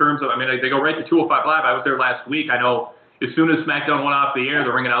afterwards in terms of, I mean, they go right to 205 Live. I was there last week. I know as soon as SmackDown went off the air,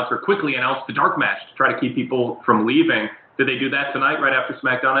 the ring announcer quickly announced the dark match to try to keep people from leaving. Did they do that tonight right after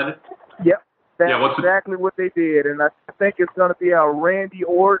SmackDown ended? Yep. That's exactly what they did. And I think it's going to be Randy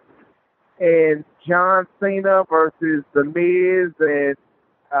Orton and John Cena versus The Miz and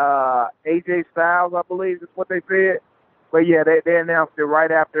AJ Styles, I believe is what they said. But yeah, they announced it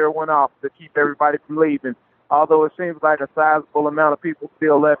right after it went off to keep everybody from leaving. Although it seems like a sizable amount of people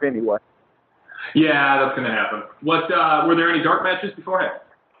still left anyway. Yeah, that's going to happen. What were there any dark matches beforehand?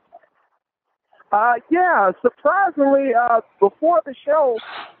 Yeah, surprisingly, before the show,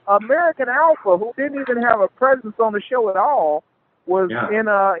 American Alpha, who didn't even have a presence on the show at all, was in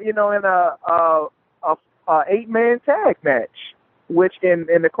a 8-man tag match, which in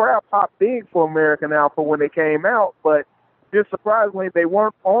the crowd popped big for American Alpha when they came out, but just surprisingly, they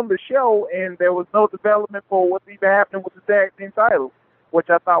weren't on the show, and there was no development for what's even happening with the tag team titles, which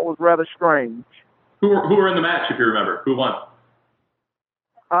I thought was rather strange. Who were in the match, if you remember? Who won?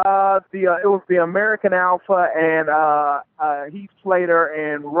 It was the American Alpha and Heath Slater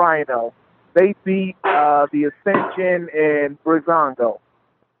and Rhino. They beat the Ascension and Breezango.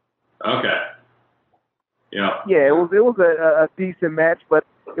 Okay. Yeah. Yeah, it was a decent match, but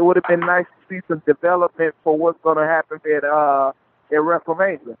it would have been nice to see some development for what's going to happen at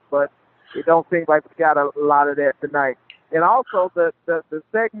WrestleMania. But it don't seem like we got a lot of that tonight. And also the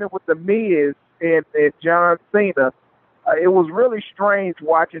segment with The Miz and John Cena. It was really strange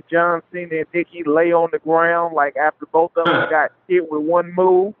watching John Cena and Nikki lay on the ground, like after both of them got hit with one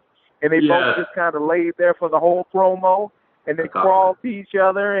move, and they both just kind of laid there for the whole promo, and they crawled to each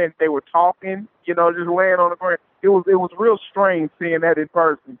other, and they were talking, just laying on the ground. It was real strange seeing that in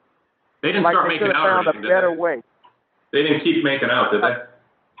person. They didn't start making out. Found a better way. They didn't keep making out, did they?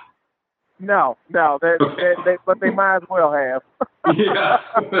 No, but they might as well have. Yeah.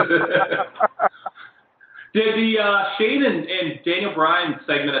 Did the Shane and Daniel Bryan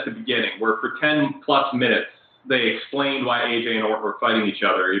segment at the beginning, where for 10 plus minutes they explained why AJ and Orton were fighting each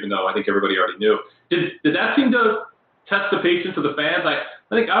other, even though I think everybody already knew, did that seem to test the patience of the fans? I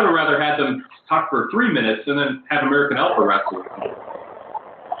think I would have rather had them talk for 3 minutes and then have American Alpha wrestle.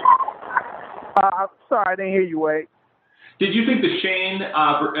 I'm sorry, I didn't hear you, Wade. Did you think the Shane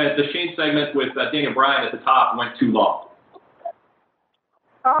segment with Daniel Bryan at the top went too long?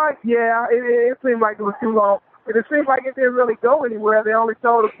 Yeah, it seemed like it was too long. And it seemed like it didn't really go anywhere. They only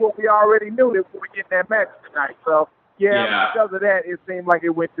told us what we already knew that we were getting that match tonight. So, because of that, it seemed like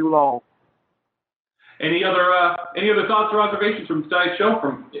it went too long. Any other thoughts or observations from tonight's show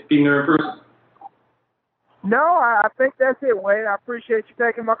from being there in person? No, I think that's it, Wade. I appreciate you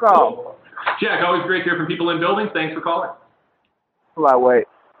taking my call. Jack, always great to hear from people in buildings. Thanks for calling. Hello, Wade.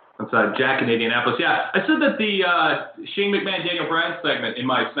 That's Jack in Indianapolis. Yeah, I said that the Shane McMahon, Daniel Bryan segment in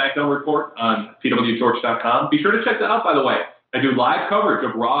my SmackDown report on pwtorch.com. Be sure to check that out, by the way. I do live coverage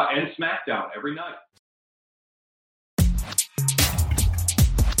of Raw and SmackDown every night.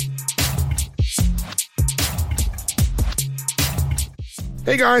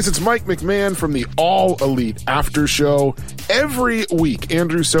 Hey guys, it's Mike McMahon from the All Elite After Show. Every week,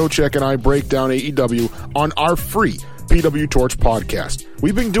 Andrew Socek and I break down AEW on our free PW Torch podcast.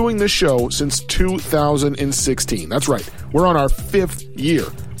 We've been doing this show since 2016. That's right. We're on our 5th year.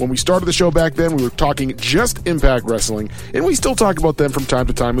 When we started the show back then, we were talking just Impact Wrestling, and we still talk about them from time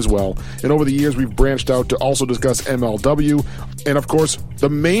to time as well. And over the years, we've branched out to also discuss MLW, and of course, the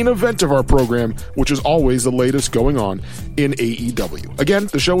main event of our program, which is always the latest going on in AEW. Again,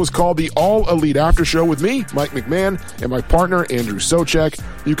 the show is called the All Elite After Show with me, Mike McMahon, and my partner, Andrew Socek.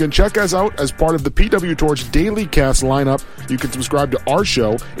 You can check us out as part of the PW Torch Daily Cast lineup. You can subscribe to our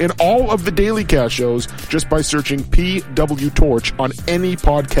show and all of the Daily Cast shows just by searching PW Torch on any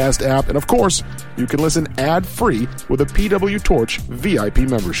podcast app. And of course, you can listen ad-free with a PW Torch VIP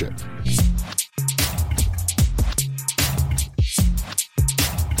membership.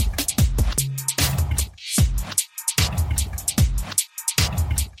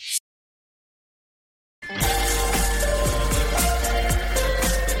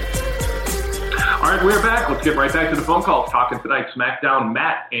 We're back. Let's get right back to the phone calls. Talking tonight, SmackDown.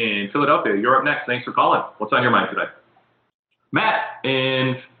 Matt in Philadelphia. You're up next. Thanks for calling. What's on your mind today? Matt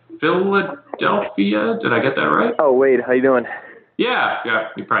in Philadelphia. Did I get that right? Oh, Wade. How you doing? Yeah.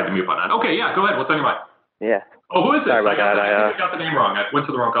 You probably had the mute button on. Okay, yeah. Go ahead. What's on your mind? Yeah. Oh, who is it? Sorry about that. I got the name wrong. I went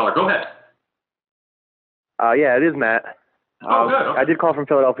to the wrong caller. Go ahead. Yeah, it is Matt. Oh, good. Okay. I did call from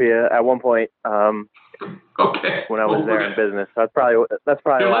Philadelphia at one point. Okay. When I was there in business. That's probably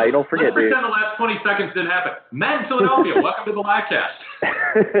why. You don't forget, let's dude. Pretend the last 20 seconds didn't happen. Matt in Philadelphia, welcome to the live cast.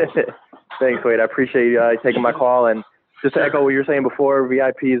 Thanks, Wade. I appreciate you taking my call. And just to echo what you were saying before,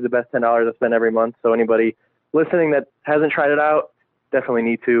 VIP is the best $10 I spend every month. So anybody listening that hasn't tried it out, definitely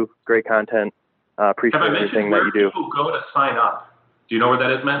need to. Great content. Appreciate everything that you do. People go to sign up. Do you know where that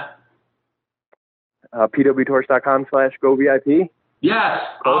is, Matt? pwtorch.com/govip. Yes.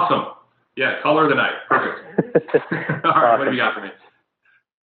 Awesome. Yeah, color of the night. Perfect. All right, what do you got for me?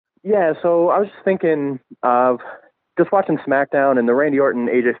 Yeah, so I was just thinking of just watching SmackDown and the Randy Orton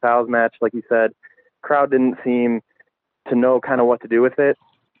AJ Styles match, like you said. Crowd didn't seem to know kind of what to do with it.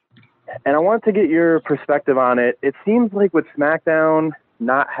 And I wanted to get your perspective on it. It seems like with SmackDown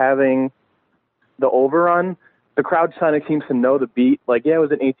not having the overrun, the crowd kind of seems to know the beat. Like, yeah, it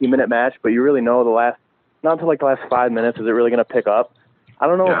was an 18-minute match, but you really know not until like the last 5 minutes is it really going to pick up. I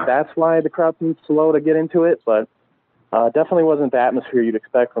don't know if that's why the crowd seems slow to get into it, but definitely wasn't the atmosphere you'd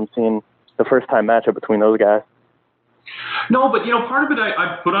expect from seeing the first-time matchup between those guys. No, but, part of it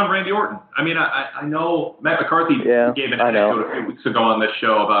I put on Randy Orton. I mean, I know Matt McCarthy gave an anecdote a few weeks ago on this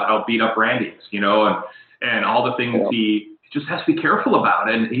show about how beat up Randy is, and all the things he just has to be careful about.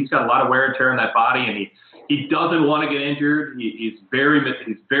 And he's got a lot of wear and tear in that body, and he doesn't want to get injured. He's very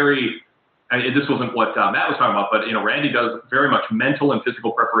this wasn't what Matt was talking about, but, Randy does very much mental and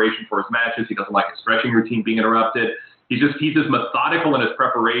physical preparation for his matches. He doesn't like his stretching routine being interrupted. He's as methodical in his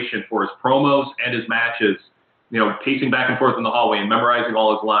preparation for his promos and his matches, pacing back and forth in the hallway and memorizing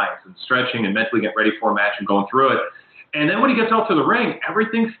all his lines and stretching and mentally getting ready for a match and going through it. And then when he gets out to the ring,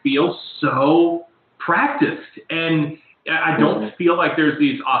 everything feels so practiced. And I don't feel like there's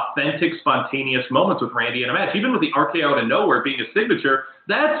these authentic, spontaneous moments with Randy in a match. Even with the RKO out of nowhere being a signature,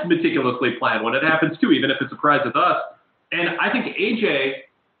 that's meticulously planned when it happens too, even if it's a surprise with us. And I think AJ,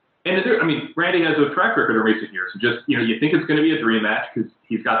 Randy has a track record in recent years. Just, you think it's going to be a dream match because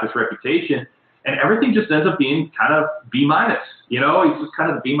he's got this reputation, and everything just ends up being kind of B-. He's just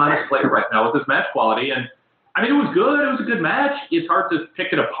kind of the B- player right now with his match quality. And it was good. It was a good match. It's hard to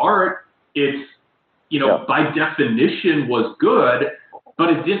pick it apart. It's, by definition was good,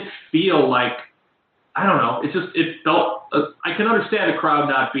 but it didn't feel like, I don't know. It felt, I can understand a crowd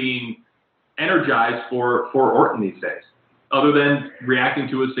not being energized for Orton these days, other than reacting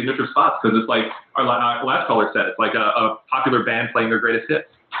to his signature spots. Because it's like our last caller said, it's like a popular band playing their greatest hits.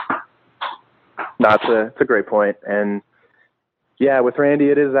 No, it's a great point. And yeah, with Randy,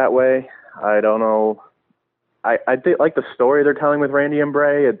 it is that way. I don't know. I think like the story they're telling with Randy and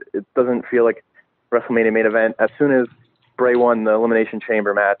Bray, it doesn't feel like WrestleMania main event. As soon as Bray won the Elimination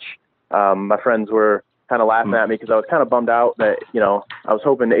Chamber match, my friends were kind of laughing at me because I was kind of bummed out that, I was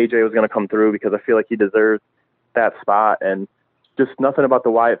hoping AJ was going to come through because I feel like he deserves that spot. And just nothing about the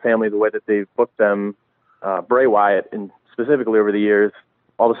Wyatt family, the way that they've booked them, Bray Wyatt, and specifically over the years,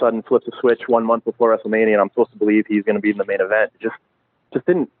 all of a sudden flips a switch 1 month before WrestleMania, and I'm supposed to believe he's going to be in the main event. Just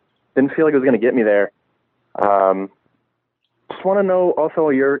didn't feel like it was going to get me there. Just want to know also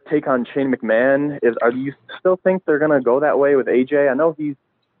your take on Shane McMahon. Do you still think they're going to go that way with AJ? I know he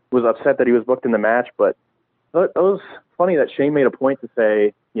was upset that he was booked in the match, but it was funny that Shane made a point to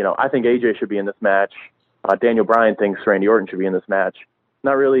say, I think AJ should be in this match. Daniel Bryan thinks Randy Orton should be in this match.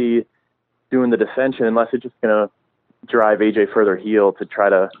 Not really doing the dissension unless it's just going to drive AJ further heel to try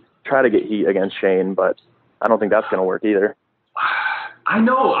to get heat against Shane, but I don't think that's going to work either. I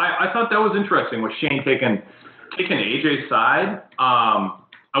know. I thought that was interesting with Shane taking AJ's side.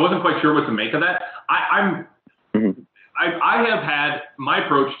 I wasn't quite sure what to make of that. I have had my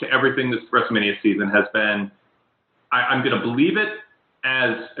approach to everything this WrestleMania season has been, I'm going to believe it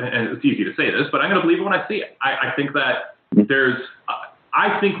and it's easy to say this, but I'm going to believe it when I see it. I think that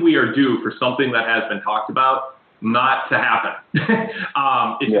I think we are due for something that has been talked about not to happen.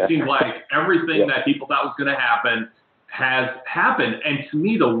 It just seems like everything that people thought was going to happen has happened. And to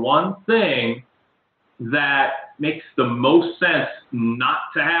me, the one thing that makes the most sense not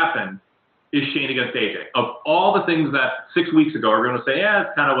to happen is Shane against AJ. Of all the things that 6 weeks ago everyone was saying, yeah,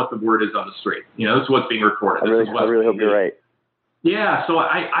 it's kind of what the word is on the street. This is what's being recorded. I really hope you're right. Yeah, so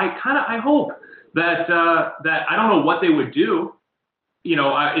I hope that I don't know what they would do.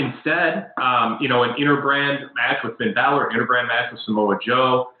 Instead, an interbrand match with Finn Balor, an interbrand match with Samoa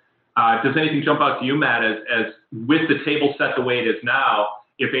Joe. Does anything jump out to you, Matt, as with the table set the way it is now,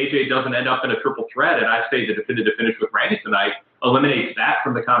 if AJ doesn't end up in a triple threat, and I say the definitive finish with Randy tonight eliminates that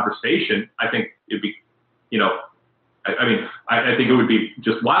from the conversation, I think it'd be, I think it would be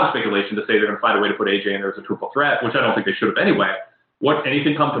just wild speculation to say they're going to find a way to put AJ in there as a triple threat, which I don't think they should have anyway.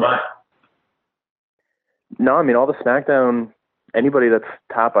 Anything come to mind? No, I mean, all the SmackDown, anybody that's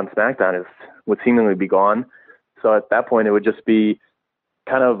top on SmackDown would seemingly be gone. So at that point, it would just be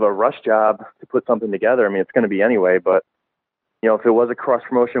kind of a rush job to put something together. I mean, it's going to be anyway, but, if it was a cross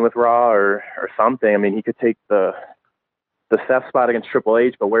promotion with Raw or something, I mean, he could take the Seth spot against Triple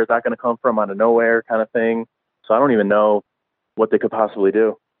H, but where's that going to come from out of nowhere kind of thing? So I don't even know what they could possibly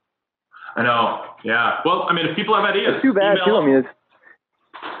do. I know. Yeah. Well, I mean, if people have ideas, it's too bad too. I mean,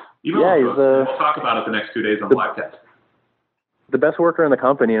 we'll talk about it the next 2 days on the podcast. The best worker in the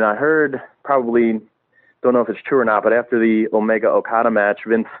company, and I heard, probably don't know if it's true or not, but after the Omega Okada match,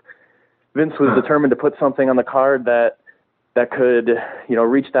 Vince was determined to put something on the card that could,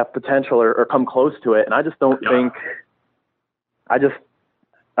 reach that potential or come close to it. And I just don't think. If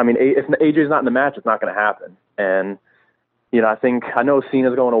AJ's not in the match, it's not going to happen. And I know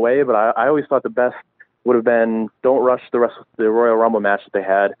Cena's going away, but I always thought the best would have been don't rush the rest of the Royal Rumble match that they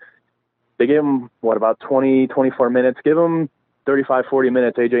had. They gave them, about 20, 24 minutes. Give them 35, 40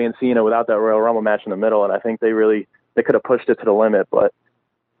 minutes, AJ and Cena, without that Royal Rumble match in the middle, and I think they could have pushed it to the limit, but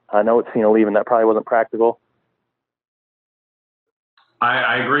I know with Cena leaving, that probably wasn't practical.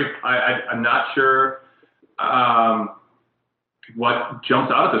 I agree. I'm not sure what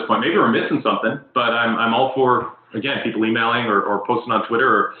jumps out at this point. Maybe we're missing something, but I'm all for, again, people emailing or posting on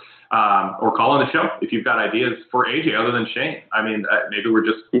Twitter or calling the show if you've got ideas for AJ other than Shane. I mean, maybe we're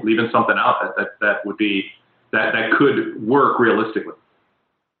just leaving something out that would be that could work realistically.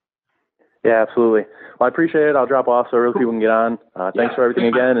 Yeah, absolutely. Well, I appreciate it. I'll drop off so other people can get on. Thanks for everything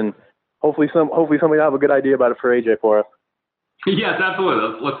again, and hopefully somebody will have a good idea about it for AJ for us. Yes,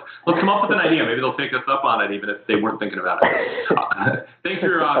 absolutely. Let's come up with an idea. Maybe they'll take us up on it, even if they weren't thinking about it. Thanks for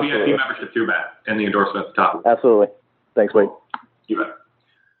your VIP membership too, Matt, and the endorsement at the top. Absolutely. Thanks, Wade. You bet.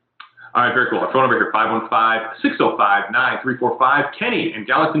 All right, very cool. Our phone number here, 515-605-9345. Kenny in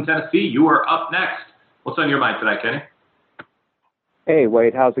Gallatin, Tennessee, you are up next. What's on your mind tonight, Kenny? Hey,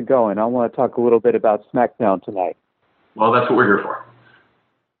 Wade, how's it going? I want to talk a little bit about SmackDown tonight. Well, that's what we're here for.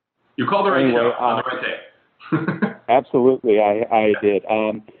 You called the right show on the right day. Absolutely, I did.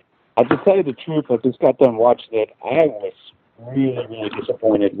 I'll just tell you the truth. I just got done watching it. I was really, really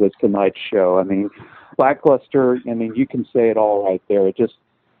disappointed with tonight's show. I mean, lackluster. I mean, you can say it all right there. It just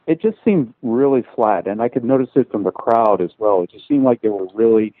seemed really flat, and I could notice it from the crowd as well. It just seemed like they were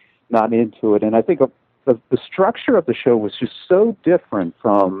really not into it. And I think the structure of the show was just so different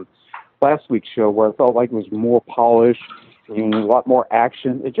from last week's show, where I felt like it was more polished, a lot more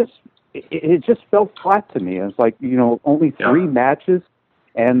action. It just felt flat to me. It's like, only 3 matches,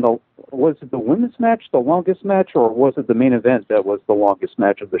 and was it the women's match the longest match, or was it the main event that was the longest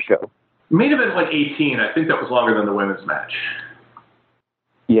match of the show? Main event was like 18. I think that was longer than the women's match.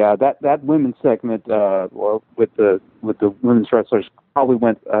 Yeah, that women's segment with the women's wrestlers probably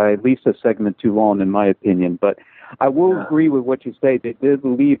went at least a segment too long, in my opinion. But I will agree with what you say. They did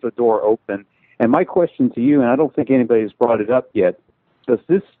leave the door open. And my question to you, and I don't think anybody's brought it up yet,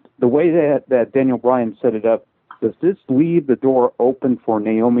 the way that Daniel Bryan set it up, does this leave the door open for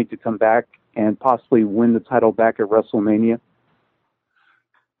Naomi to come back and possibly win the title back at WrestleMania?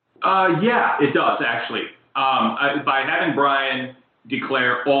 Yeah, it does, actually. By having Bryan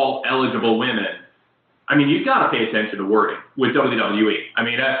declare all eligible women, I mean, you've got to pay attention to wording with WWE. I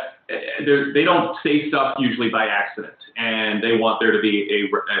mean, they don't say stuff usually by accident, and they want there to be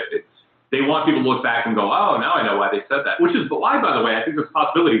they want people to look back and go, oh, now I know why they said that. Which is why, by the way, I think there's a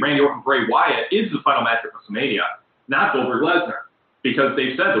possibility Randy Orton, Bray Wyatt is the final match at WrestleMania, not Goldberg-Lesnar, because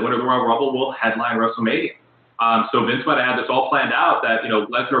they've said the winner of the Royal Rumble will headline WrestleMania. So Vince might have had this all planned out that,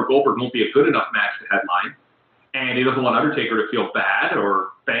 Lesnar or Goldberg won't be a good enough match to headline, and he doesn't want Undertaker to feel bad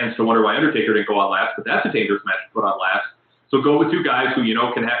or fans to wonder why Undertaker didn't go on last, but that's a dangerous match to put on last. So go with 2 guys who,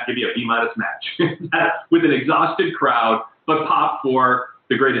 can give you a B- match with an exhausted crowd, but pop for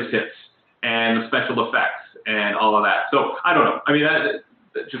the greatest hits and the special effects and all of that. So I don't know. I mean,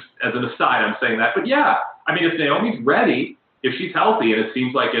 just as an aside, I'm saying that. But yeah, I mean, if Naomi's ready, if she's healthy, and it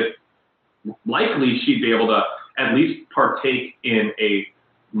seems like it's likely she'd be able to at least partake in a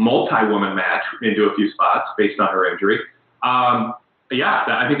multi-woman match into a few spots based on her injury. Yeah,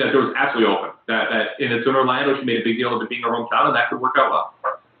 I think that door's absolutely open. That and it's in Orlando. She made a big deal of it being her hometown, and that could work out well.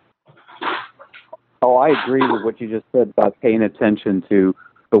 Oh, I agree with what you just said about paying attention to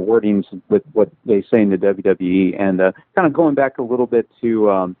the wordings with what they say in the WWE, and kind of going back a little bit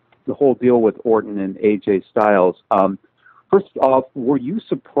to the whole deal with Orton and AJ Styles. First off, were you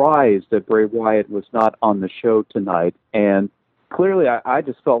surprised that Bray Wyatt was not on the show tonight? And clearly I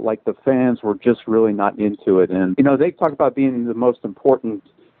just felt like the fans were just really not into it. And, they talk about being the most important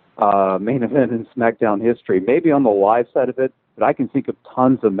main event in SmackDown history, maybe on the live side of it, but I can think of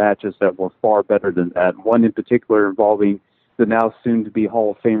tons of matches that were far better than that. One in particular involving the now soon-to-be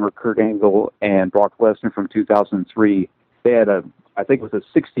Hall of Famer Kurt Angle and Brock Lesnar from 2003. They had I think it was a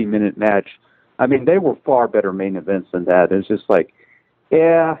 60-minute match. I mean, they were far better main events than that. It's just like,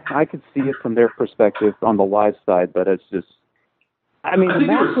 yeah, I could see it from their perspective on the live side, but it's just, I think they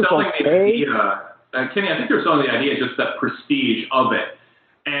were selling the idea, Kenny, I think they were selling the idea, just that prestige of it.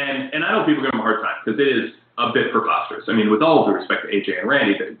 And I know people give them a hard time because it is a bit preposterous. I mean, with all due respect to AJ and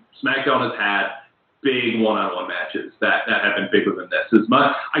Randy, SmackDown has had big one-on-one matches that have been bigger than this.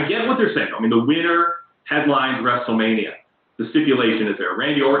 I get what they're saying. I mean, the winner headlines WrestleMania. The stipulation is there.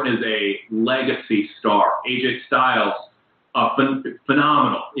 Randy Orton is a legacy star. AJ Styles,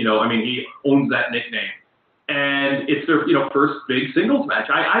 phenomenal. He owns that nickname, and it's their first big singles match.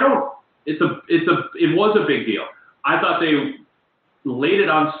 It was a big deal. I thought they laid it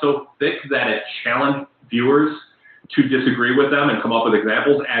on so thick that it challenged viewers to disagree with them and come up with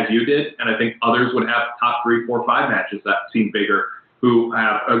examples, as you did. And I think others would have top 3, 4, 5 matches that seem bigger, who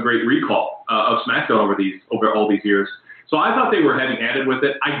have a great recall of SmackDown over all these years. So I thought they were heavy-handed with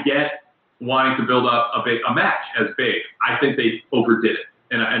it. I get wanting to build up a match as big. I think they overdid it.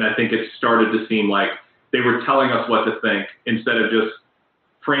 And I think it started to seem like they were telling us what to think instead of just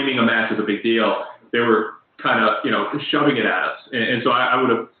framing a match as a big deal. They were kind of, shoving it at us. And so I would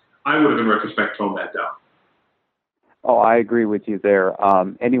have in retrospect toned that down. Oh, I agree with you there.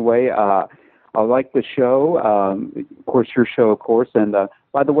 Anyway, I like the show. Of course, your show, of course. And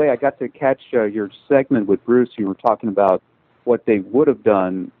by the way, I got to catch your segment with Bruce. You were talking about what they would have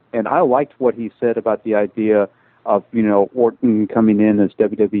done. And I liked what he said about the idea of, Orton coming in as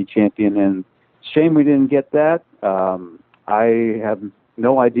WWE champion. And shame we didn't get that. I have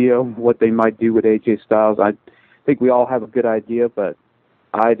no idea what they might do with AJ Styles. I think we all have a good idea, but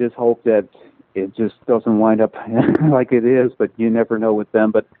I just hope that it just doesn't wind up like it is, but you never know with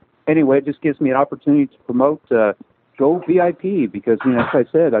them. But anyway, it just gives me an opportunity to promote Go VIP because, as I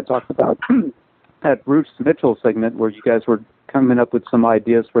said, I talked about that Bruce Mitchell segment where you guys were coming up with some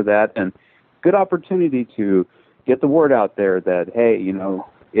ideas for that, and good opportunity to get the word out there that, hey,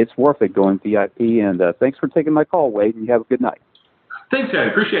 it's worth it going VIP. And thanks for taking my call, Wade, and you have a good night. Thanks, Ed.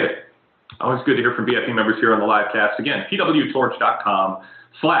 Appreciate it. Always good to hear from VIP members here on the live cast. Again,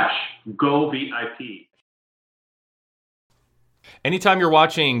 pwtorch.com/GoVIP. Anytime you're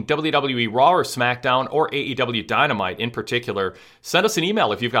watching WWE Raw or SmackDown or AEW Dynamite in particular, send us an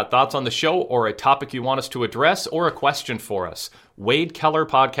email if you've got thoughts on the show or a topic you want us to address or a question for us. Wade Keller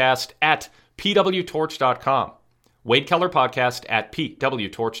Podcast at pwtorch.com. Wade Keller Podcast at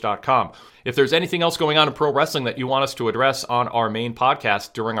pwtorch.com. If there's anything else going on in pro wrestling that you want us to address on our main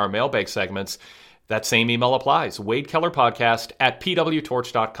podcast during our mailbag segments, that same email applies. Wade Keller Podcast at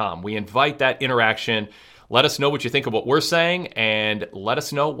pwtorch.com. We invite that interaction. Let us know what you think of what we're saying, and let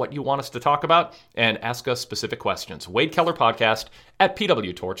us know what you want us to talk about, and ask us specific questions. Wade Keller Podcast at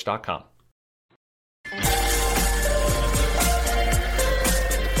pwtorch.com.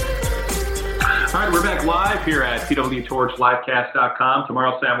 All right, we're back live here at pwtorchlivecast.com.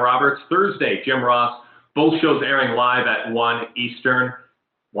 Tomorrow, Sam Roberts. Thursday, Jim Ross. Both shows airing live at 1 Eastern.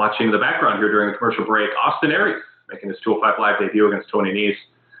 Watching the background here during the commercial break, Austin Aries making his 205 Live debut against Tony Nese.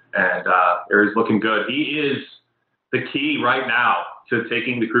 And Aries looking good. He is the key right now to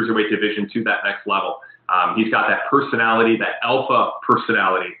taking the Cruiserweight division to that next level. He's got that personality, that alpha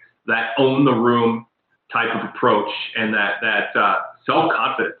personality, that own the room type of approach, and that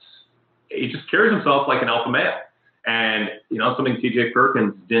self-confidence. He just carries himself like an alpha male. And, something TJ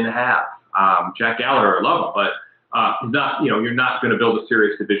Perkins didn't have. Jack Gallagher, I love him, but he's not, you're not going to build a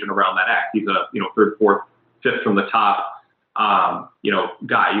serious division around that act. He's a, third, fourth, fifth from the top, guy.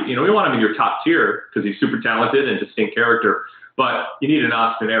 You want him in your top tier because he's super talented and distinct character, but you need an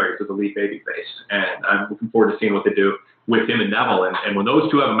Austin Aries as a lead babyface. And I'm looking forward to seeing what they do with him and Neville. And when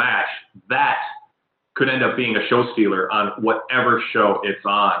those two have a match, that could end up being a show stealer on whatever show it's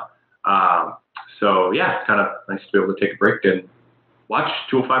on. So yeah, it's kind of nice to be able to take a break and watch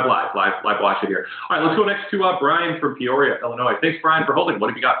 205 live watch it here. All right, let's go next to Brian from Peoria, Illinois. Thanks, Brian, for holding. What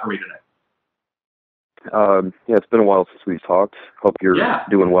have you got for me today? It's been a while since we've talked. Hope you're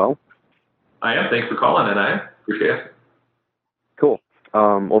doing well. I am. Thanks for calling, and I appreciate it. Cool.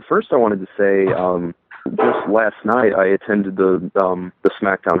 Well, first I wanted to say, just last night I attended the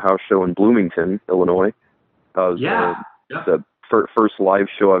SmackDown house show in Bloomington, Illinois. The first live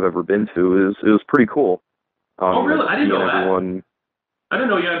show I've ever been to. It was pretty cool. Oh, really? I didn't know that. Everyone... I didn't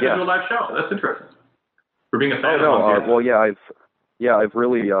know you had to do a live show. That's interesting. for being a fan. I've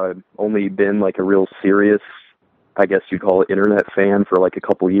really only been like a real serious, I guess you'd call it, internet fan for like a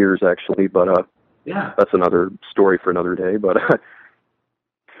couple years actually, but that's another story for another day. But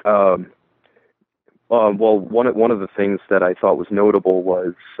well, one of the things that I thought was notable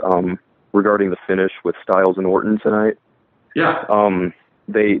was regarding the finish with Styles and Orton tonight. Yeah.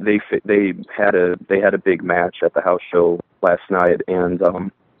 They had a big match at the house show last night, and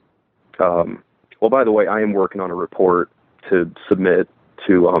well, by the way, I am working on a report to submit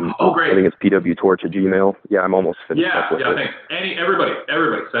to great. I think it's pwtorch@gmail. Yeah, I'm almost finished up with it. Thanks. Everybody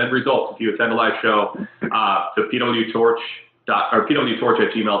send results if you attend a live show to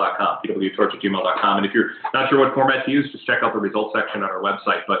pwtorch@gmail.com, pwtorch@gmail.com. And if you're not sure what format to use, just check out the results section on our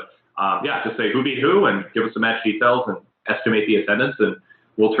website. But just say who beat who and give us the match details and estimate the attendance, and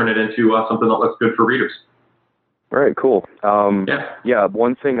we'll turn it into something that looks good for readers. All right, cool. Yeah,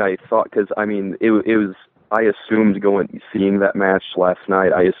 one thing I thought, because I mean, it was, I assumed seeing that match last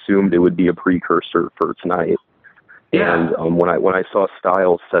night, I assumed it would be a precursor for tonight. Yeah. And when I saw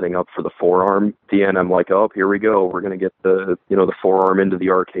Styles setting up for the forearm at the end, I'm like, oh, here we go. We're gonna get the forearm into the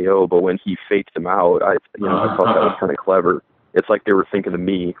RKO. But when he faked him out, I thought that was kind of clever. It's like they were thinking of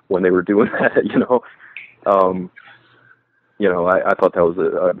me when they were doing that. I thought that was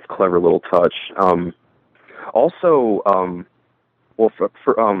a clever little touch. Also,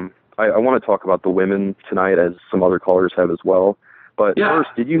 I want to talk about the women tonight, as some other callers have as well. But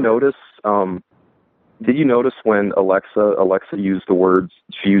first, did you notice when Alexa used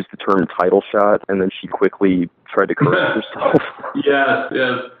she used the term title shot, and then she quickly tried to correct herself? Yes.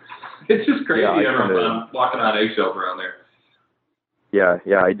 It's just crazy. Everyone walking on eggshells around there. Yeah,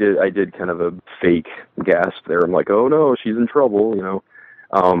 I did kind of a fake gasp there. I'm like, oh no, she's in trouble,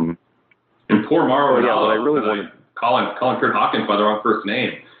 And poor Mauro Ranallo, I really wanted calling Kurt Hawkins by the wrong first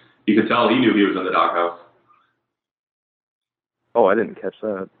name. You could tell he knew he was in the doghouse. Oh, I didn't catch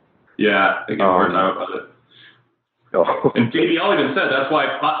that. Yeah, they gave a hard time about it. Oh. And JBL even said that's why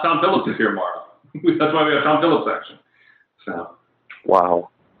Tom Phillips is here, Mauro. That's why we have Tom Phillips action. So. Wow.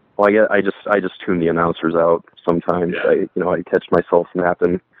 Well, I just tune the announcers out sometimes. Yeah. I catch myself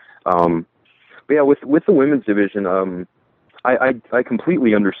napping. But yeah, with the women's division, I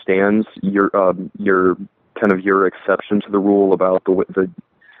completely understand your kind of your exception to the rule about the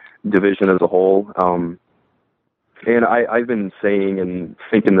division as a whole. And I've been saying and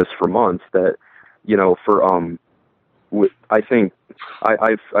thinking this for months that, I think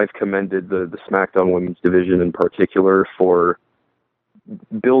I've commended the SmackDown women's division in particular for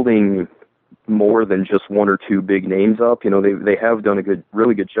building more than just one or two big names up. They have done a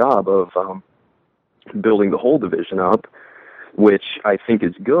really good job of building the whole division up, which I think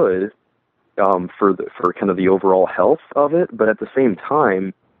is good for kind of the overall health of it. But at the same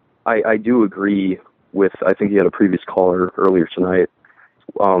time, I do agree with, I think you had a previous caller earlier tonight,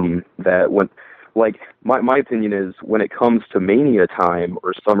 that when, like, my opinion is when it comes to Mania time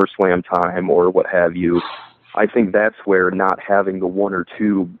or SummerSlam time or what have you, I think that's where not having the one or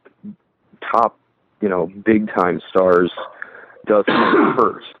two top, big time stars does come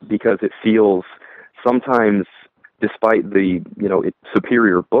first, because it feels sometimes, despite the,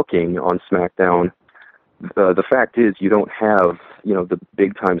 superior booking on SmackDown, the fact is you don't have, the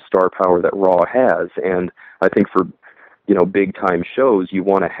big time star power that Raw has. And I think for, big time shows, you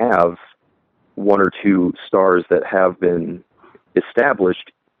want to have one or two stars that have been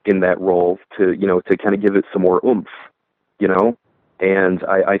established in that role to kind of give it some more oomph, and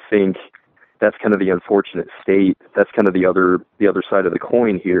I think that's kind of the unfortunate state. That's kind of the other side of the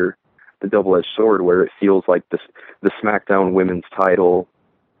coin here, the double-edged sword, where it feels like the SmackDown women's title,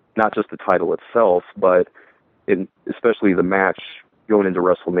 not just the title itself, but especially the match going into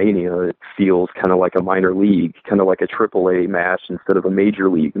WrestleMania, it feels kind of like a minor league, kind of like a AAA match instead of a major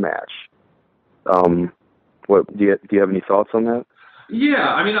league match. What do you have any thoughts on that? Yeah,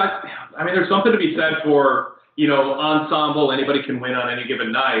 I mean, there's something to be said for, ensemble. Anybody can win on any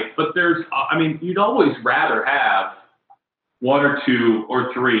given night, but you'd always rather have one or two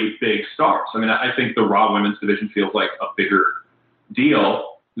or three big stars. I think the Raw women's division feels like a bigger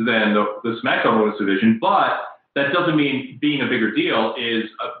deal than the SmackDown women's division, but that doesn't mean being a bigger deal is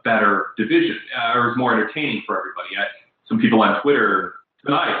a better division or is more entertaining for everybody. Some people on Twitter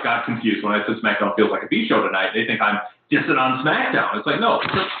tonight got confused when I said SmackDown feels like a B show tonight. They think I'm dissing on SmackDown. It's like, no,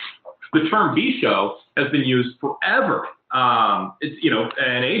 the term B show has been used forever. And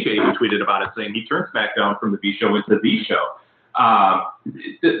AJ even tweeted about it, saying he turned SmackDown from the B show into the show.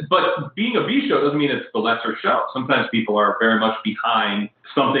 But being a B show doesn't mean it's the lesser show. Sometimes people are very much behind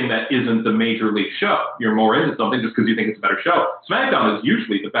something that isn't the major league show. You're more into something just because you think it's a better show. SmackDown is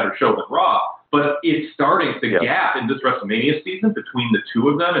usually the better show than Raw, but it's starting the gap in this WrestleMania season between the two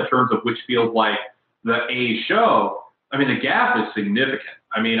of them in terms of which feels like the A show. I mean, the gap is significant.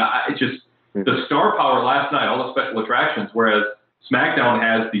 I mean, the star power last night, all the special attractions, whereas SmackDown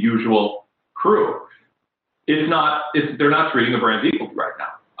has the usual crew. They're not treating the brands equally right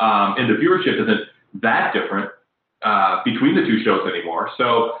now. And the viewership isn't that different between the two shows anymore.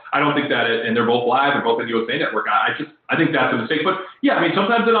 So I don't think that and they're both live, they're both on USA Network. I think that's a mistake. But yeah, I mean,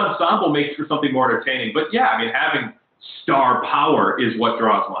 sometimes an ensemble makes for something more entertaining. But yeah, I mean, having star power is what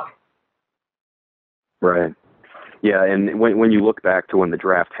draws money. Right. Yeah, and when you look back to when the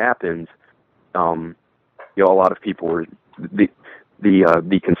draft happened, a lot of people were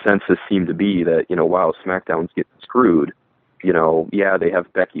the consensus seemed to be that, wow, SmackDown's getting screwed. They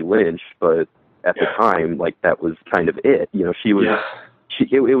have Becky Lynch, but at the time, like, that was kind of it. She was. Yeah.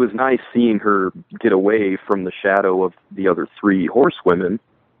 It was nice seeing her get away from the shadow of the other three horsewomen,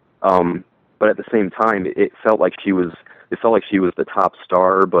 but at the same time, it felt like she was the top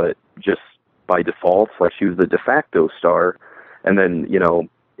star, but just by default, like she was the de facto star. And then,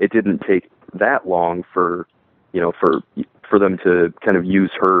 it didn't take that long for them to kind of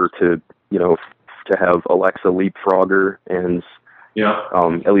use her to have Alexa leapfrog her, and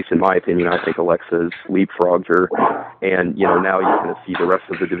at least in my opinion, I think Alexa's leapfrogged her, and now you kind of see the rest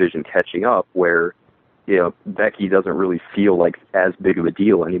of the division catching up, where Becky doesn't really feel like as big of a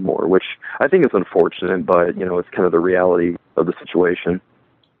deal anymore, which I think is unfortunate, but it's kind of the reality of the situation.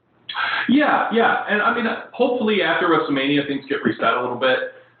 Yeah, and I mean, hopefully after WrestleMania things get reset a little bit,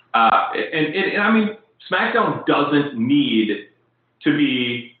 and I mean, SmackDown doesn't need to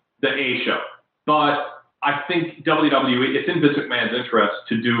be the A show, but I think WWE, it's in Vince McMahon's interest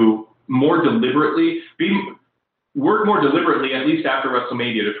to do more deliberately, work more deliberately, at least after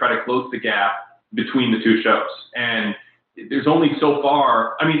WrestleMania, to try to close the gap between the two shows. And there's only so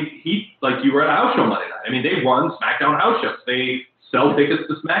far. I mean, you were at a house show Monday night. I mean, they run SmackDown house shows. They sell tickets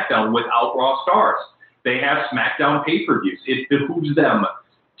to SmackDown without Raw stars. They have SmackDown pay-per-views. It behooves them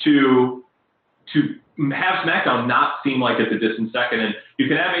to have SmackDown not seem like it's a distant second. And you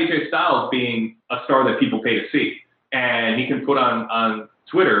can have AJ Styles being a star that people pay to see. And he can put on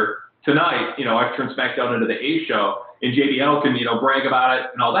Twitter tonight, I've turned SmackDown into the A show, and JBL can, brag about it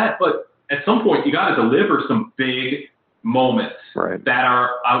and all that. But at some point, you got to deliver some big moments that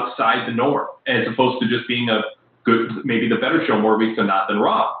are outside the norm, as opposed to just being a good, maybe the better show more weeks than not than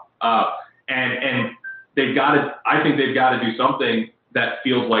Raw. And they've got to, I think they've got to do something that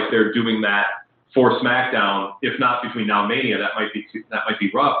feels like they're doing that for SmackDown. If not between now and Mania, that might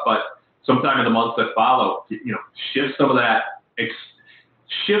be rough, but sometime in the months that follow, shift some of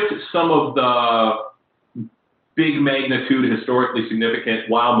the big magnitude, historically significant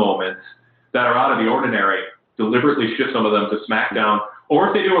wow moments that are out of the ordinary, deliberately shift some of them to SmackDown. Or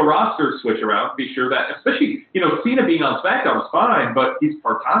if they do a roster switch around, be sure that, especially, Cena being on SmackDown is fine, but he's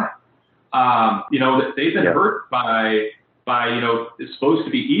part-time. They've been hurt by it's supposed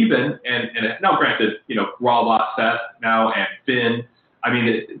to be even, and now granted, Raw lost Seth now and Finn. I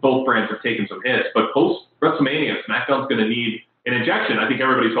mean, both brands have taken some hits, but post WrestleMania, SmackDown's going to need an injection. I think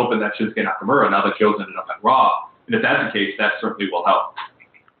everybody's hoping that Shinsuke Nakamura, now that Joe's ended up at Raw, and if that's the case, that certainly will help.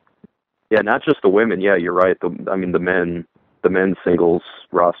 Yeah, not just the women. Yeah, you're right. The men's singles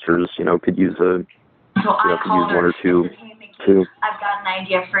rosters, could use could use one or two. I've got an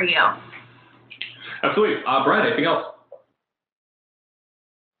idea for you. Absolutely. Brad, anything else?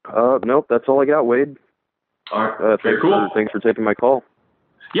 Nope, that's all I got, Wade. All right, very cool. Thanks for taking my call.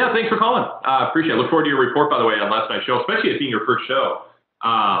 Yeah, thanks for calling. Appreciate it. Look forward to your report, by the way, on last night's show, especially it being your first show.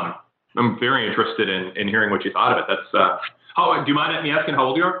 I'm very interested in hearing what you thought of it. That's do you mind me asking how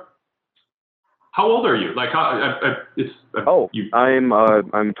old you are? How old are you? Like,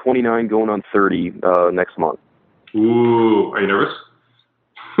 I'm 29, going on 30 next month. Ooh, are you nervous?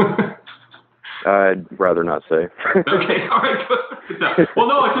 I'd rather not say. Okay, all right. Well,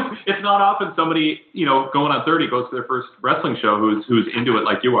 no, it's not often somebody, going on 30 goes to their first wrestling show who's into it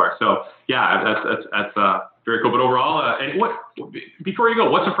like you are. So yeah, that's very cool. But overall, and before you go,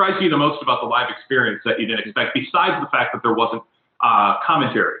 what surprised you the most about the live experience that you didn't expect, besides the fact that there wasn't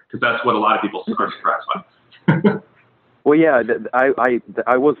commentary? Because that's what a lot of people are surprised by. Well, yeah,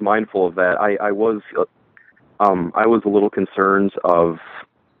 I was mindful of that. I was a little concerned of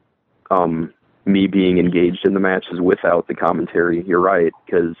me being engaged in the matches without the commentary. You're right,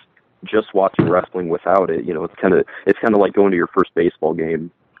 because just watching wrestling without it, it's kind of like going to your first baseball game,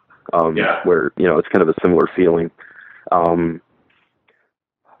 where it's kind of a similar feeling. I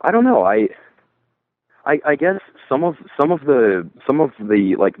don't know. I guess some of the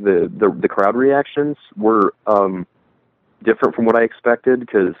like the crowd reactions were different from what I expected,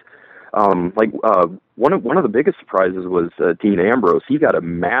 because One of the biggest surprises was Dean Ambrose. He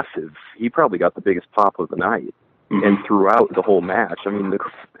probably got the biggest pop of the night, and throughout the whole match, I mean,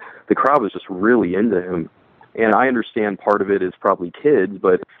 the crowd was just really into him. And I understand part of it is probably kids,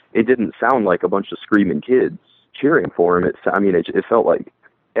 but it didn't sound like a bunch of screaming kids cheering for him. It felt like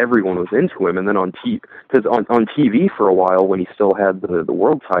everyone was into him. And then on TV for a while, when he still had the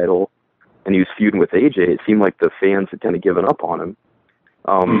world title and he was feuding with AJ, it seemed like the fans had kind of given up on him.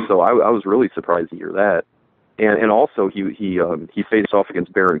 So I was really surprised to hear that. And also he faced off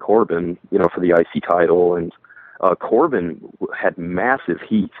against Baron Corbin, for the IC title, and Corbin had massive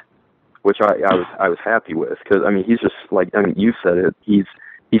heat, which I was happy with, because he's just you said it, he's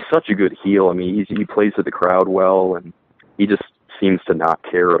such a good heel. He plays with the crowd well, and he just seems to not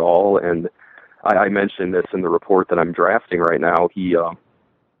care at all. And I mentioned this in the report that I'm drafting right now. It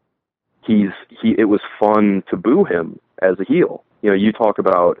was fun to boo him as a heel. You talk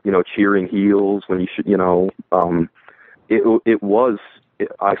about cheering heels when you should.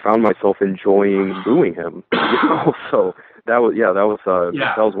 I found myself enjoying booing him. So that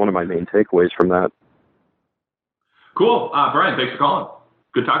was one of my main takeaways from that. Cool, Brian. Thanks for calling.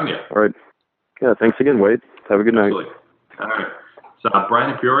 Good talking to you. All right. Yeah. Thanks again, Wade. Have a good night. Absolutely. All right. So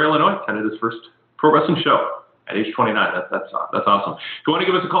Brian in Peoria, Illinois, attended his first pro wrestling show at age 29. That's awesome. If you want to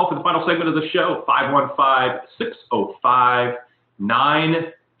give us a call for the final segment of the show,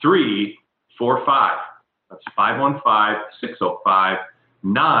 515-605-9345. That's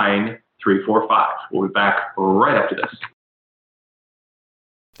 515-605-9345. We'll be back right after this.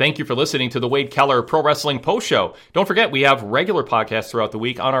 Thank you for listening to the Wade Keller Pro Wrestling Post Show. Don't forget, we have regular podcasts throughout the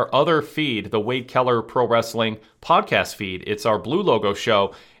week on our other feed, the Wade Keller Pro Wrestling Podcast feed. It's our blue logo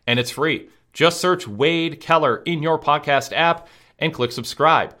show, and it's free. Just search Wade Keller in your podcast app and click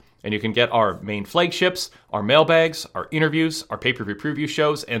subscribe. And you can get our main flagships, our mailbags, our interviews, our pay-per-view preview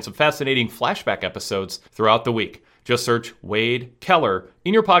shows, and some fascinating flashback episodes throughout the week. Just search Wade Keller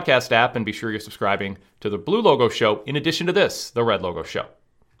in your podcast app and be sure you're subscribing to the blue logo show in addition to this, the red logo show.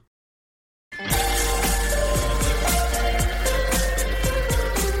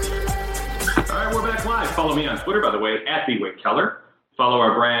 Follow me on Twitter, by the way, at @BWadeKeller. Follow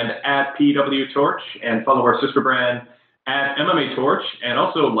our brand at PW Torch, and follow our sister brand at MMA Torch, and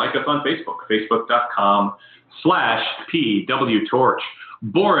also like us on Facebook, facebook.com/PW Torch.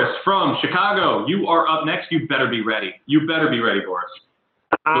 Boris from Chicago, you are up next. You better be ready. Boris.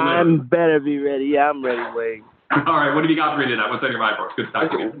 I'm better be ready. Yeah, I'm ready, Wade. All right, what have you got for me tonight? What's on your mind, Boris? Good to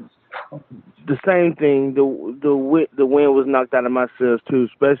talk to you. The same thing. The wind was knocked out of my sails too,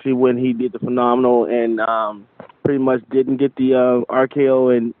 especially when he did the phenomenal and pretty much didn't get the RKO,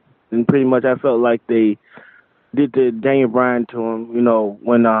 and pretty much I felt like they did the Daniel Bryan to him.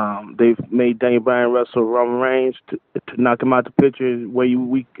 When they made Daniel Bryan wrestle Roman Reigns to knock him out the picture, where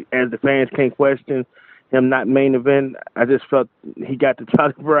we as the fans can't question him not main event. I just felt he got to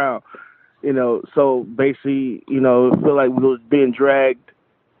Charlie Brown. So basically, it felt like we was being dragged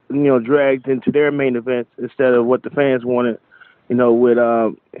into their main events instead of what the fans wanted, with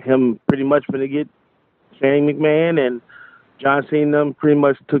him pretty much going to get Shane McMahon and John Cena pretty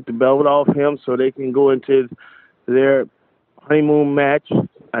much took the belt off him so they can go into their honeymoon match,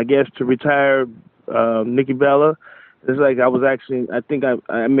 I guess, to retire Nikki Bella. It's like I think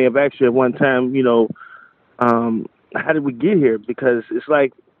I may have asked you at one time, how did we get here? Because it's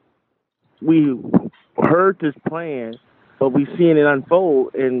like we heard this plan, but we seeing it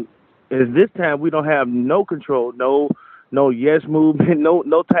unfold, and this time we don't have no control, no yes movement,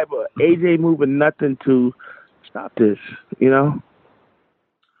 no type of AJ movement, nothing to stop this, If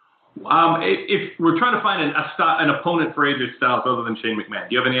we're trying to find an opponent for AJ Styles other than Shane McMahon,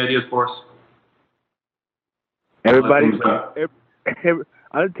 do you have any ideas for us?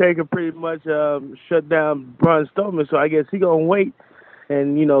 Undertaker pretty much shut down Braun Strowman, so I guess he gonna wait.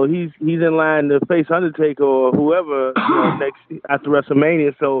 And he's in line to face Undertaker or whoever next after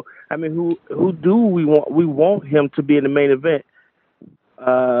WrestleMania. So who do we want? We want him to be in the main event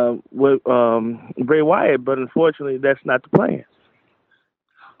with Bray Wyatt, but unfortunately, that's not the plan.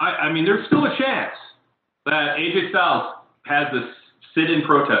 There's still a chance that AJ Styles has this sit-in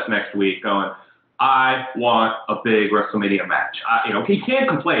protest next week, going, "I want a big WrestleMania match." He can't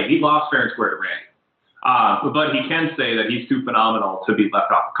complain. He lost fair and square to Randy. But he can say that he's too phenomenal to be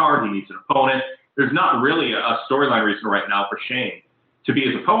left off the card. He needs an opponent. There's not really a storyline reason right now for Shane to be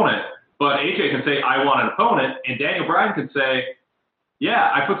his opponent, but AJ can say, "I want an opponent," and Daniel Bryan can say,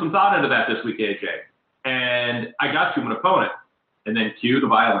 "Yeah, I put some thought into that this week, AJ, and I got you an opponent." And then cue the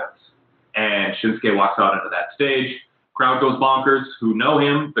violence, and Shinsuke walks out into that stage. Crowd goes bonkers. Who know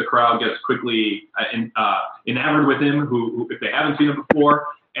him, the crowd gets quickly enamored with him. Who if they haven't seen him before,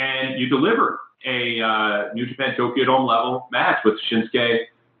 and you deliver a New Japan Tokyo Dome level match with Shinsuke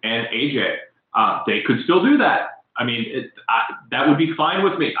and AJ. They could still do that. I mean, that would be fine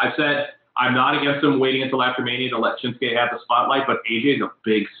with me. I said I'm not against them waiting until after Mania to let Shinsuke have the spotlight, but AJ is a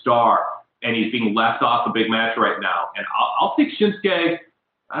big star, and he's being left off a big match right now. And I'll take Shinsuke.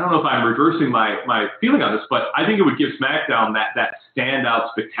 I don't know if I'm reversing my feeling on this, but I think it would give SmackDown that standout,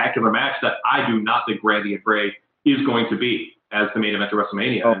 spectacular match that I do not think Randy and Bray is going to be as the main event of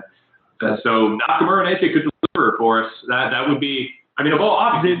WrestleMania. So Nakamura and AJ could deliver for us. That would be, I mean,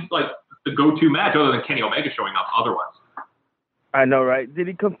 obviously it's like the go-to match other than Kenny Omega showing up otherwise. I know, right? Did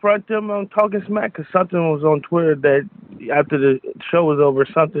he confront them on Talking Smack? Because something was on Twitter that after the show was over,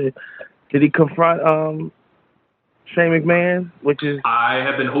 did he confront Shane McMahon? I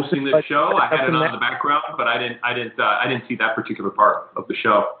have been hosting this show. I had it on in the background, but I didn't see that particular part of the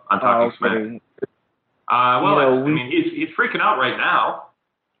show on Talking Smack. I mean, he's freaking out right now.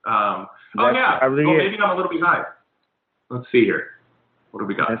 Maybe I'm a little behind. Let's see here. What do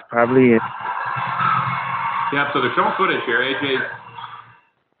we got? That's probably it. Yeah, so they're showing footage here.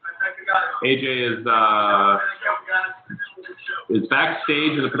 AJ is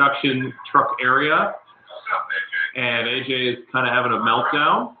backstage in the production truck area, and AJ is kind of having a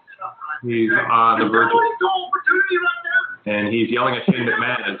meltdown. He's on the verge of, and he's yelling at Shane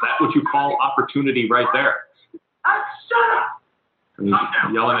McMahon. Is that what you call opportunity right there? And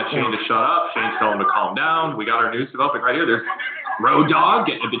he's yelling at Shane to shut up. Shane's telling him to calm down. We got our news developing right here. There's Road Dogg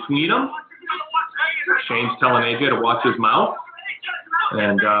getting in between them. Shane's telling AJ to watch his mouth.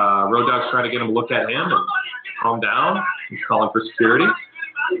 And Road Dogg's trying to get him to look at him and calm down. He's calling for security.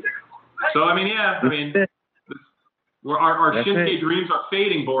 So, I mean, our Shinsuke dreams are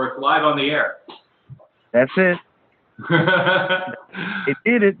fading, Boris, live on the air. That's it. It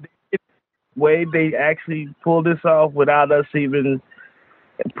did it. Wade, they actually pulled this off without us even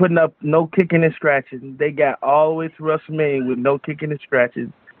putting up no kicking and scratching. They got all the way to WrestleMania with no kicking and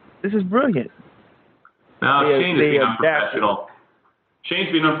scratching. This is brilliant. No, Shane is being unprofessional.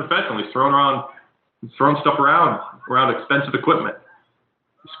 Shane's being unprofessional. He's throwing stuff around expensive equipment.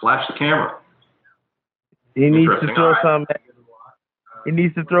 He splashed the camera. He needs to throw something. He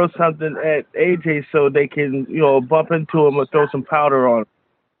needs to throw something at AJ so they can, bump into him or throw some powder on him.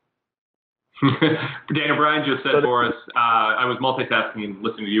 Daniel Bryan just said for us, I was multitasking and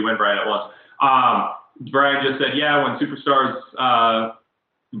listening to you and Brian at once. Brian just said, yeah, when superstars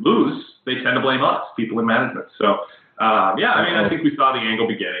lose, they tend to blame us, people in management. So, I think we saw the angle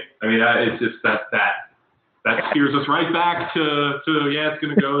beginning. I mean, it's just that steers us right back to it's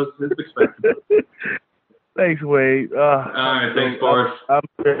going to go as expected. Thanks, Wade. All right, thanks, Boris. I'm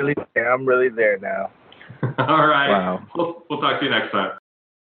really there now. All right. Wow. We'll talk to you next time.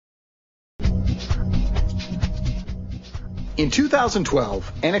 In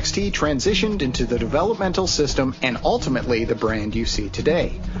 2012, NXT transitioned into the developmental system and ultimately the brand you see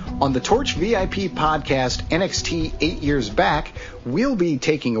today. On the Torch VIP podcast, NXT 8 Years Back, we'll be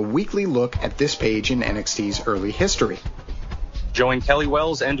taking a weekly look at this page in NXT's early history. Join Kelly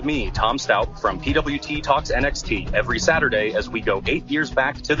Wells and me, Tom Stout, from PWT Talks NXT every Saturday as we go 8 years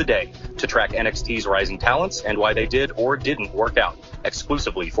back to the day to track NXT's rising talents and why they did or didn't work out,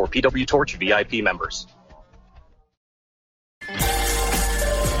 exclusively for PW Torch VIP members.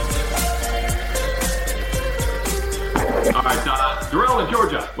 All right, Darrell in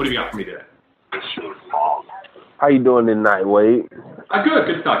Georgia, what do you got for me today? How you doing tonight, Wade? Good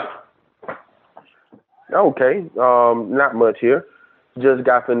to talk to you. Okay, not much here. Just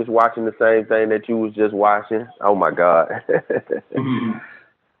got finished watching the same thing that you was just watching. Oh my God. Mm-hmm.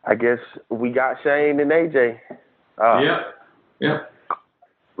 I guess we got Shane and AJ. Yeah.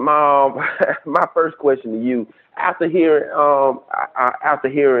 My first question to you, after hearing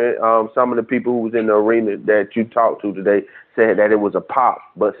some of the people who was in the arena that you talked to today said that it was a pop,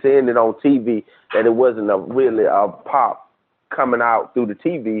 but seeing it on TV that it wasn't really a pop coming out through the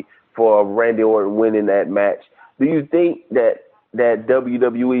TV for Randy Orton winning that match. Do you think that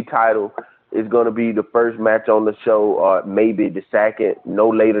WWE title is going to be the first match on the show, or maybe the second, no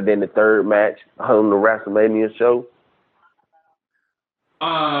later than the third match on the WrestleMania show?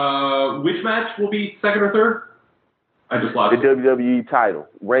 Which match will be second or third? I just lost the WWE title,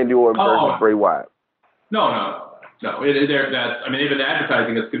 Randy Orton versus Bray Wyatt. No. Even the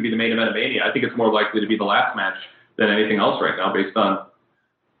advertising is going to be the main event of Mania. I think it's more likely to be the last match than anything else right now, based on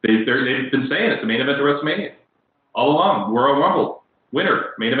they've been saying it's the main event of WrestleMania all along. Royal Rumble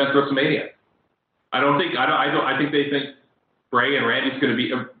winner, main event of WrestleMania. I think they think Bray and Randy's going to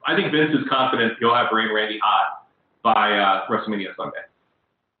be. I think Vince is confident he'll have Bray and Randy hot by WrestleMania Sunday.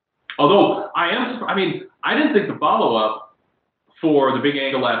 Although I didn't think the follow-up for the big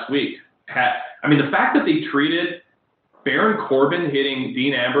angle last week. The fact that they treated Baron Corbin hitting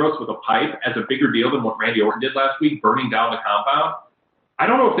Dean Ambrose with a pipe as a bigger deal than what Randy Orton did last week, burning down the compound. I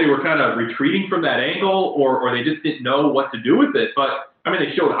don't know if they were kind of retreating from that angle or they just didn't know what to do with it. But,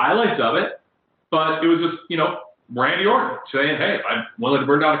 they showed highlights of it. But it was just, Randy Orton saying, hey, if I'm willing to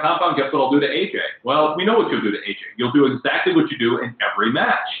burn down a compound, guess what I'll do to AJ? Well, we know what you'll do to AJ. You'll do exactly what you do in every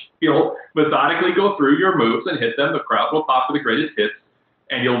match. You'll methodically go through your moves and hit them. The crowd will pop for the greatest hits,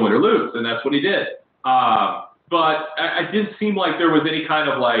 and you'll win or lose. And that's what he did. But it didn't seem like there was any kind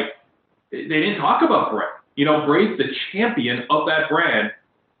of they didn't talk about Bray. Bray's the champion of that brand,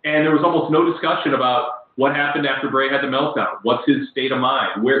 and there was almost no discussion about what happened after Bray had the meltdown. What's his state of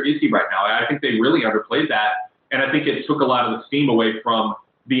mind? Where is he right now? I think they really underplayed that, and I think it took a lot of the steam away from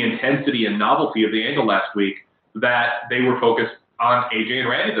the intensity and novelty of the angle last week that they were focused on AJ and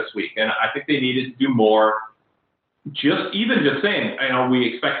Randy this week. And I think they needed to do more, just saying,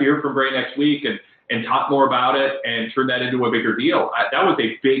 we expect to hear from Bray next week and talk more about it and turn that into a bigger deal. That was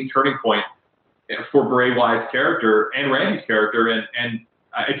a big turning point for Bray Wyatt's character and Randy's character, and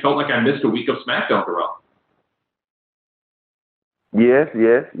it felt like I missed a week of SmackDown to run. Yes,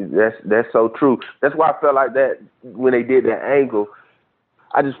 that's so true. That's why I felt like that when they did that angle.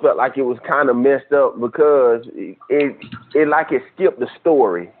 I just felt like it was kind of messed up because it skipped the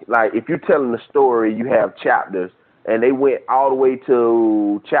story. Like if you're telling the story, you have chapters, and they went all the way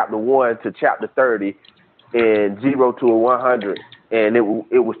to chapter 1 to chapter 30, and 0 to 100, and it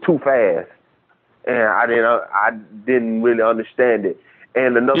was too fast, and I didn't really understand it.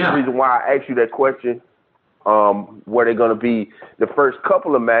 And another reason why I asked you that question, were they going to be the first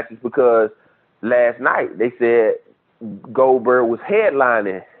couple of matches, because last night they said Goldberg was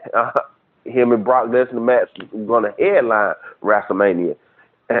headlining him and Brock Lesnar match was going to headline WrestleMania.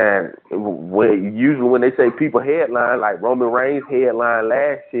 And usually when they say people headline, like Roman Reigns headlined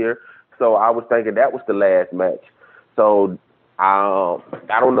last year, so I was thinking that was the last match. So I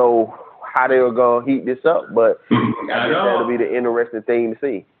don't know how they were going to heat this up, but I guess that'll be the interesting thing to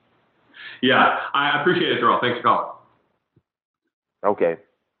see. Yeah, I appreciate it, Terrell. Thanks for calling. Okay.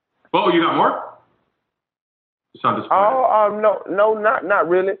 Well, you got more? You sound disappointed. No, not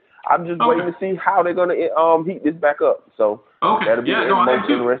really. I'm just waiting to see how they're going to heat this back up. So that'll be the most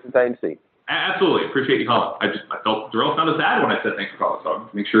interesting thing to see. Absolutely. Appreciate you calling. I felt Terrell sounded sad when I said thanks for calling, so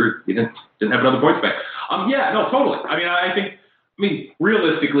make sure you didn't have another voice back. Totally. I think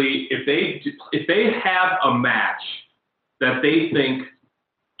realistically, if they have a match that they think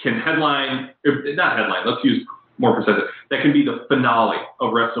can let's use more precise, that can be the finale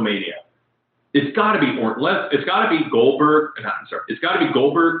of WrestleMania, it's got to be Orton. It's got to be Goldberg. It's got to be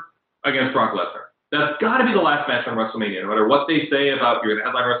Goldberg against Brock Lesnar. That's got to be the last match on WrestleMania. No matter what they say about you're going to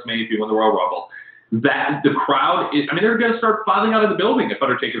headline WrestleMania if you win the Royal Rumble, that the crowd is. They're going to start filing out of the building if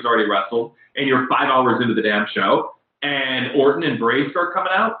Undertaker's already wrestled and you're 5 hours into the damn show and Orton and Bray start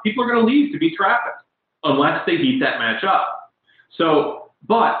coming out. People are going to leave to beat traffic unless they heat that match up. So,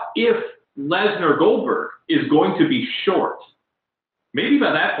 but if Lesnar Goldberg is going to be short, maybe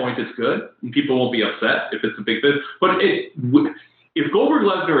by that point it's good and people won't be upset if it's a big business. But if Goldberg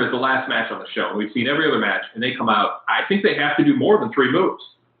Lesnar is the last match on the show, and we've seen every other match, and they come out, I think they have to do more than 3 moves.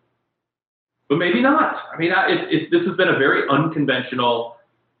 But maybe not. This has been a very unconventional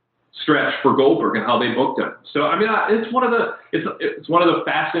stretch for Goldberg and how they booked him. So it's one of the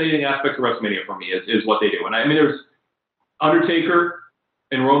fascinating aspects of WrestleMania for me is what they do. And there's Undertaker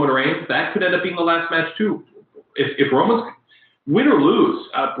and Roman Reigns. That could end up being the last match too. If Roman's win or lose,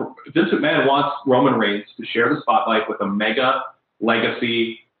 Vince McMahon wants Roman Reigns to share the spotlight with a mega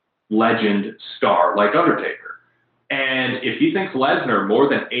legacy legend star like Undertaker. And if he thinks Lesnar, more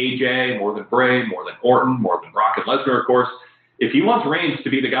than AJ, more than Bray, more than Orton, more than Brock and Lesnar, of course, if he wants Reigns to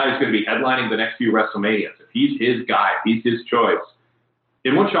be the guy who's going to be headlining the next few WrestleManias, if he's his guy, if he's his choice,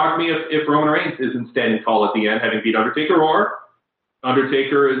 it wouldn't shock me if Roman Reigns isn't standing tall at the end, having beat Undertaker, or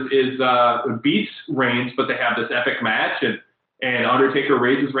Undertaker beats Reigns, but they have this epic match, and Undertaker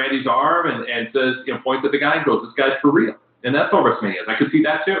raises Randy's arm and says, points at the guy and goes, "This guy's for real." And that's all WrestleMania. I could see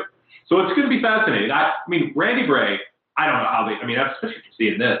that too. So it's going to be fascinating. Randy Bray, I don't know how especially after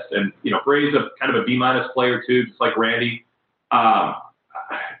seeing this. And, Bray's a kind of a B- player too, just like Randy.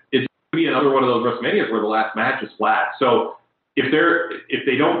 It's going to be another one of those WrestleManias where the last match is flat. So if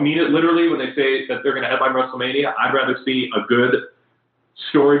they don't mean it literally when they say that they're going to headline WrestleMania, I'd rather see a good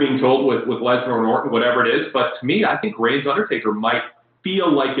story being told with Lesnar and Orton, whatever it is. But to me, I think Reigns Undertaker might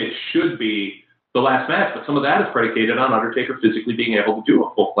feel like it should be the last match, but some of that is predicated on Undertaker physically being able to do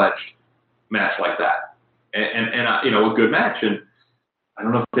a full-fledged match like that, and a good match. And I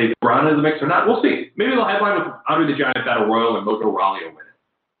don't know if they Braun in the mix or not. We'll see. Maybe they'll headline with Andre the Giant Battle Royal and Mojo Rawley will win it.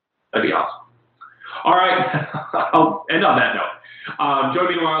 That'd be awesome. All right. I'll end on that note. Join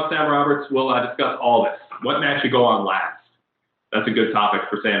me tomorrow. Sam Roberts will discuss all this. What match should go on last? That's a good topic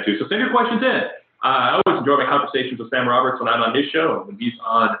for Sam, too. So send your questions in. I always enjoy my conversations with Sam Roberts when I'm on his show and when he's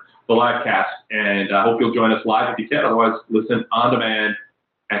on the live cast. And I hope you'll join us live if you can. Otherwise, listen on demand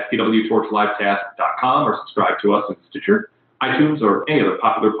at pwtorchlivecast.com or subscribe to us on Stitcher, iTunes, or any other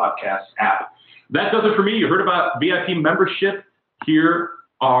popular podcast app. That does it for me. You heard about VIP membership. Here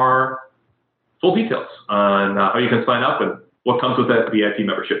are full details on how you can sign up and what comes with that VIP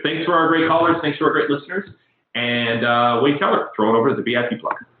membership. Thanks for our great callers. Thanks to our great listeners. And Wade Keller, throw it over to the VIP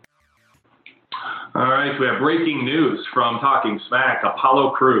plug. All right, we have breaking news from Talking Smack.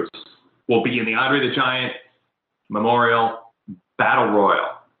 Apollo Crews will be in the Andre the Giant Memorial Battle Royal.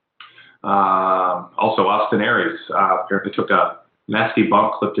 Also, Austin Aries apparently took a nasty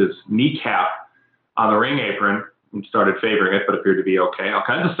bump, clipped his kneecap on the ring apron and started favoring it, but appeared to be okay. All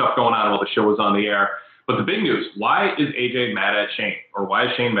kinds of stuff going on while the show was on the air. But the big news, why is AJ mad at Shane? Or why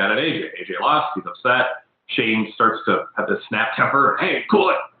is Shane mad at AJ? AJ lost, he's upset. Shane starts to have this snap temper. Hey, cool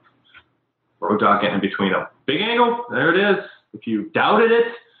it. Road Dogg getting in between them. Big angle, there it is. If you doubted it,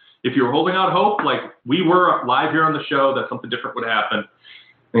 if you were holding out hope, like we were live here on the show, that something different would happen, I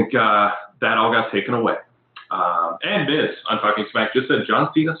think that all got taken away. And Biz on Talking Smack just said John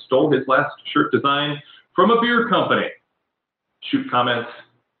Cena stole his last shirt design from a beer company. Shoot comments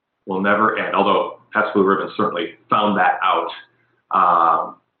will never end, although Pat's Blue Ribbon certainly found that out.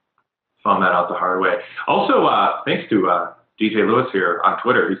 Found that out the hard way. Also, thanks to DJ Lewis here on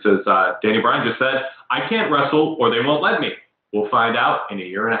Twitter. He says, Danny Bryan just said, I can't wrestle or they won't let me. We'll find out in a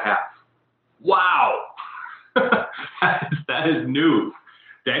year and a half. Wow. that is news.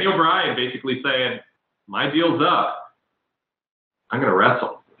 Daniel Bryan basically saying, my deal's up. I'm going to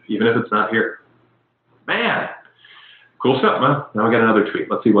wrestle, even if it's not here. Man. Cool stuff, man. Now we got another tweet.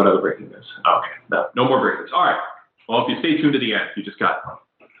 Let's see what other breaking news. Okay. No more breaking news. All right. Well, if you stay tuned to the end, you just got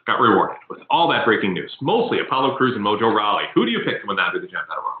rewarded with all that breaking news. Mostly Apollo Crews and Mojo Rawley. Who do you pick to win that Andre the Giant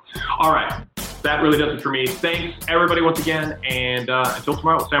Battle Royal? All right. That really does it for me. Thanks, everybody, once again. And until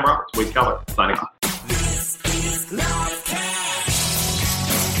tomorrow with Sam Roberts, Wade Keller, signing off.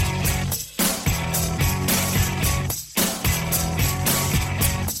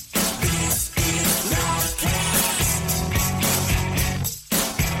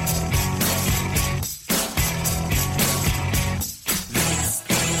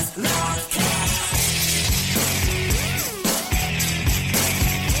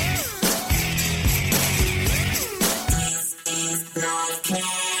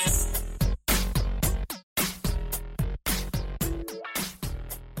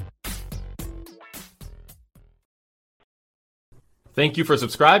 Thank you for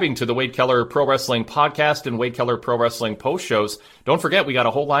subscribing to the Wade Keller Pro Wrestling Podcast and Wade Keller Pro Wrestling Post Shows. Don't forget, we got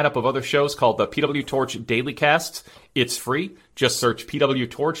a whole lineup of other shows called the PW Torch Daily Casts. It's free. Just search PW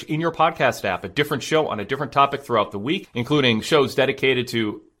Torch in your podcast app. A different show on a different topic throughout the week, including shows dedicated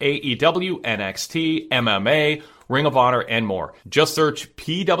to AEW, NXT, MMA, Ring of Honor, and more. Just search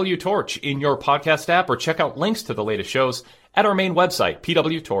PW Torch in your podcast app or check out links to the latest shows at our main website,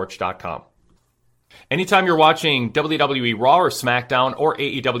 pwtorch.com. Anytime you're watching WWE Raw or SmackDown or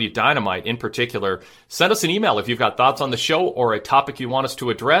AEW Dynamite in particular, send us an email if you've got thoughts on the show or a topic you want us to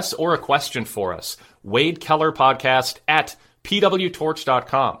address or a question for us. Wade Keller Podcast at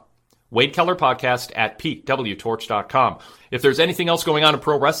pwtorch.com. Wade Keller Podcast at pwtorch.com. If there's anything else going on in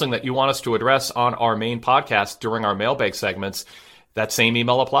pro wrestling that you want us to address on our main podcast during our mailbag segments, that same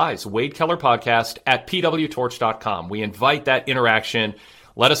email applies. Wade Keller Podcast at pwtorch.com. We invite that interaction.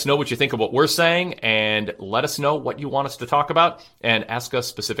 Let us know what you think of what we're saying, and let us know what you want us to talk about, and ask us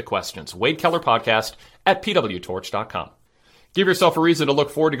specific questions. Wade Keller Podcast at pwtorch.com. Give yourself a reason to look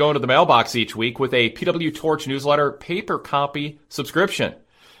forward to going to the mailbox each week with a PW Torch newsletter paper copy subscription.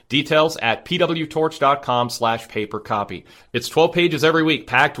 Details at pwtorch.com/papercopy. It's 12 pages every week,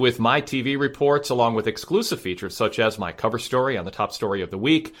 packed with my TV reports, along with exclusive features such as my cover story on the top story of the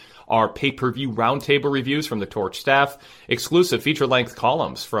week, our pay-per-view roundtable reviews from the Torch staff, exclusive feature-length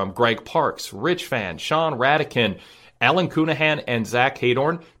columns from Greg Parks, Rich Fan, Sean Radican, Alan Cunahan, and Zach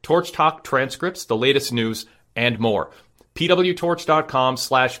Hadorn, Torch Talk transcripts, the latest news, and more.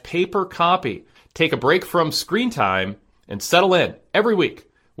 pwtorch.com/papercopy. Take a break from screen time and settle in every week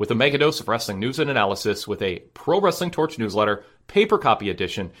with a mega dose of wrestling news and analysis with a Pro Wrestling Torch newsletter, paper copy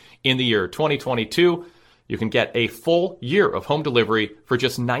edition in the year 2022. You can get a full year of home delivery for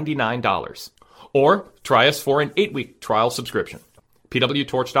just $99. Or try us for an 8-week trial subscription.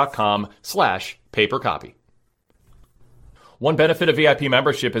 pwtorch.com/papercopy. One benefit of VIP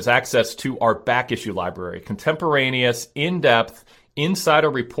membership is access to our back issue library, contemporaneous, in-depth, insider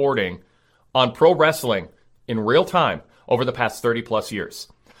reporting on pro wrestling in real time over the past 30 plus years.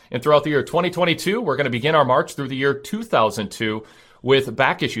 And throughout the year 2022, we're going to begin our march through the year 2002 with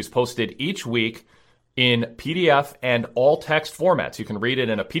back issues posted each week in PDF and all text formats. You can read it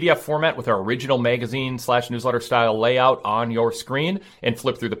in a PDF format with our original magazine/newsletter style layout on your screen and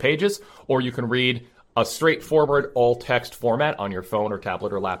flip through the pages, or you can read a straightforward all-text format on your phone or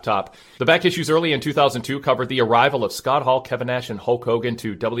tablet or laptop. The back issues early in 2002 covered the arrival of Scott Hall, Kevin Nash, and Hulk Hogan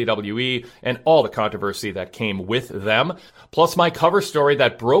to WWE and all the controversy that came with them, plus my cover story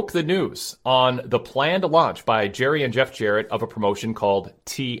that broke the news on the planned launch by Jerry and Jeff Jarrett of a promotion called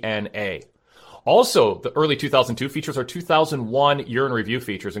TNA. Also, the early 2002 features our 2001 Year in Review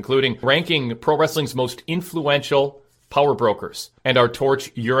features, including ranking pro wrestling's most influential power brokers and our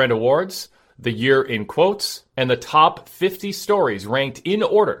Torch Year-End Awards, the year in quotes, and the top 50 stories ranked in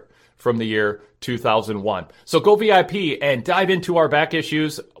order from the year 2001. So go VIP and dive into our back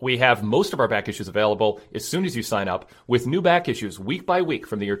issues. We have most of our back issues available as soon as you sign up, with new back issues week by week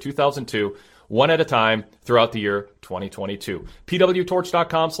from the year 2002, one at a time throughout the year 2022.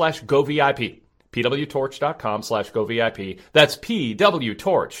 pwtorch.com/govip. pwtorch.com/govip. That's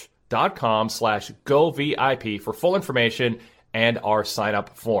pwtorch.com/govip for full information and our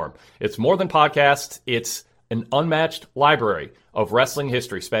sign-up form. It's more than podcasts. It's an unmatched library of wrestling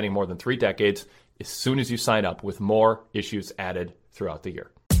history spanning more than 3 decades as soon as you sign up, with more issues added throughout the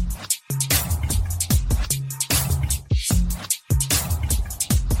year.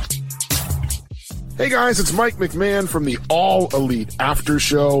 Hey guys, it's Mike McMahon from the All Elite After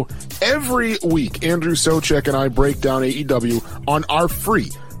Show. Every week, Andrew Socek and I break down AEW on our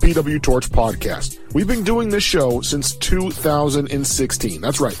free PW Torch podcast. We've been doing this show since 2016.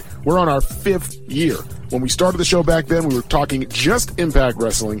 That's right. We're on our 5th year. When we started the show back then, we were talking just Impact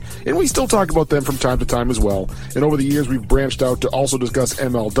Wrestling, and we still talk about them from time to time as well. And over the years, we've branched out to also discuss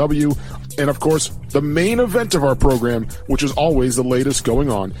MLW, and of course, the main event of our program, which is always the latest going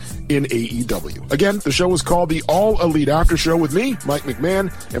on in AEW. Again, the show is called the All Elite After Show with me, Mike McMahon,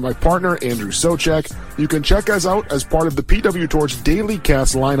 and my partner, Andrew Socek. You can check us out as part of the PW Torch Daily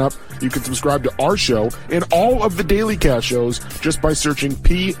Cast lineup. You can subscribe to our show and all of the Daily Cast shows just by searching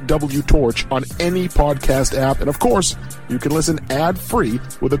PW Torch on any podcast app. And of course, you can listen ad-free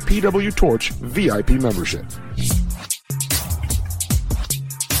with a PW Torch VIP membership.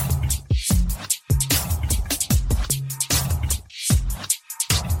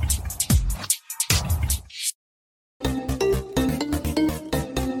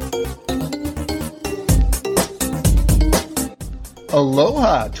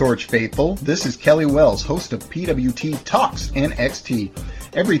 Aloha, Torch faithful. This is Kelly Wells, host of PWT Talks NXT.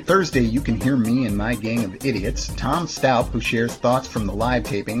 Every Thursday, you can hear me and my gang of idiots, Tom Stout, who shares thoughts from the live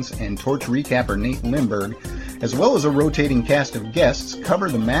tapings, and Torch recapper Nate Lindberg, as well as a rotating cast of guests, cover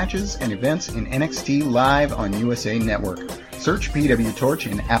the matches and events in NXT live on USA Network. Search PW Torch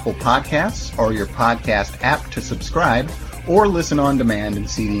in Apple Podcasts or your podcast app to subscribe, or listen on demand and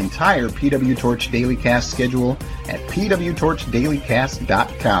see the entire PW Torch Daily Cast schedule at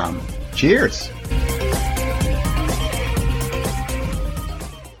pwtorchdailycast.com. Cheers!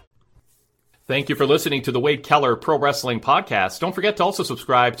 Thank you for listening to the Wade Keller Pro Wrestling Podcast. Don't forget to also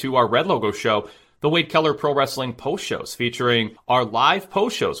subscribe to our Red Logo show, the Wade Keller Pro Wrestling Post Shows, featuring our live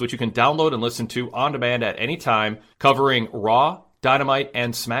post shows, which you can download and listen to on demand at any time, covering Raw, Dynamite,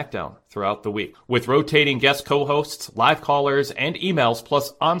 and SmackDown throughout the week, with rotating guest co-hosts, live callers, and emails,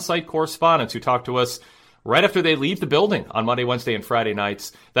 plus on-site correspondents who talk to us right after they leave the building on Monday, Wednesday, and Friday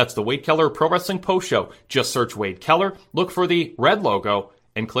nights. That's the Wade Keller Pro Wrestling Post Show. Just search Wade Keller, look for the red logo,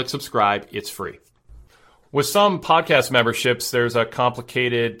 and click subscribe. It's free. With some podcast memberships, there's a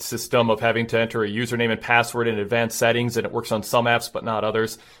complicated system of having to enter a username and password in advanced settings, and it works on some apps but not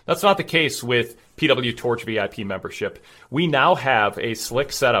others. That's not the case with PW Torch VIP membership. We now have a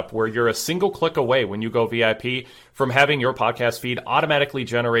slick setup where you're a single click away when you go VIP from having your podcast feed automatically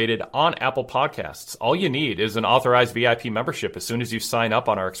generated on Apple Podcasts. All you need is an authorized VIP membership. As soon as you sign up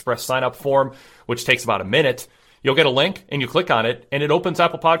on our express sign-up form, which takes about a minute, you'll get a link, and you click on it, and it opens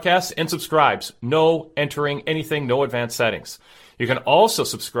Apple Podcasts and subscribes. No entering anything, no advanced settings. You can also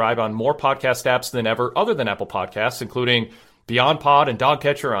subscribe on more podcast apps than ever other than Apple Podcasts, including Beyond Pod and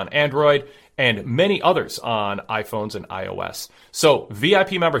Dogcatcher on Android, and many others on iPhones and iOS. So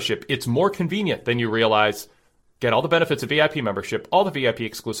VIP membership, it's more convenient than you realize. Get all the benefits of VIP membership, all the VIP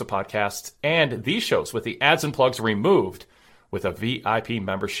exclusive podcasts, and these shows with the ads and plugs removed with a VIP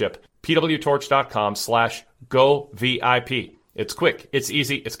membership. pwtorch.com/govip. It's quick, it's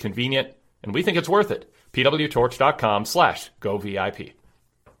easy, it's convenient, and we think it's worth it. pwtorch.com/govip.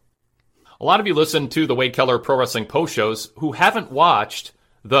 A lot of you listen to the Wade Keller Pro Wrestling post shows who haven't watched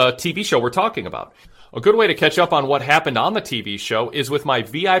the TV show we're talking about. A good way to catch up on what happened on the TV show is with my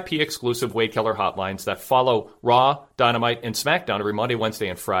VIP exclusive Wade Keller hotlines that follow Raw, Dynamite, and SmackDown every Monday, Wednesday,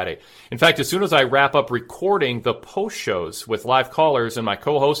 and Friday. In fact, as soon as I wrap up recording the post shows with live callers and my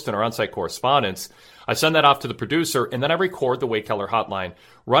co-hosts and our on-site correspondents, I send that off to the producer, and then I record the Wade Keller hotline,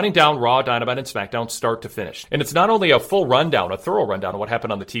 running down Raw, Dynamite, and SmackDown start to finish. And it's not only a full rundown, a thorough rundown of what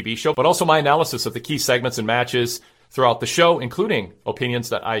happened on the TV show, but also my analysis of the key segments and matches throughout the show, including opinions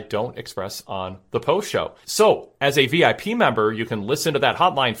that I don't express on the post show. So, as a VIP member, you can listen to that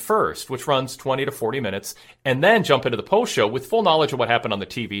hotline first, which runs 20 to 40 minutes, and then jump into the post show with full knowledge of what happened on the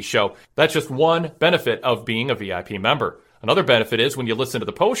TV show. That's just one benefit of being a VIP member. Another benefit is when you listen to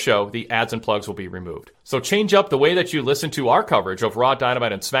the post show, the ads and plugs will be removed. So change up the way that you listen to our coverage of Raw,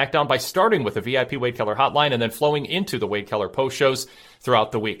 Dynamite, and SmackDown by starting with the VIP Wade Keller hotline and then flowing into the Wade Keller post shows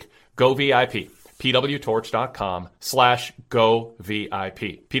throughout the week. Go VIP.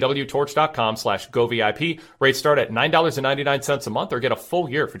 pwtorch.com/govip. pwtorch.com/govip. Rates start at $9.99 a month or get a full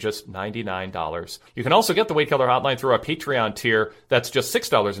year for just $99. You can also get the Wade Keller hotline through our Patreon tier. That's just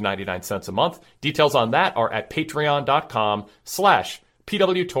 $6.99 a month. Details on that are at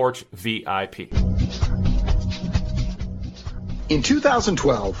patreon.com/pwtorchvip. In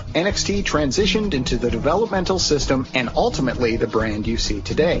 2012, NXT transitioned into the developmental system and ultimately the brand you see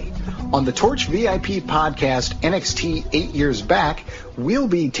today. On the Torch VIP podcast, NXT 8 Years Back, we'll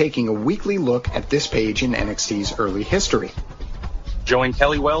be taking a weekly look at this page in NXT's early history. Join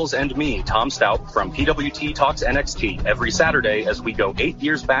Kelly Wells and me, Tom Stout, from PWT Talks NXT every Saturday as we go 8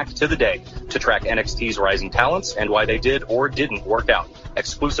 years back to the day to track NXT's rising talents and why they did or didn't work out,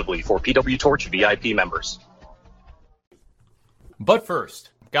 exclusively for PW Torch VIP members. But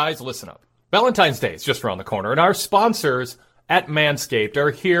first, guys, listen up. Valentine's Day is just around the corner, and our sponsors at Manscaped are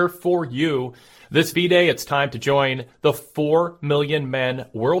here for you. This V-Day, it's time to join the 4 million men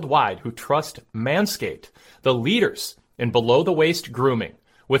worldwide who trust Manscaped, the leaders in below-the-waist grooming,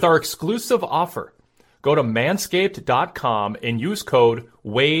 with our exclusive offer. Go to manscaped.com and use code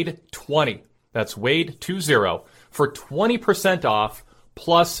WADE20, that's WADE20, for 20% off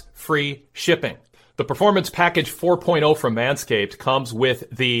plus free shipping. The Performance Package 4.0 from Manscaped comes with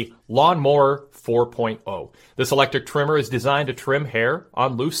the Lawnmower 4.0. This electric trimmer is designed to trim hair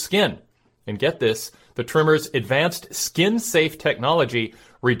on loose skin. And get this, the trimmer's advanced skin-safe technology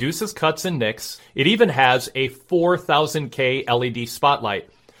reduces cuts and nicks. It even has a 4000K LED spotlight,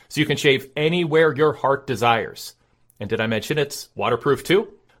 so you can shave anywhere your heart desires. And did I mention it's waterproof too?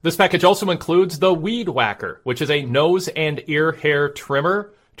 This package also includes the Weed Whacker, which is a nose and ear hair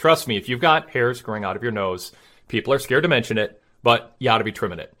trimmer. Trust me, if you've got hairs growing out of your nose, people are scared to mention it, but you ought to be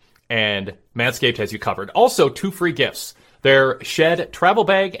trimming it. And Manscaped has you covered. Also, 2 free gifts. Their Shed travel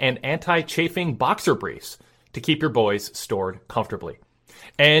bag and anti-chafing boxer briefs to keep your boys stored comfortably.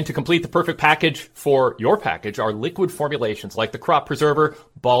 And to complete the perfect package for your package are liquid formulations like the Crop Preserver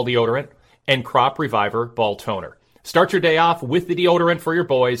Ball Deodorant and Crop Reviver Ball Toner. Start your day off with the deodorant for your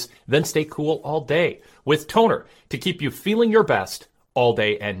boys, then stay cool all day with toner to keep you feeling your best all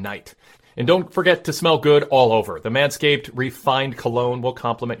day and night. And don't forget to smell good all over. The Manscaped Refined Cologne will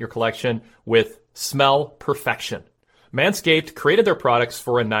complement your collection with smell perfection. Manscaped created their products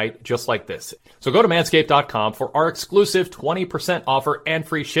for a night just like this. So go to manscaped.com for our exclusive 20% offer and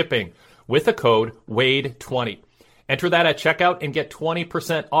free shipping with the code WADE20. Enter that at checkout and get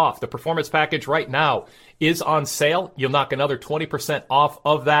 20% off. The Performance Package right now is on sale. You'll knock another 20% off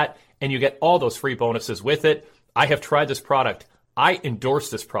of that, and you get all those free bonuses with it. I have tried this product. I endorse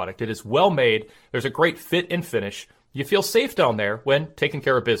this product. It is well made. There's a great fit and finish. You feel safe down there when taking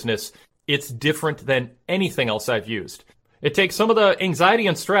care of business. It's different than anything else I've used. It takes some of the anxiety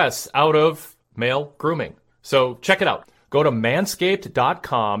and stress out of male grooming. So check it out. Go to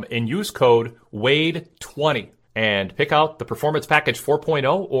manscaped.com and use code WADE20 and pick out the Performance Package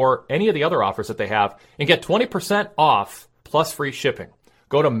 4.0 or any of the other offers that they have and get 20% off plus free shipping.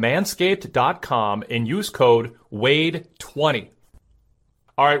 Go to manscaped.com and use code WADE20.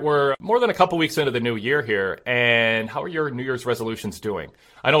 All right, we're more than a couple weeks into the new year here, and how are your New Year's resolutions doing?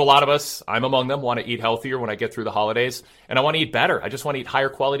 I know a lot of us, I'm among them, want to eat healthier when I get through the holidays, and I want to eat better. I just want to eat higher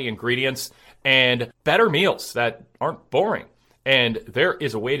quality ingredients and better meals that aren't boring. And there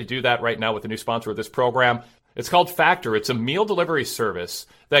is a way to do that right now with the new sponsor of this program. It's called Factor. It's a meal delivery service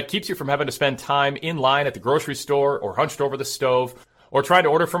that keeps you from having to spend time in line at the grocery store or hunched over the stove or trying to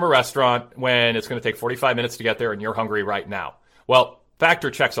order from a restaurant when it's going to take 45 minutes to get there and you're hungry right now. Well,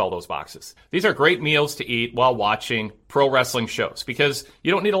 Factor checks all those boxes. These are great meals to eat while watching pro wrestling shows because you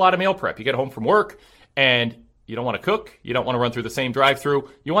don't need a lot of meal prep. You get home from work And you don't want to cook. You don't want to run through the same drive-thru.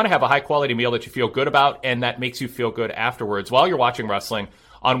 You want to have a high-quality meal that you feel good about and that makes you feel good afterwards while you're watching wrestling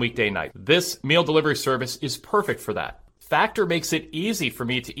on weekday night. This meal delivery service is perfect for that. Factor makes it easy for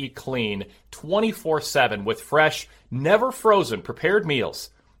me to eat clean 24/7 with fresh, never frozen, prepared meals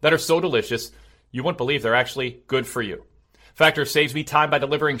that are so delicious you wouldn't believe they're actually good for you. Factor saves me time by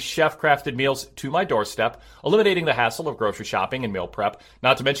delivering chef-crafted meals to my doorstep, eliminating the hassle of grocery shopping and meal prep,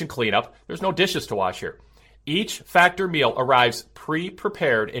 not to mention cleanup. There's no dishes to wash here. Each Factor meal arrives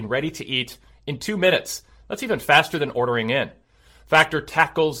pre-prepared and ready to eat in 2 minutes. That's even faster than ordering in. Factor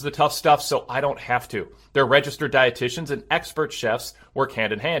tackles the tough stuff so I don't have to. Their registered dietitians and expert chefs work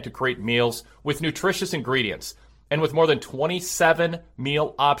hand in hand to create meals with nutritious ingredients. And with more than 27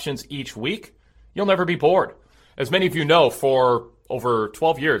 meal options each week, you'll never be bored. As many of you know, for over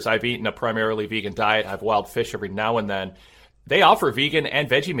 12 years, I've eaten a primarily vegan diet. I have wild fish every now and then. They offer vegan and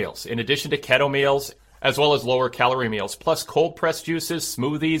veggie meals, in addition to keto meals, as well as lower calorie meals, plus cold pressed juices,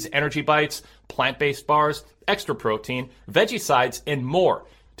 smoothies, energy bites, plant-based bars, extra protein, veggie sides, and more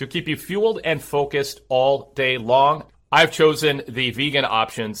to keep you fueled and focused all day long. I've chosen the vegan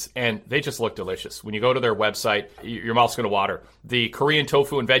options, and they just look delicious. When you go to their website, your mouth's going to water. The Korean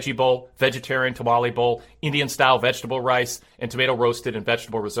tofu and veggie bowl, vegetarian tamale bowl, Indian-style vegetable rice, and tomato roasted and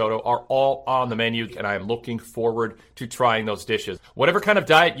vegetable risotto are all on the menu, and I am looking forward to trying those dishes. Whatever kind of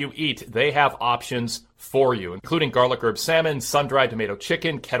diet you eat, they have options for you, including garlic herb salmon, sun-dried tomato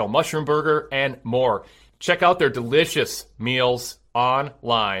chicken, kettle mushroom burger, and more. Check out their delicious meals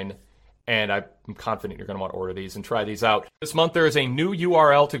online, and I'm confident you're going to want to order these and try these out. This month, there is a new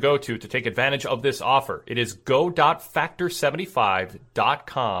URL to go to take advantage of this offer. It is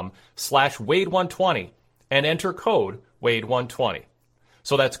go.factor75.com/Wade120 and enter code Wade120.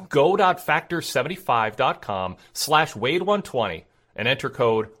 So that's go.factor75.com/Wade120 and enter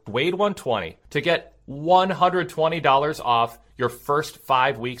code Wade120 to get $120 off your first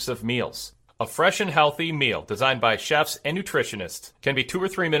 5 weeks of meals. A fresh and healthy meal designed by chefs and nutritionists can be 2 or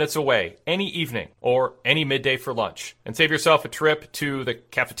 3 minutes away any evening or any midday for lunch. And save yourself a trip to the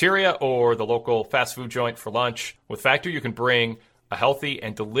cafeteria or the local fast food joint for lunch. With Factor, you can bring a healthy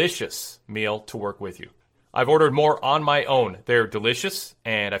and delicious meal to work with you. I've ordered more on my own. They're delicious,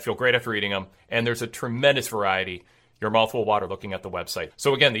 and I feel great after eating them. And there's a tremendous variety. Your mouth will water looking at the website.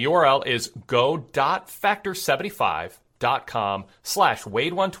 So again, the URL is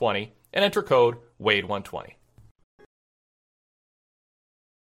go.factor75.com/Wade120 and enter code Wade120.